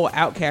like a whole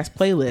Outkast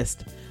playlist.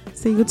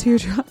 Single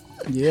Teardrop.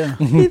 Yeah.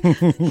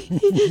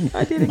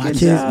 I did a My good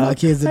kids, job. my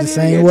kids are I the did a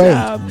same good way.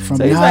 job. From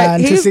So he's 9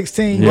 like, to he's-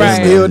 16, Yeah.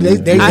 still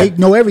they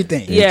know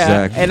everything. Yeah,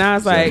 Exactly. and I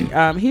was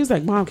like, he was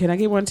like, "Mom, can I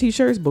get one of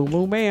T-shirts?" Boom,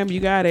 boom, bam,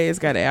 you got it. It's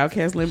got an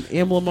Outkast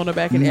emblem on the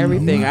back and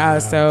everything. I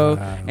was so,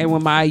 and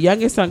when my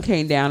youngest son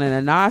came down in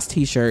a Nas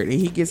T-shirt, and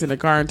he gets in the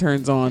car and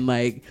turns on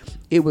like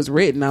it was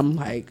written, I'm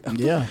like,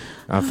 Yeah.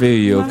 I feel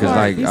you My because heart,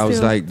 like he's I was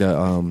still- like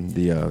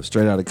the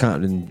Straight Outta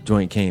Compton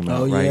joint came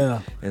out, Oh, right? yeah.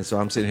 And so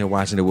I'm sitting here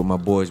watching it with my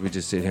boys. We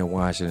just sitting here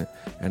watching it,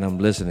 and I'm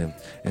listening.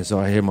 And so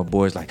I hear my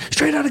boys like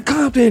Straight Outta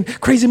Compton,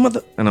 crazy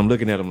mother, and I'm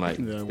looking at them like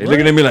they're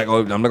looking at me like,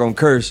 oh, I'm not gonna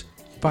curse.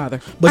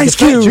 Father. But Ice the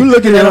fact Cube. you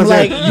looking at know them what I'm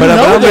like, saying? you but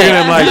know I'm looking that. at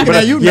them like, Looking but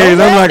at you yeah,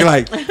 know I'm that.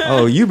 like,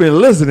 oh, you've been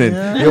listening.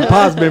 Your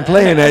pop's been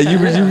playing that. You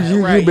Right,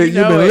 you've you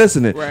know been it.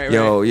 listening. Right,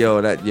 Yo,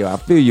 I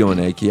feel you on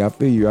that, Key. I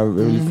feel you. I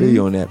really feel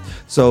you on that.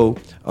 So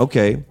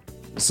okay,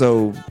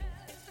 so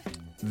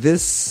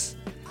this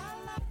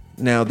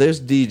now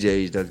there's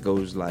DJs that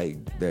goes like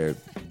they're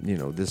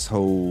this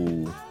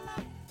whole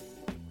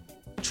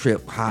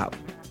trip hop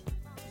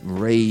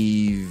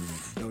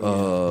rave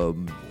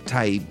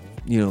type,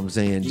 you know what I'm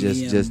saying,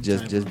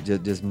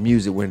 just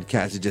music when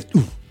cats are just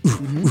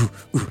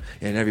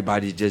and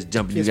everybody's just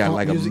jumping. You Kids got punk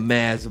like music. a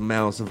mass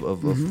amounts of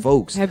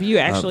folks. Have you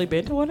actually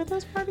been to one of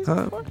those parties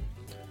before?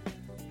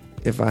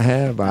 If I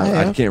have, I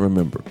have. can't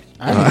remember.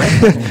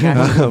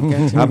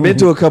 I I've been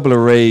to a couple of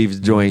raves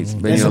joints,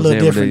 but That's you know a what I'm little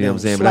saying. different, You know what I'm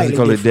though. saying, but that's Slightly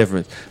totally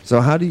different.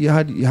 So how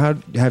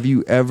have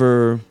you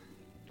ever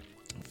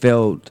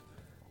felt?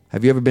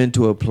 Have you ever been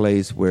to a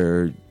place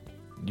where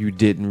you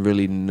didn't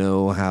really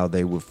know how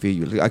they would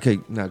feel you? Okay,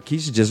 now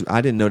Keisha I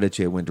didn't know that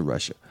you had went to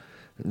Russia.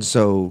 And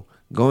so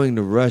going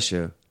to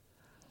Russia,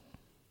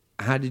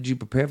 how did you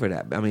prepare for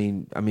that? I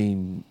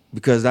mean,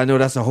 because I know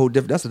that's a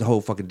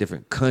whole fucking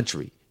different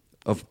country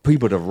of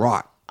people to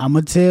rock. I'm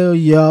gonna tell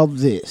y'all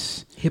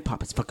this: hip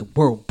hop is fucking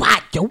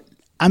worldwide, yo.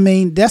 I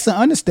mean, that's an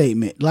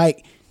understatement.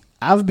 Like,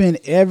 I've been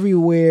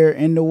everywhere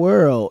in the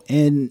world,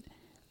 and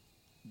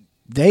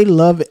they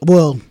love it.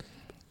 Well,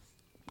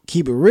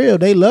 keep it real,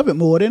 they love it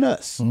more than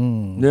us.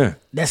 Yeah,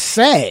 that's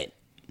sad.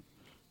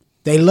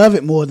 They love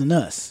it more than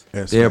us.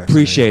 They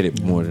appreciate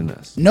it more than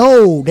us.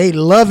 No, they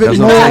love it That's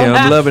more. what I'm saying.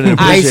 I'm loving and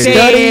I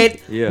appreciating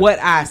said what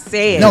I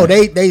said. No,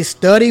 they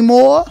study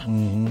more.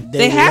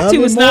 They have love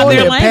to. it It's not more.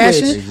 their They're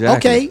language. passionate.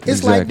 Exactly. Okay,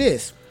 it's like Exactly.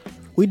 this.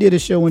 We did a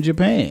show in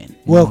Japan.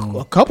 Well,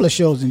 a couple of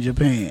shows in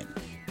Japan.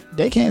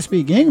 They can't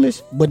speak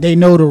English, but they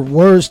know the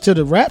words to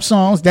the rap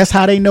songs. That's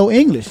how they know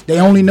English. They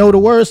only know the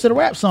words to the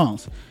rap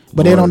songs,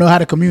 but they don't know how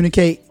to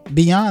communicate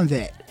beyond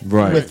that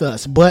with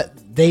us. But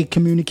they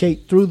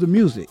communicate through the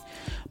music.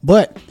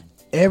 But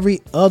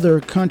every other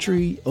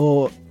country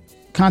or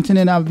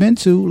continent I've been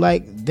to,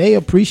 like, they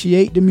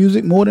appreciate the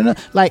music more than us.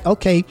 Like,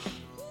 okay,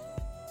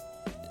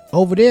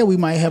 over there we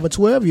might have a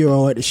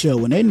 12-year-old at the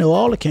show and they know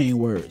all the Kane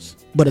words.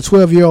 But a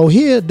 12-year-old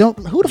here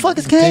who the fuck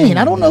is Kane?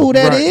 I don't know who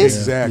that is.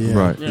 Exactly.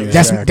 Right.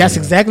 That's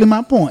exactly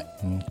my point.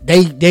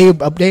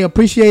 They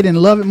appreciate and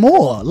love it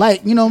more.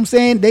 Like, you know what I'm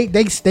saying? They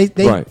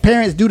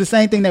parents do the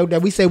same thing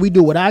that we say we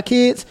do with our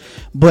kids,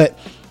 but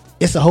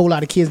it's a whole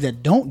lot of kids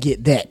that don't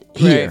get that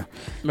here.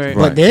 Right.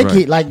 But their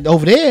kid, like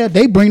over there,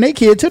 they bring their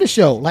kid to the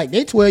show. Like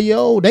they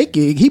 12-year-old,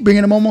 he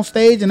bringing them on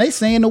stage and they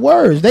saying the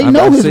words. They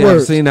know his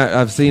words.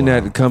 I've seen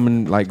that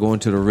coming, like going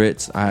to the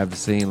Ritz. I've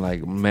seen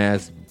like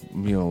mass,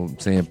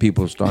 saying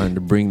people starting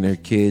to bring their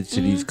kids to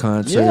these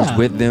concerts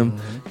with them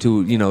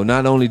to,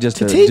 not only just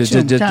to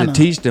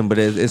teach them, but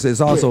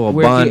it's also a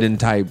bonding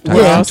type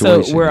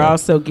situation. We're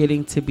also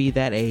getting to be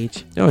that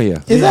age. Oh yeah,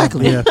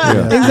 exactly,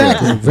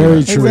 exactly,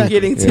 very true. We're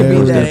getting to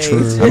be that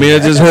age. I mean,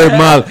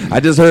 I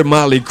just heard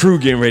Motley Crue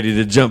getting ready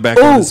to jump back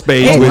on the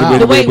stage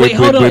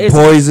with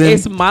Poison.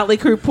 It's Motley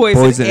Crue,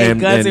 Poison,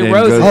 and Guns N'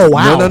 Roses. Oh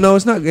wow! No,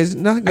 it's not. It's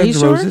not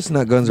Guns N' Roses. It's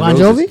not Guns N' Bon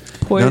Roses.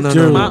 Jovi? Poison.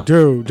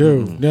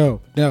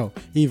 No.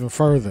 Even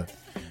further,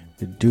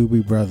 the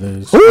Doobie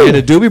Brothers. Yeah,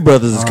 the Doobie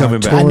Brothers is coming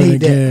back. I need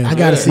that. I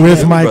gotta see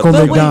with that. Michael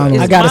But McDonald. Wait,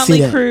 I gotta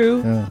see Motley that.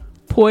 Crue,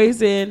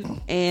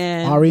 Poison,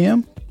 and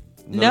REM.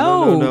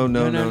 No.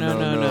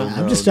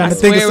 I'm just trying to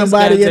think of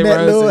somebody in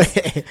that little.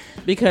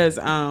 Because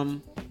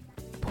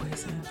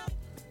Poison.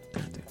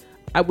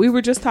 We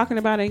were just talking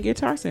about it in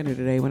Guitar Center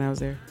today when I was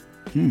there.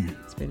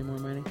 Spending more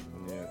money.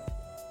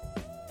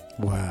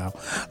 Wow.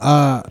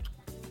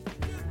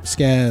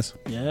 Skaz.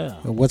 Yeah.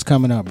 What's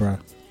coming up, bro?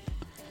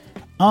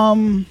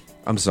 I'm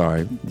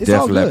sorry. It's Def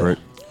all good. Leppard.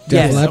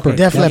 Def Leppard.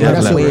 Def Leppard.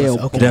 That's what it is.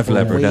 Okay. Def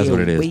Leppard. That's what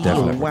it is. Def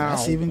Leppard. Wow.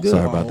 That's even good.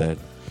 Sorry about that.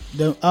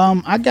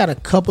 I got a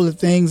couple of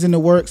things in the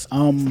works.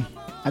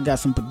 I got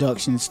some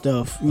production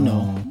stuff.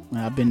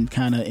 I've been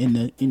kind of in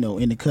the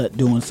in the cut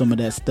doing some of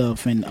that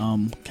stuff, and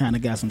kind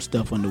of got some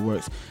stuff on the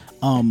works.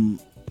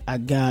 I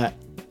got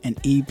an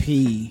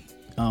EP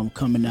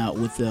coming out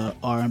with the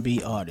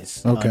R&B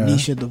artist,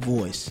 Nisha the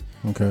Voice.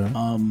 Okay.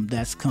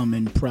 That's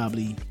coming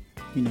probably,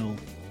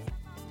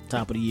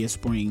 top of the year,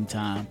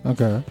 springtime.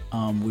 Okay.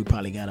 We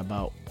probably got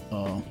about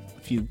a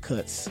few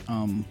cuts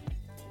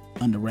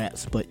under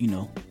wraps, but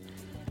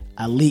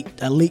I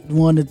leaked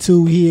one or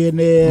two here and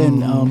there,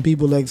 and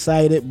people are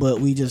excited, but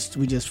we just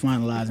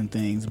finalizing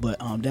things. But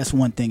that's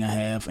one thing I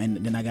have, and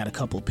then I got a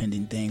couple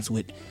pending things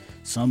with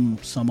some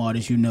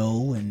artists,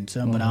 and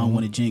some, but I don't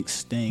want to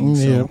jinx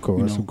things. Yeah, so, of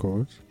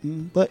course.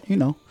 But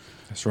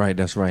That's right.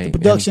 the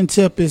production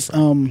tip is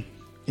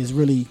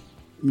really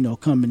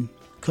coming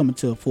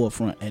to a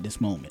forefront at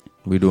this moment.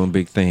 We're doing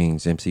big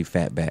things. MC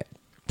Fatback.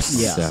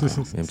 Yeah.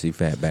 MC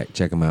Fatback.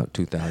 Check him out.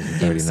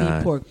 2039.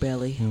 MC Pork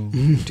Belly.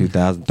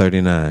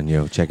 2039.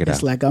 Yo, check it It's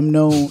out. like I'm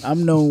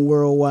known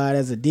worldwide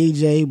as a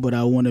DJ, but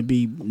I want to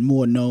be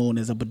more known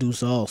as a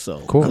producer also.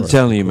 Cool. I'm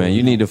telling you, man,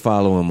 you need to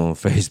follow him on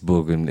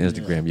Facebook and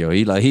Instagram, yo.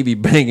 He be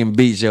banging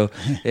beats, yo.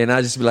 And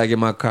I just be like in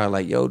my car,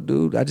 like, yo,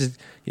 dude,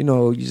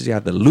 you just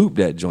have to loop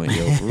that joint,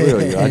 yo, for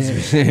real, yo. I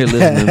just be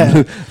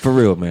listening for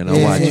real, man.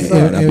 I watch you,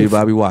 man. I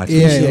be watching.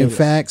 Yeah, in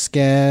fact,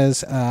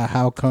 Skaz,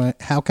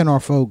 how can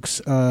our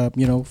folks,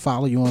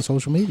 follow you on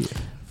social media?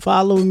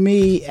 Follow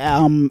me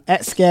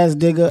at Skaz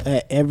Digger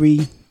at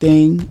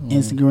everything,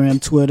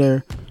 Instagram,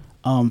 Twitter,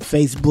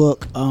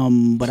 Facebook.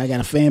 But I got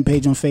a fan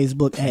page on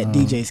Facebook at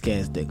DJ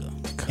Skaz Digger,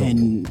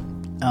 and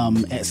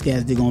at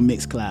Skaz Digger on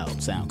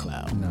Mixcloud,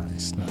 SoundCloud.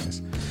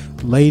 Nice.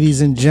 Ladies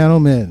and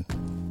gentlemen,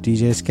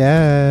 DJ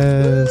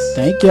Skaz.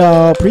 Thank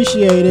y'all.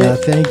 Appreciate it.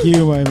 Thank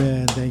you, my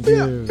man. Thank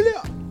you.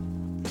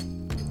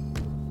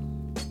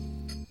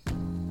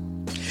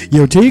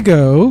 Yo,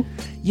 Tico.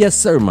 Yes,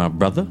 sir, my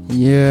brother.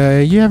 Yeah,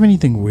 you have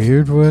anything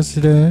weird for us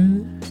today?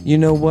 You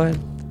know what?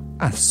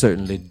 I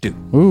certainly do.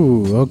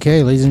 Ooh,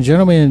 okay, ladies and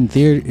gentlemen,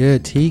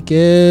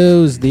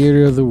 Tico's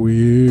Theater of the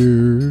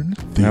Weird.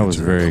 That was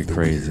very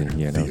crazy.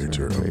 Yeah, that was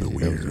Theater very of the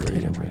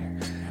crazy. Weird.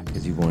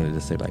 Because you wanted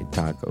to say like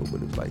taco,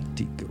 but it was like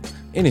Tico.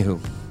 Anywho,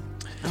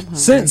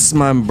 Since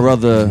my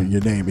brother,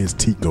 Your name is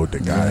Tico de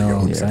You know what Gallo.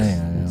 I'm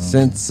saying? You know?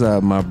 since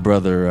my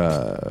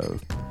brother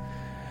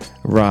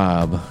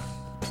Rob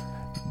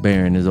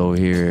Barron is over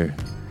here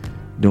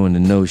doing the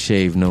No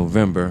Shave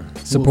November.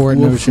 Support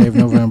No Shave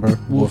November.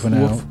 Wolfing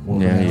out.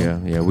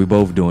 Yeah. We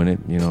both doing it.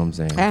 You know what I'm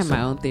saying? I have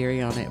my own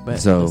theory on it, but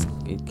So- let's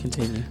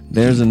continue.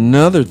 There's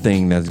another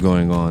thing that's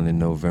going on in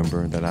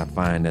November that I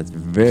find that's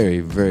very,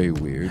 very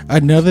weird.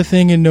 Another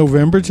thing in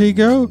November,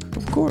 Tico?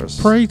 Of course.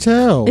 Pray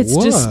tell. It's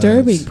what?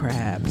 disturbing,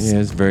 perhaps. Yeah,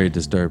 it's very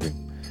disturbing.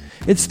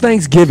 It's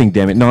Thanksgiving,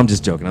 damn it. No, I'm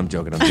just joking.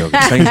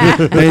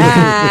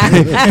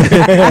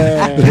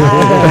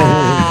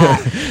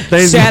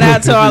 Shout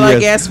out to all our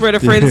guests for the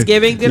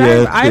Friendsgiving. Did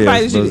Yes, I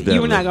invited yes, you. most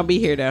You were not definitely. going to be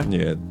here, though.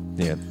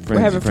 Yeah. We're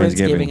having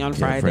Friendsgiving on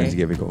Friday.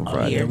 Friendsgiving on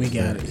Friday. Yeah, we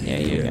got it. Yeah,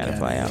 you gotta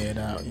fly out.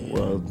 Yeah.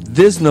 Well,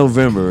 this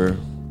November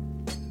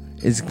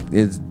is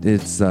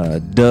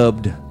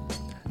dubbed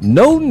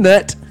No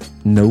Nut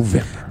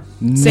November.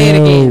 Say it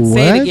again. No,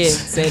 Say it what? again.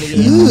 Say it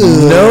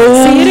again.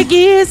 No, Say it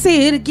again.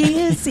 Say it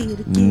again. Say it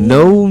again.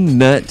 No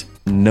Nut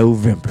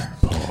November.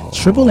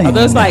 Triple M. Are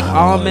those like Pause,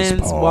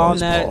 almonds, pause,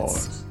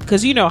 walnuts?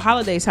 Because you know,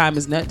 holiday time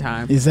is nut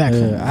time.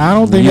 Exactly. I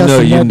don't think You that's know,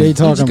 the you- nut they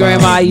talking about.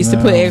 Grandma used to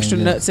put No, extra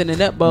yeah. nuts in the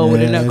nut bowl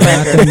with a Yeah,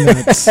 nutcracker. Not them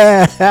nuts.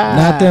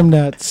 Not them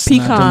nuts. Not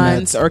them Pecans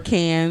nuts. or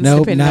cans, Nope,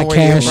 depending on not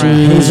where you're cashews,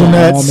 from.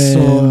 Hazelnuts or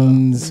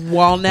almonds,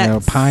 Walnuts. no,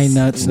 pine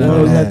nuts, none of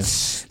that.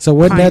 Walnuts. So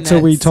what Pine nuts are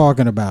we nuts.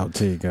 talking about,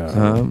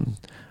 Tico?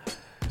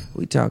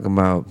 We talking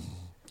about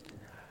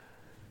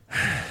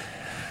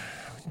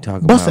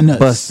Bustin' nuts.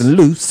 busting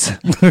loose.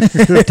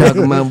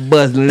 Talking about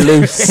busting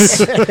loose.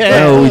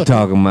 That's what we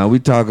talking about. We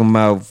talking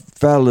about,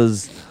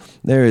 fellas,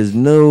 there is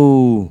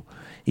no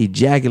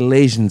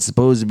ejaculation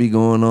supposed to be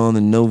going on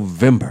in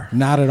November.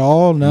 Not at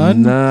all,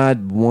 none. Not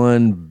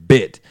one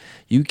bit.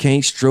 You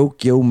can't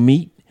stroke your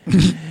meat.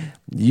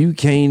 You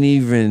can't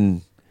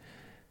even.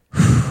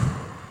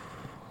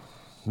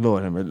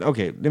 Lord,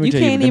 okay. Let me You tell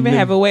can't you. even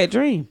have a wet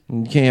dream.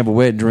 You can't have a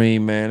wet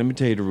dream, man. Let me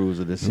tell you the rules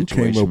of this Who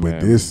situation. came up with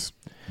man. this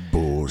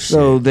bullshit?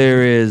 So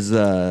there is.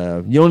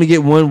 You only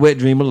get one wet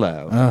dream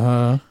allowed.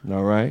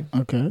 All right.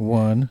 Okay.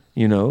 One.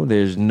 You know,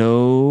 there's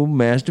no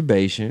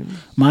masturbation.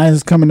 Mine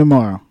is coming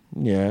tomorrow.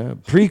 Yeah,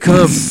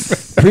 pre-cum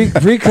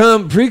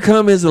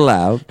is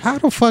allowed. How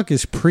the fuck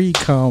is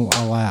pre-cum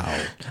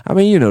allowed? I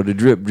mean, you know, the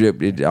drip,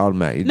 it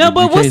automatically. No, you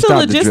but can't what's the stop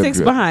drip, logistics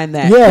drip. behind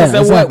that? Yeah, 'Cause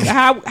of exactly.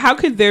 how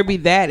could there be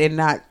that and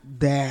not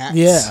that?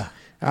 Yeah.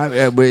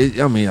 I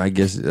mean, I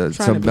guess to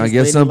some. be I as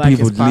guess some ladylike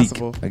people as leak.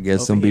 possible I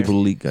guess some over here. people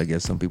leak. I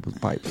guess some people's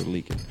pipes are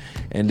leaking.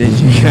 And then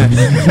you got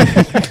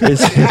it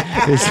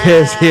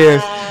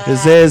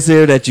says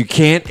here that you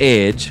can't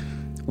edge,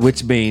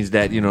 which means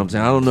that, you know what I'm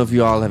saying. I don't know if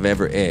you all have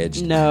ever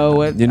edged.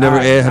 No, You never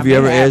have you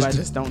ever I edged?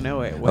 just don't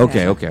know it. What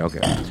Okay.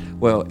 happened?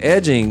 Well,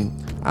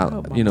 edging,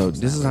 my you know, mom's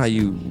this is out. how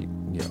you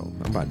know,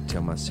 I'm about to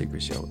tell my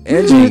secret show.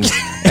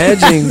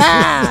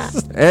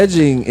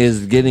 Edging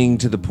is getting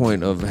to the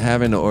point of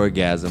having an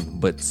orgasm,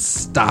 but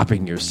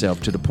stopping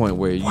yourself to the point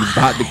where you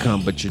about to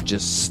come, but you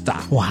just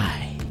stop.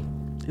 Why?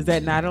 Is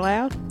that not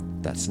allowed?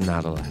 That's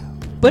not allowed.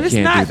 But You it's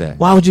can't not. do that.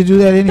 Why would you do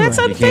that anyway? That's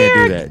You unfair.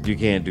 can't do that. You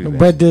can't do that.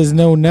 But there's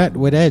no nut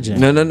with edging.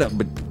 No,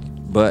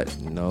 but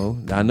no.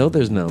 I know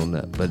there's no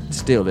nut, but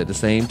still at the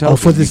same time. Oh,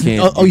 for this.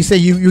 You say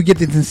you get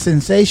the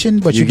sensation,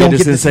 but you don't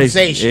get the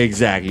sensation.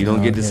 Exactly. You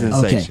don't get the Okay.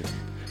 sensation.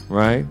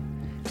 Right?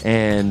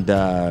 And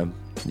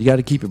you got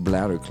to keep your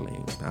bladder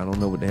clean. I don't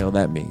know what the hell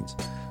that means,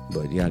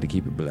 but you got to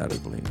keep your bladder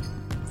clean.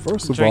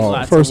 First of Drink all,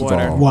 lots of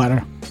water.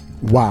 Water.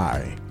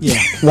 why? Yeah.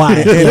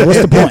 Why? Yeah,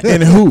 what's the point?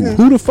 And who?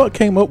 Who the fuck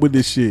came up with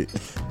this shit?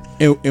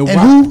 And And why?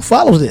 who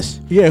follows this?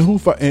 Yeah, who?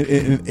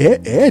 And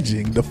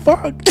edging the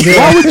fuck?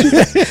 Why would you?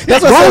 That's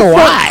what I said.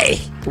 Why?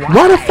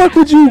 Why the fuck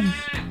would you?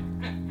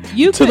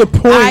 You To could, the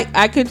point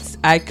I could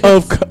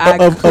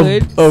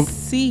of-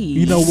 see.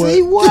 You know what?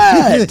 See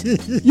what?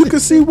 You can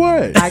see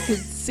what? I could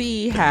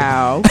see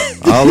how.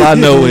 All I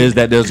know is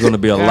that there's going to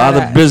be a lot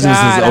of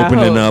businesses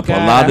opening up.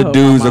 A lot of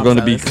dudes are going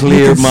to be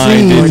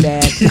clear-minded.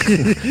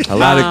 A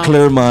lot of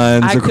clear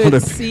minds I are going to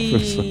could be.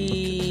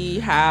 see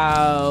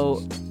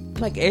how,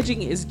 like,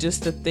 edging is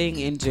just a thing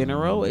in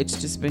general. It's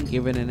just been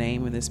given a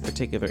name in this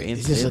particular Is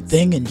instance. this a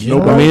thing in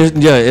general? I mean, it's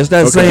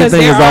that same Because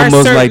thing there as are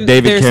almost certain- like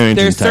David Carrington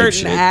There's type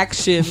certain shit.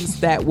 actions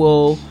that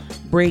will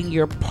bring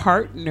your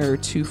partner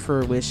to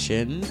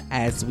fruition,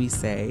 as we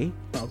say,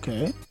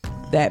 Okay.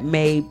 that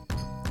may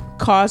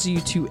cause you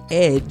to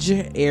edge,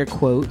 air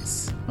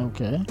quotes,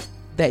 Okay.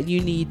 that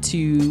you need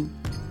to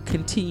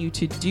continue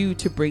to do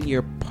to bring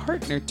your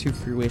partner to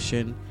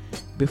fruition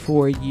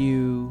before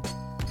you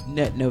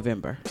nut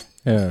November.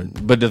 Yeah.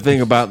 But the thing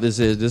about this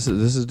is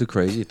the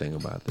crazy thing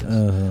about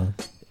this.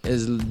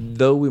 Is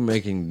though we're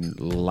making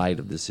light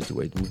of this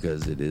situation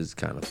because it is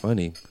kind of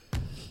funny,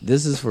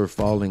 this is for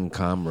fallen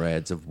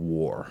comrades of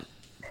war.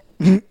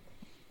 Do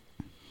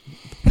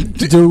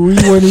we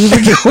want to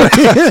even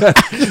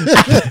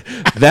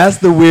That's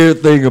the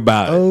weird thing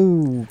about it.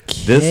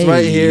 Okay. This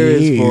right here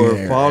is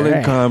for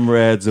fallen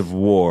comrades of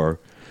war.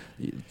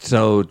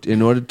 So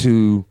in order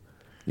to,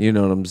 you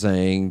know what I'm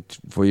saying,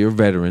 for your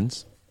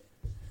veterans,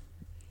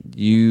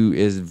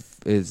 they're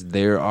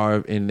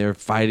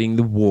fighting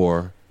the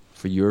war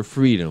for your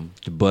freedom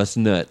to bust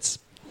nuts.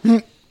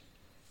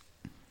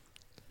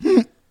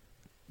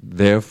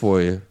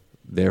 Therefore,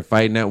 they're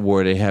fighting that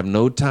war. They have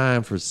no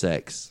time for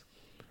sex.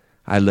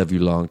 I love you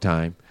long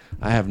time.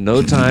 I have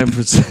no time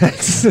for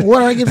sex. What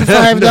do I get for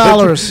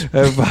 $5?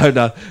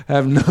 I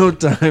have no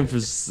time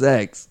for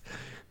sex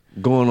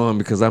going on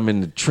because I'm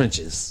in the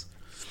trenches.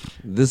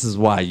 This is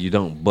why you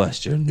don't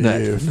bust your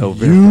nut in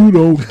November. You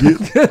don't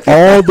get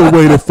all the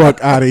way the fuck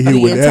out of here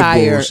with that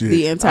bullshit.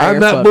 The entire I'm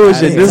not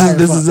bullshit. This is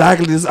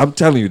exactly this. I'm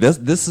telling you,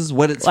 this is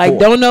what it's like. For.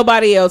 Don't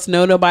nobody else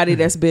know nobody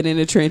that's been in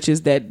the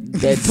trenches that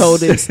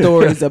told them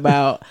stories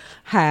about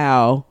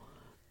how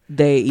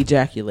they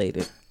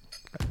ejaculated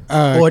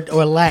or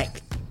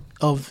lack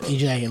of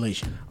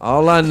ejaculation.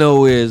 All I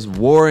know is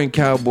war and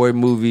cowboy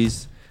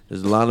movies.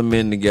 There's a lot of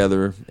men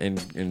together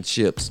in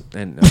ships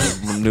and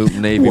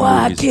Navy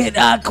Why movies. can't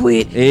I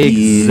quit?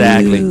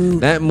 Exactly. You?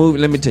 That movie,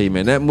 let me tell you,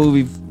 man, that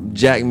movie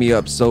jacked me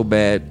up so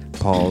bad.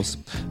 Pause.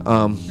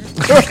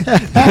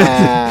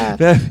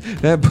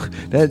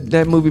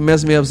 That movie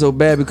messed me up so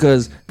bad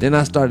because then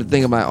I started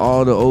thinking about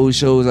all the old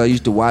shows I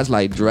used to watch,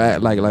 like what's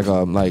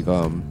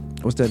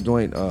that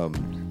joint?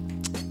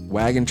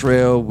 Wagon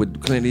Trail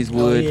with Clint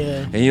Eastwood. Oh,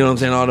 yeah. And you know what I'm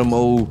saying? All them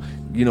old,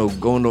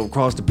 going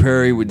across the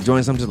prairie with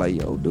joints. I'm just like,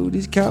 yo, dude,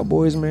 these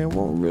cowboys, man,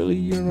 won't really,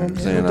 you know what I'm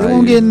saying? They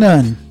won't get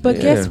none. But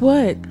guess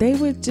what? They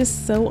were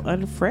just so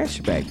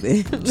unfresh back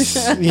then.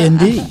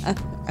 Indeed.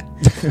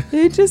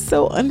 They're just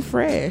so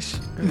unfresh.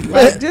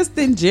 Like, just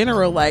in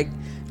general, like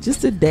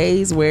just a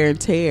day's wear and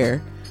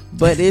tear.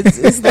 But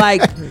it's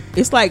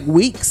like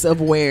weeks of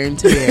wear and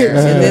tear,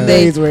 and then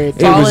they fall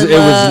in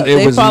love.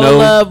 They fall in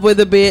love with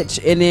a bitch,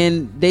 and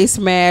then they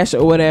smash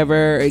or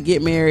whatever, or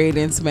get married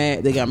and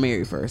smash. They got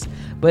married first,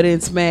 but then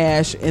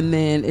smash, and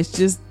then it's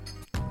just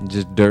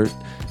dirt.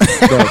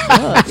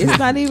 It's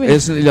not even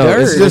dirt.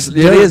 It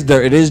is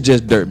dirt. It is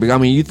just dirt. I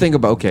mean, you think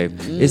about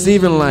it's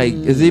even like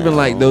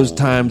those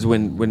times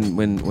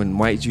when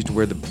whites used to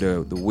wear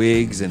the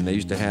wigs and they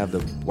used to have the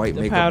white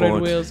makeup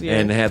on wheels,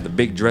 and they had the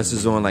big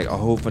dresses on, like a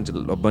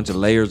bunch of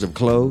layers of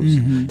clothes.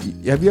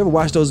 Mm-hmm. Have you ever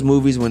watched those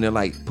movies when they're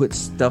like put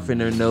stuff in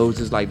their nose?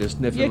 It's like they're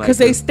sniffing. Because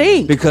they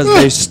stink. Because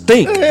they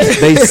stink.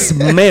 They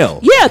smell.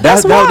 Yeah,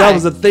 that's why. That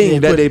was a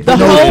thing that they put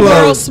the whole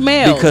world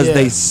smelled because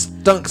they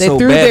stunk they so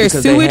threw bad their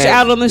sewage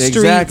out on the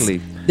streets.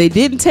 Exactly. They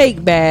didn't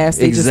take baths.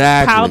 They just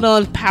piled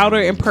on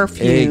powder and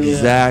perfume.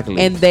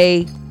 Exactly. And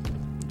they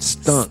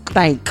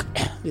stank.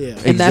 Yeah.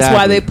 And that's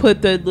why they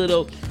put the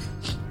little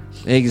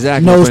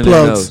nose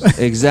plugs.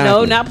 Exactly.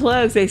 No, not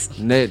plugs. They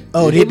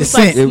hit the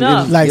scent.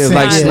 Like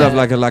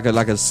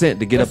a scent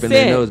to get up in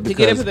their nose. To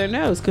get up in their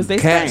nose because they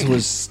cats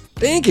was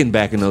stinking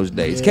back in those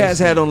days. Yes. Cats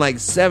had on like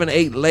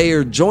 7-8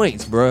 layer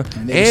joints, bro,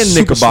 and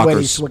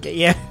knickerbockers.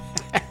 Yeah.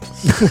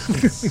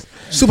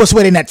 Super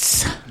sweaty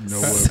nuts.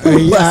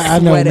 I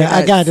know, man.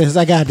 I got this.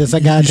 Sure you got this,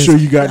 I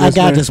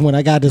got this one.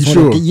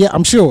 Sure? Yeah,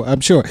 I'm sure.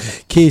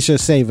 Keisha,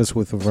 save us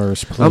with a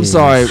verse, please. I'm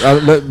sorry.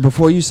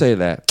 Before you say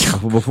that,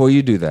 before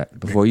you do that,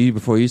 before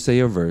you say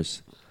your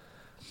verse,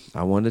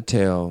 I want to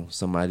tell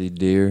somebody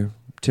dear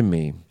to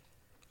me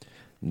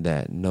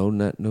that No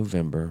Nut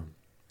November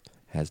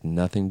has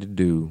nothing to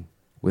do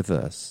with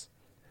us.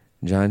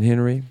 John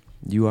Henry,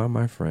 you are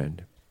my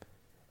friend.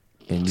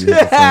 And you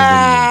have a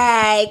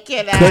friend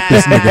in me. Cut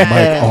this nigga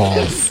mic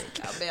off.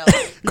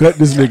 Cut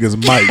this nigga's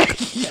mic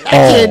off. I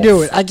can't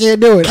do it.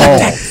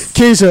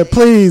 Keisha,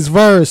 please,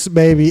 verse,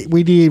 baby.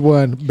 We need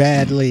one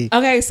badly.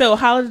 Okay, so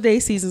holiday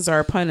seasons are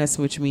upon us,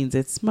 which means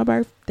it's my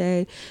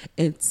birthday.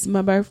 It's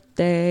my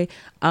birthday.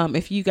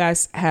 If you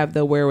guys have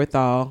the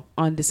wherewithal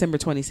on December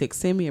 26th,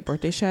 send me a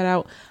birthday shout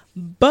out.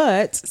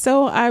 But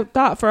so I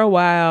thought for a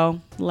while,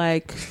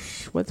 like,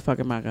 what the fuck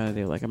am I gonna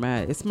do? Like,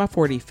 it's my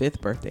 45th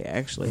birthday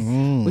actually,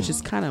 which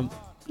is kind of,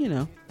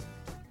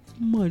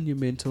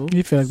 monumental.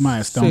 You feel like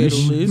milestone-ish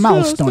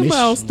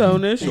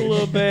a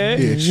little bit.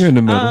 Yeah, you're in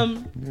the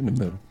middle. You're in the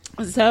middle.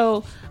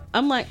 So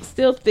I'm like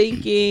still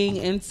thinking,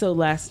 and so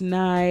last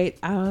night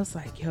I was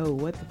like, yo,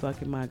 what the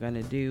fuck am I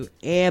gonna do?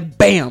 And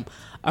bam,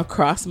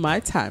 across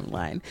my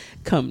timeline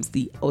comes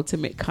the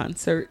ultimate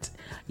concert,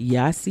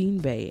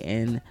 Yasin Bey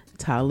and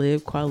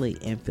Talib Kweli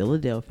in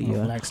Philadelphia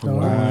on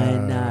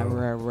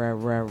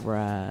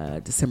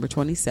December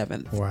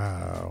 27th.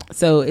 Wow.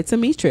 So it's a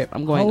me trip.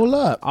 I'm going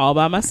all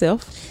by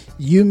myself.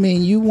 You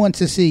mean you want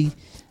to see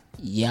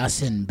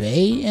Yasin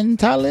Bey and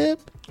Talib?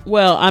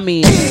 Well, I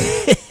mean,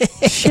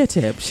 shut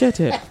up.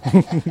 I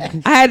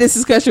had this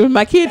discussion with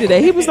my kid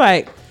today. He was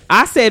like,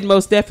 I said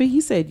Mos Def.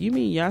 He said, you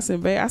mean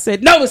Yasin Bey? I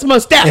said, no, it's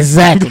Mos Def.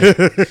 Exactly.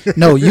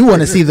 No, you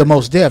want to see the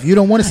Mos Def. You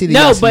don't want to see the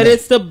No, Yasin but Bey.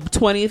 It's the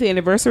 20th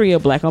anniversary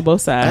of Black on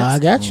Both Sides. I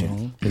got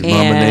you. His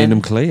mama named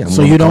him Clay.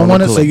 So you don't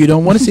want to see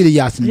the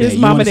Yasin Bey. His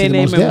mama didn't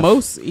name him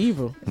Most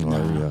Evil. Oh,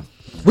 yeah.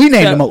 We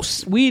named him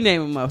Most. We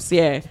named him Most,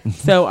 yeah.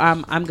 So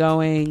I'm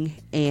going,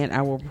 and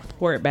I will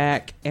report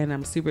back, and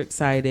I'm super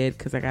excited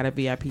because I got a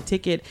VIP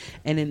ticket,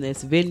 and in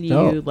this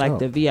venue,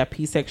 the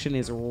VIP section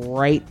is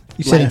right.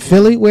 You said in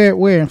Philly?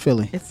 Where in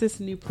Philly? It's this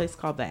new place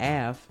called the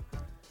Ave.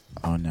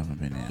 I've never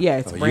been there. Yeah,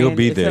 it's You'll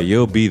be there.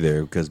 You'll be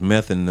there because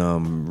Meth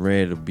and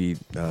Red will be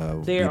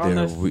there on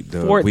the week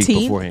 14th?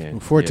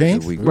 beforehand.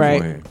 14th? Week Right.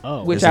 beforehand.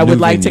 Oh, which It's a I would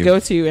new like to venue. go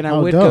to, and I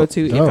Oh, would dope, go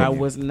to if dope. I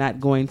was not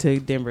going to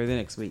Denver the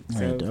next week.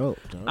 So, dope.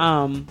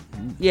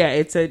 yeah,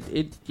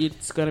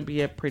 it's gonna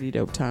be a pretty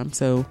dope time.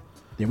 So,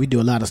 Yeah, we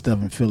do a lot of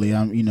stuff in Philly.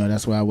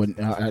 That's why I wouldn't.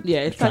 yeah,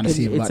 it's trying like to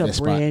see about that a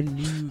spot. brand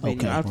new venue.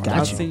 Okay, I'll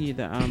gotcha. send you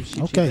the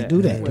shoot Okay, you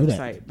do that, do that.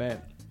 website.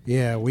 But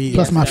Yeah, we.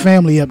 Plus, my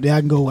family up there.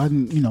 I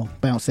can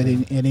bounce at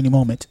any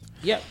moment.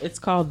 yep, it's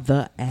called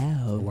the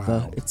Ave.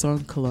 Wow. It's on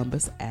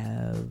Columbus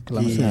Ave.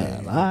 Columbus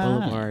Yeah. Ave.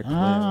 Boulevard. All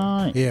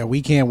right. Yeah,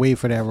 we can't wait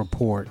for that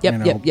report.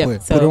 Yep.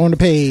 Put So- it on the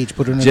page.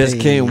 Put it on the Just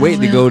page. can't wait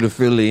to go to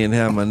Philly and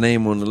have my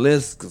name on the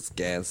list because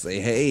guys say,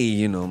 hey,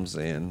 you know what I'm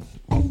saying?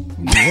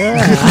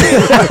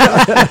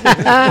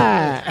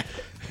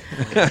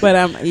 But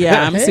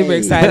I'm super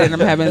excited. I'm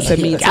having some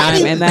me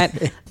time, and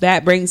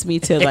that brings me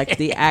to like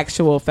the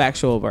actual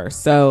factual verse.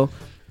 So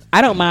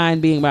I don't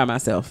mind being by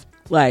myself.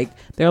 Like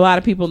there are a lot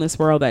of people in this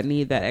world that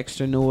need that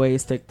extra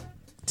noise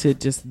to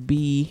just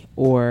be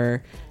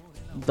or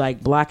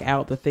like block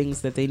out the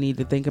things that they need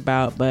to think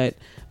about. But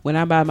when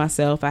I'm by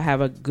myself, I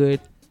have a good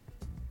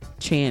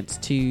chance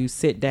to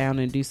sit down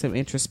and do some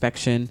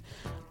introspection,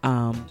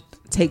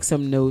 take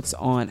some notes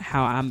on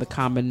how I'm the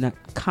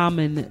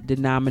common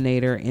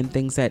denominator in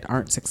things that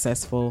aren't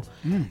successful,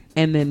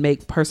 and then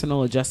make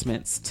personal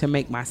adjustments to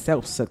make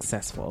myself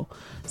successful.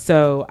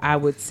 So I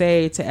would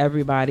say to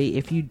everybody,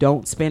 if you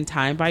don't spend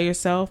time by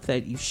yourself,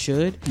 that you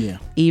should. Yeah.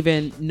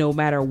 Even no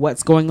matter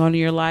what's going on in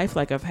your life.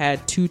 Like I've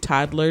had 2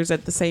 toddlers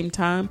at the same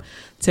time,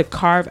 to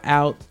carve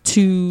out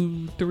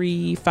 2,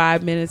 3,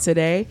 5 minutes a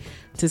day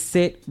to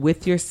sit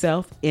with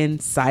yourself in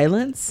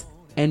silence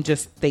and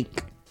just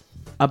think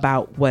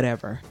about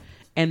whatever.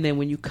 And then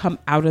when you come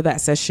out of that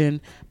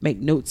session, make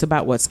notes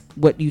about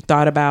what you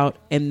thought about,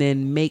 and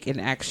then make an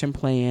action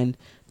plan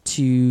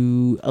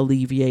to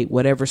alleviate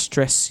whatever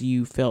stress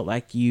you felt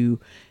like you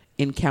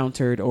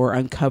encountered or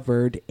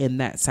uncovered in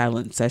that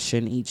silent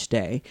session each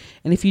day.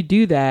 And if you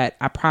do that,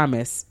 I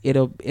promise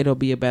it'll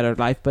be a better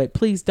life. But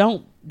please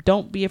don't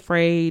be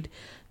afraid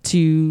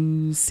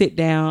to sit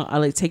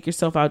down. Take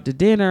yourself out to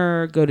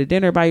dinner, go to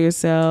dinner by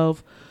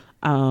yourself.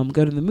 Go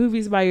to the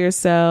movies by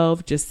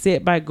yourself. Just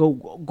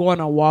go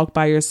on a walk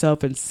by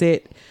yourself and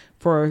sit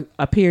for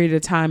a period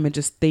of time and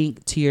just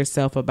think to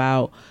yourself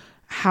about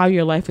how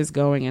your life is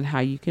going and how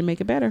you can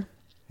make it better.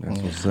 That's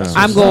what's up.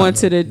 I'm going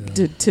to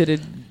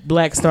the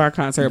Black Star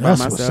concert by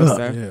That's what's myself. up.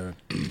 So Yeah,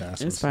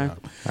 that's it's what's fine.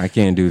 up. I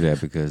can't do that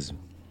because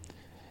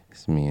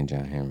it's me and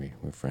John Henry.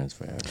 We're friends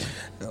forever.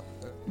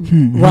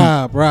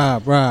 Rob.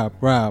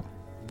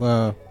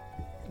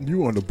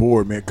 You on the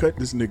board, man. Cut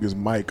this nigga's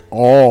mic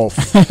off.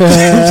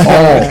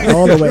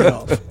 All the way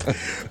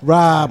off.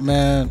 Rob,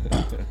 man,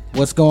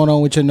 what's going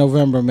on with your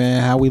November,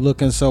 man? How we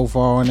looking so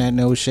far on that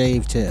no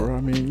shave tip? Bro,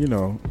 I mean,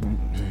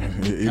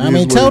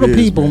 Tell the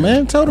people,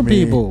 man. Tell the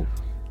people.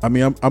 I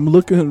mean, I'm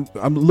looking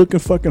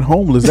fucking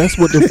homeless. That's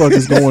what the fuck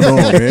is going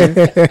on,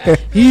 man.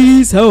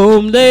 He's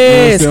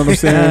homeless. You know what I'm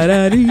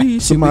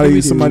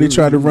saying? Somebody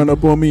tried to run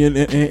up on me and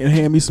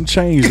hand me some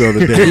change the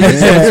other day.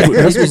 Man.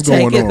 That's what's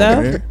going on,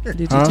 man. Did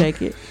you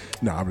take it?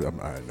 No,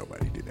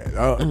 nobody did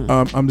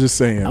that. I'm just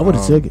saying. I would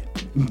have took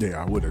it.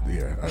 Yeah, I would have.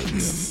 Yeah,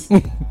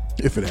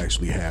 if it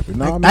actually happened.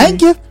 No,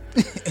 Thank you.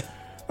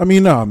 I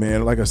mean, nah,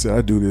 man. Like I said,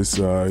 I do this.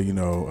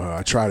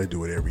 I try to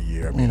do it every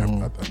year. I mean,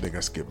 I think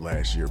I skipped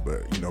last year,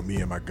 but me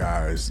and my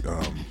guys,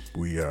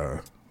 we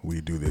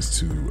do this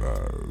to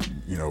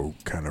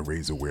kind of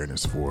raise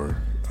awareness for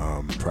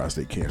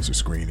prostate cancer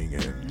screening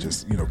and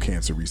just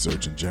cancer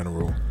research in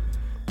general.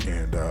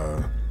 And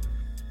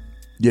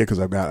yeah, because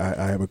I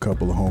have a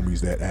couple of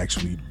homies that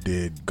actually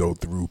did go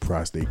through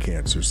prostate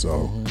cancer.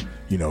 So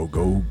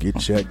go get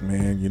checked,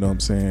 man. You know what I'm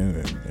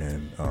saying?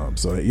 And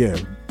so yeah.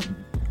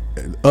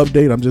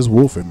 Update, I'm just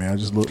wolfing, man. I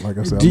just look, like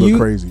I said, I look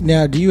crazy.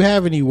 Now, do you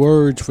have any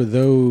words for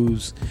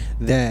those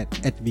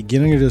that at the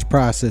beginning of this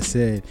process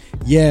said,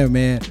 yeah,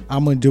 man,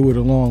 I'm going to do it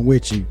along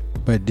with you,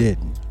 but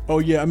didn't? Oh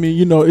yeah, I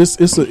mean,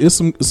 it's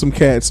some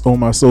cats on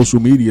my social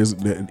medias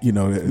that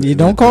You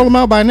don't call them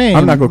out by name.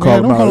 I'm not gonna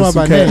call them out. It's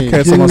some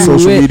cats on my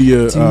social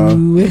media,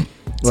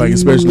 like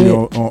especially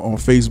on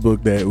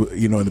Facebook that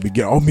in the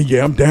beginning. Oh me,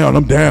 yeah, I'm down.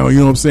 You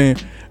know what I'm saying?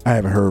 I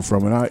haven't heard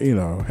from them.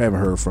 Haven't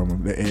heard from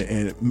them.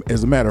 And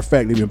as a matter of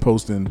fact, they've been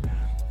posting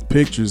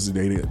pictures.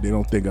 They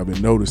don't think I've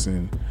been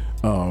noticing,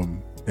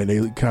 and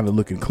they kind of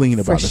looking clean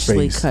about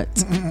Freshly the face.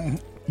 cut.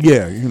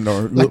 Yeah,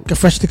 Like a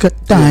freshly cut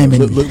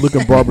diamond.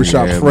 looking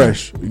barbershop Yeah,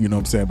 fresh. You know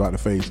what I'm saying about the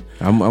face.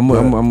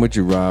 I'm with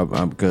you,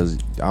 Rob, because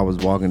I was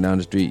walking down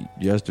the street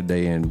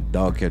yesterday and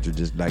dog catcher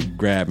just like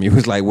grabbed me. He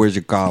was like, "Where's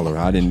your collar?"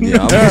 I didn't.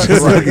 I'm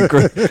just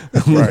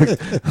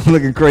I'm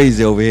looking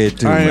crazy over here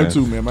too. I am man.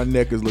 too, man. My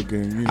neck is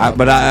looking.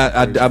 But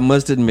I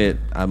must admit,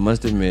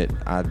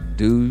 I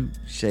do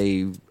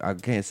shave. I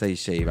can't say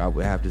shave. I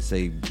would have to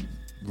say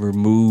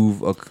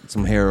remove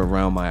some hair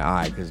around my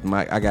eye because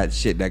I got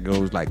shit that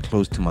goes like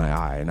close to my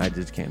eye, and I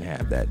just can't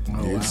have that.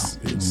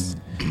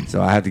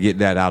 So I have to get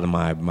that out of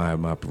my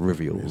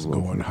peripheral. It's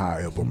going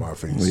high up on my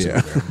face.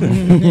 Yeah,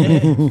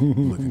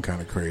 looking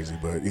kind of crazy,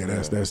 but yeah,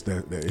 that's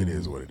that. It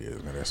is what it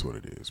is, man. That's what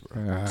it is,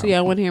 bro. So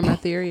y'all want to hear my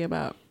theory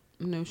about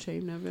No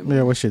Shave November?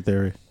 Yeah, what's your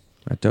theory?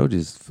 I told you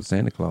it's for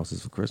Santa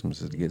Clauses for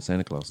Christmas is to get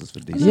Santa Clauses for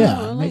December. Yeah,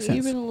 like makes sense.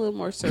 even a little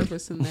more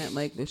surface than that,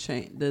 like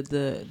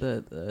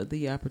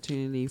the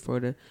opportunity for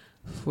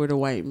the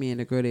white men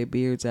to grow their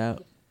beards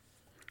out,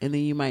 and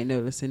then you might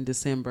notice in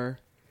December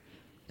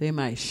they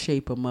might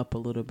shape them up a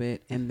little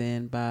bit, and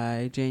then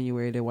by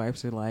January their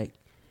wives are like,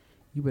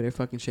 "You better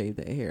fucking shave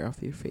that hair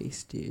off your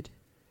face, dude."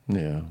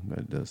 Yeah,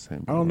 that does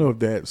seem. I don't know if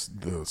that's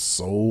the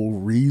sole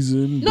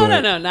reason. No,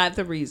 but not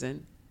the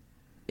reason.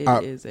 It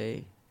is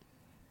a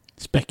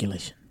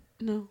Speculation.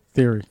 no.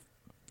 Theory.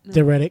 No.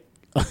 Theoretic.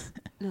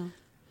 No.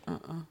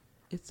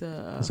 It's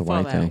a It's a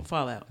white thing.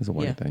 Fallout. It's a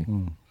white thing.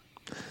 Mm.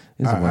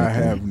 It's a white I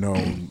thing. have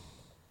known.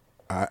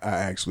 I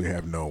actually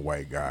have known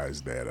white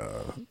guys that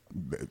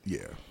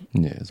yeah,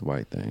 it's a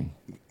white thing.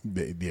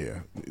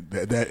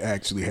 That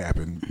actually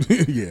happened.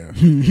 Yeah.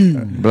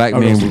 Black I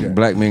don't see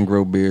that. men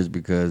grow beards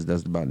because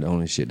that's about the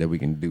only shit that we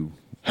can do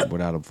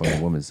without a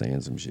fucking woman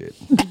saying some shit.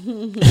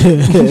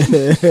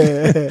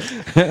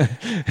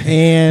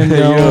 And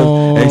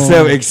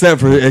except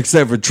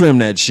for trim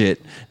that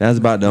shit. That's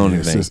about the only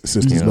Yeah, thing.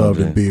 sisters You know love what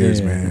the I'm saying? beards,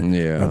 Yeah. man.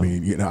 Yeah. I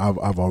mean,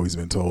 I've always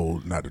been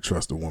told not to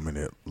trust a woman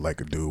that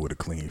like a dude with a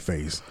clean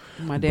face.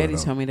 My daddy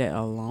But, told me that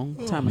a long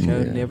time ago.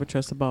 Yeah. Never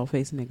trust a bald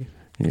faced nigga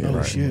Yeah, Oh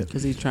right. shit.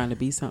 because he's trying to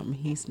be something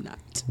he's not.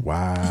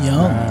 Wow.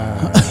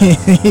 Young.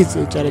 He's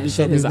trying to be Shit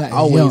something has he's not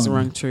always young.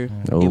 rung true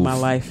Old in my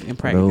life in That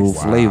practice. old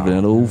flavor,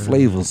 that old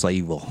flavor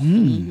saver.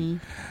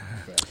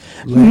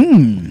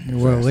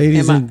 well,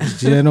 ladies Am and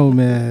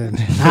gentlemen,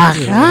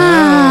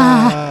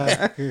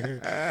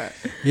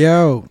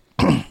 yo,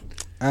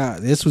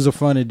 this was a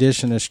fun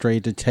edition of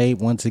Straight to Tape.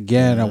 Once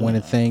again, I want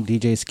to thank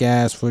DJ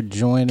Skaz for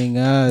joining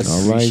us.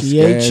 All right,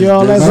 Appreciate Skaz,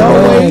 y'all this- as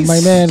My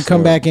always. man,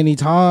 come back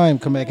anytime.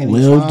 Come back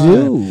anytime. Will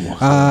do.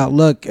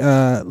 Look,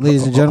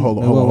 ladies and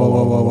gentlemen.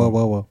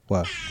 Whoa.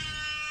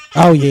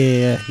 Oh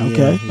yeah.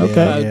 Okay.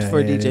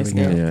 For DJ there we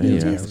go.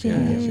 Skaz. Yeah.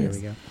 There we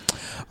go.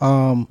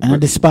 I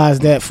despise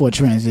that for a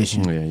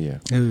transition.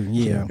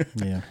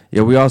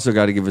 Yeah. We also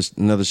got to give us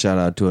another shout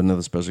out to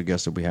another special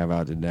guest that we have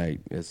out today.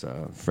 It's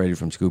Freddie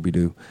from Scooby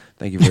Doo.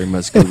 Thank you very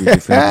much, Scooby Doo,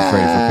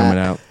 Freddie, for coming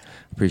out.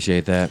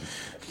 Appreciate that.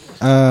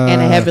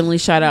 And a heavenly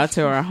shout out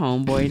to our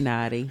homeboy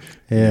Naughty.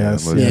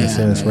 Yes.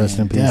 Rest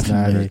in peace,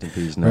 Definitely. Naughty. Rest in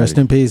peace, Naughty. Rest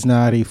in peace,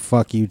 Naughty.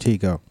 Fuck you,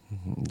 Tico.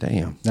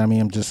 Damn. I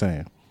mean, I'm just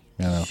saying.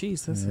 You know.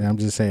 Jesus. I'm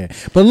just saying.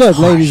 But look,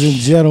 ladies and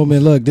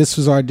gentlemen, look, this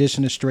was our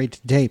edition of Straight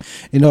to Tape.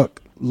 And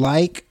look,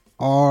 like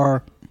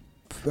us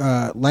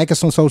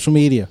on social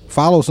media,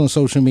 follow us on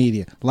social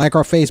media, like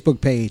our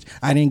Facebook page.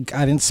 I didn't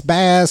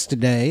spaz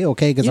today,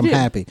 okay, because You I'm did.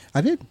 happy.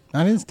 I didn't.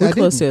 We're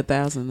close to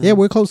 1,000. Yeah,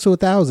 we're close to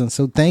 1,000.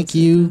 So thank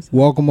you.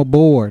 Welcome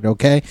aboard.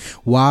 Okay.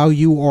 While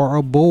you are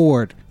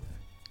aboard,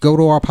 go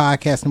to our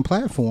podcasting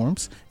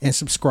platforms and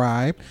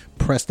subscribe.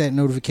 Press that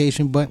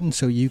notification button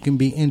so you can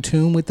be in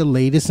tune with the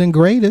latest and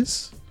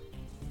greatest.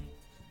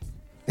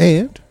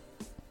 And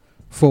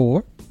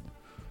for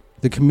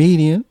the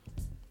comedian,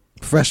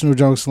 professional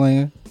joke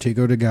slinger,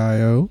 Tico de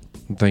Gallo.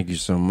 Thank you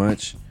so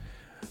much,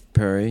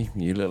 Perry.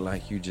 You look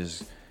like you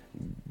just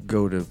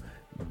go to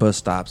bus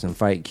stops and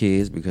fight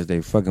kids because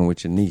they fucking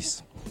with your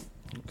niece.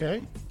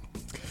 Okay.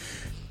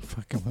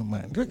 Fucking with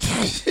my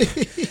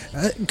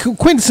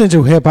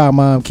quintessential hip hop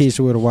mom, Keisha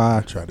with a Y.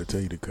 I tried to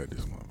tell you to cut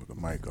this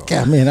motherfucker mic off.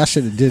 God, man, I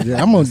should have did that.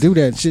 I'm gonna do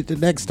that shit the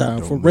next time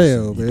Don't for listen.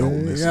 real, Don't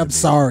man. listen I'm to me.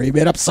 sorry,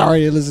 man. I'm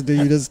sorry to listen to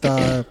you this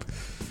time.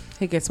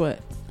 Hey, guess what?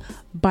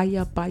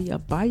 Baya.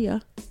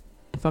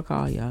 Fuck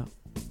all y'all.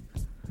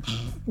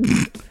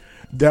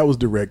 That was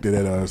directed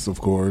at us, of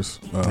course.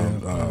 Not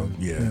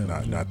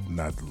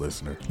the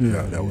listener.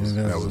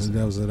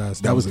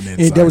 That was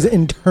an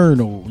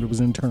internal. It was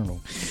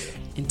internal.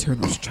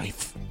 Internal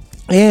strife.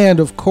 And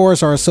of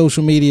course, our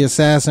social media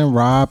assassin,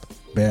 Rob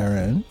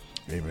Barron.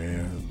 Hey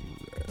man,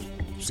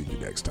 see you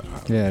next time.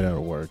 Yeah,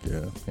 that'll work.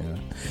 Yeah.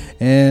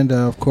 And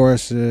of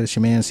course,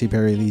 Shaman C.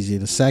 Perry Leasy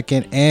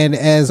II. And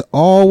as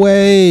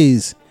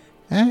always,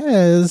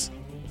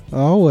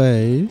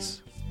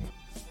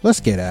 let's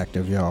get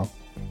active, y'all.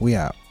 We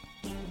out.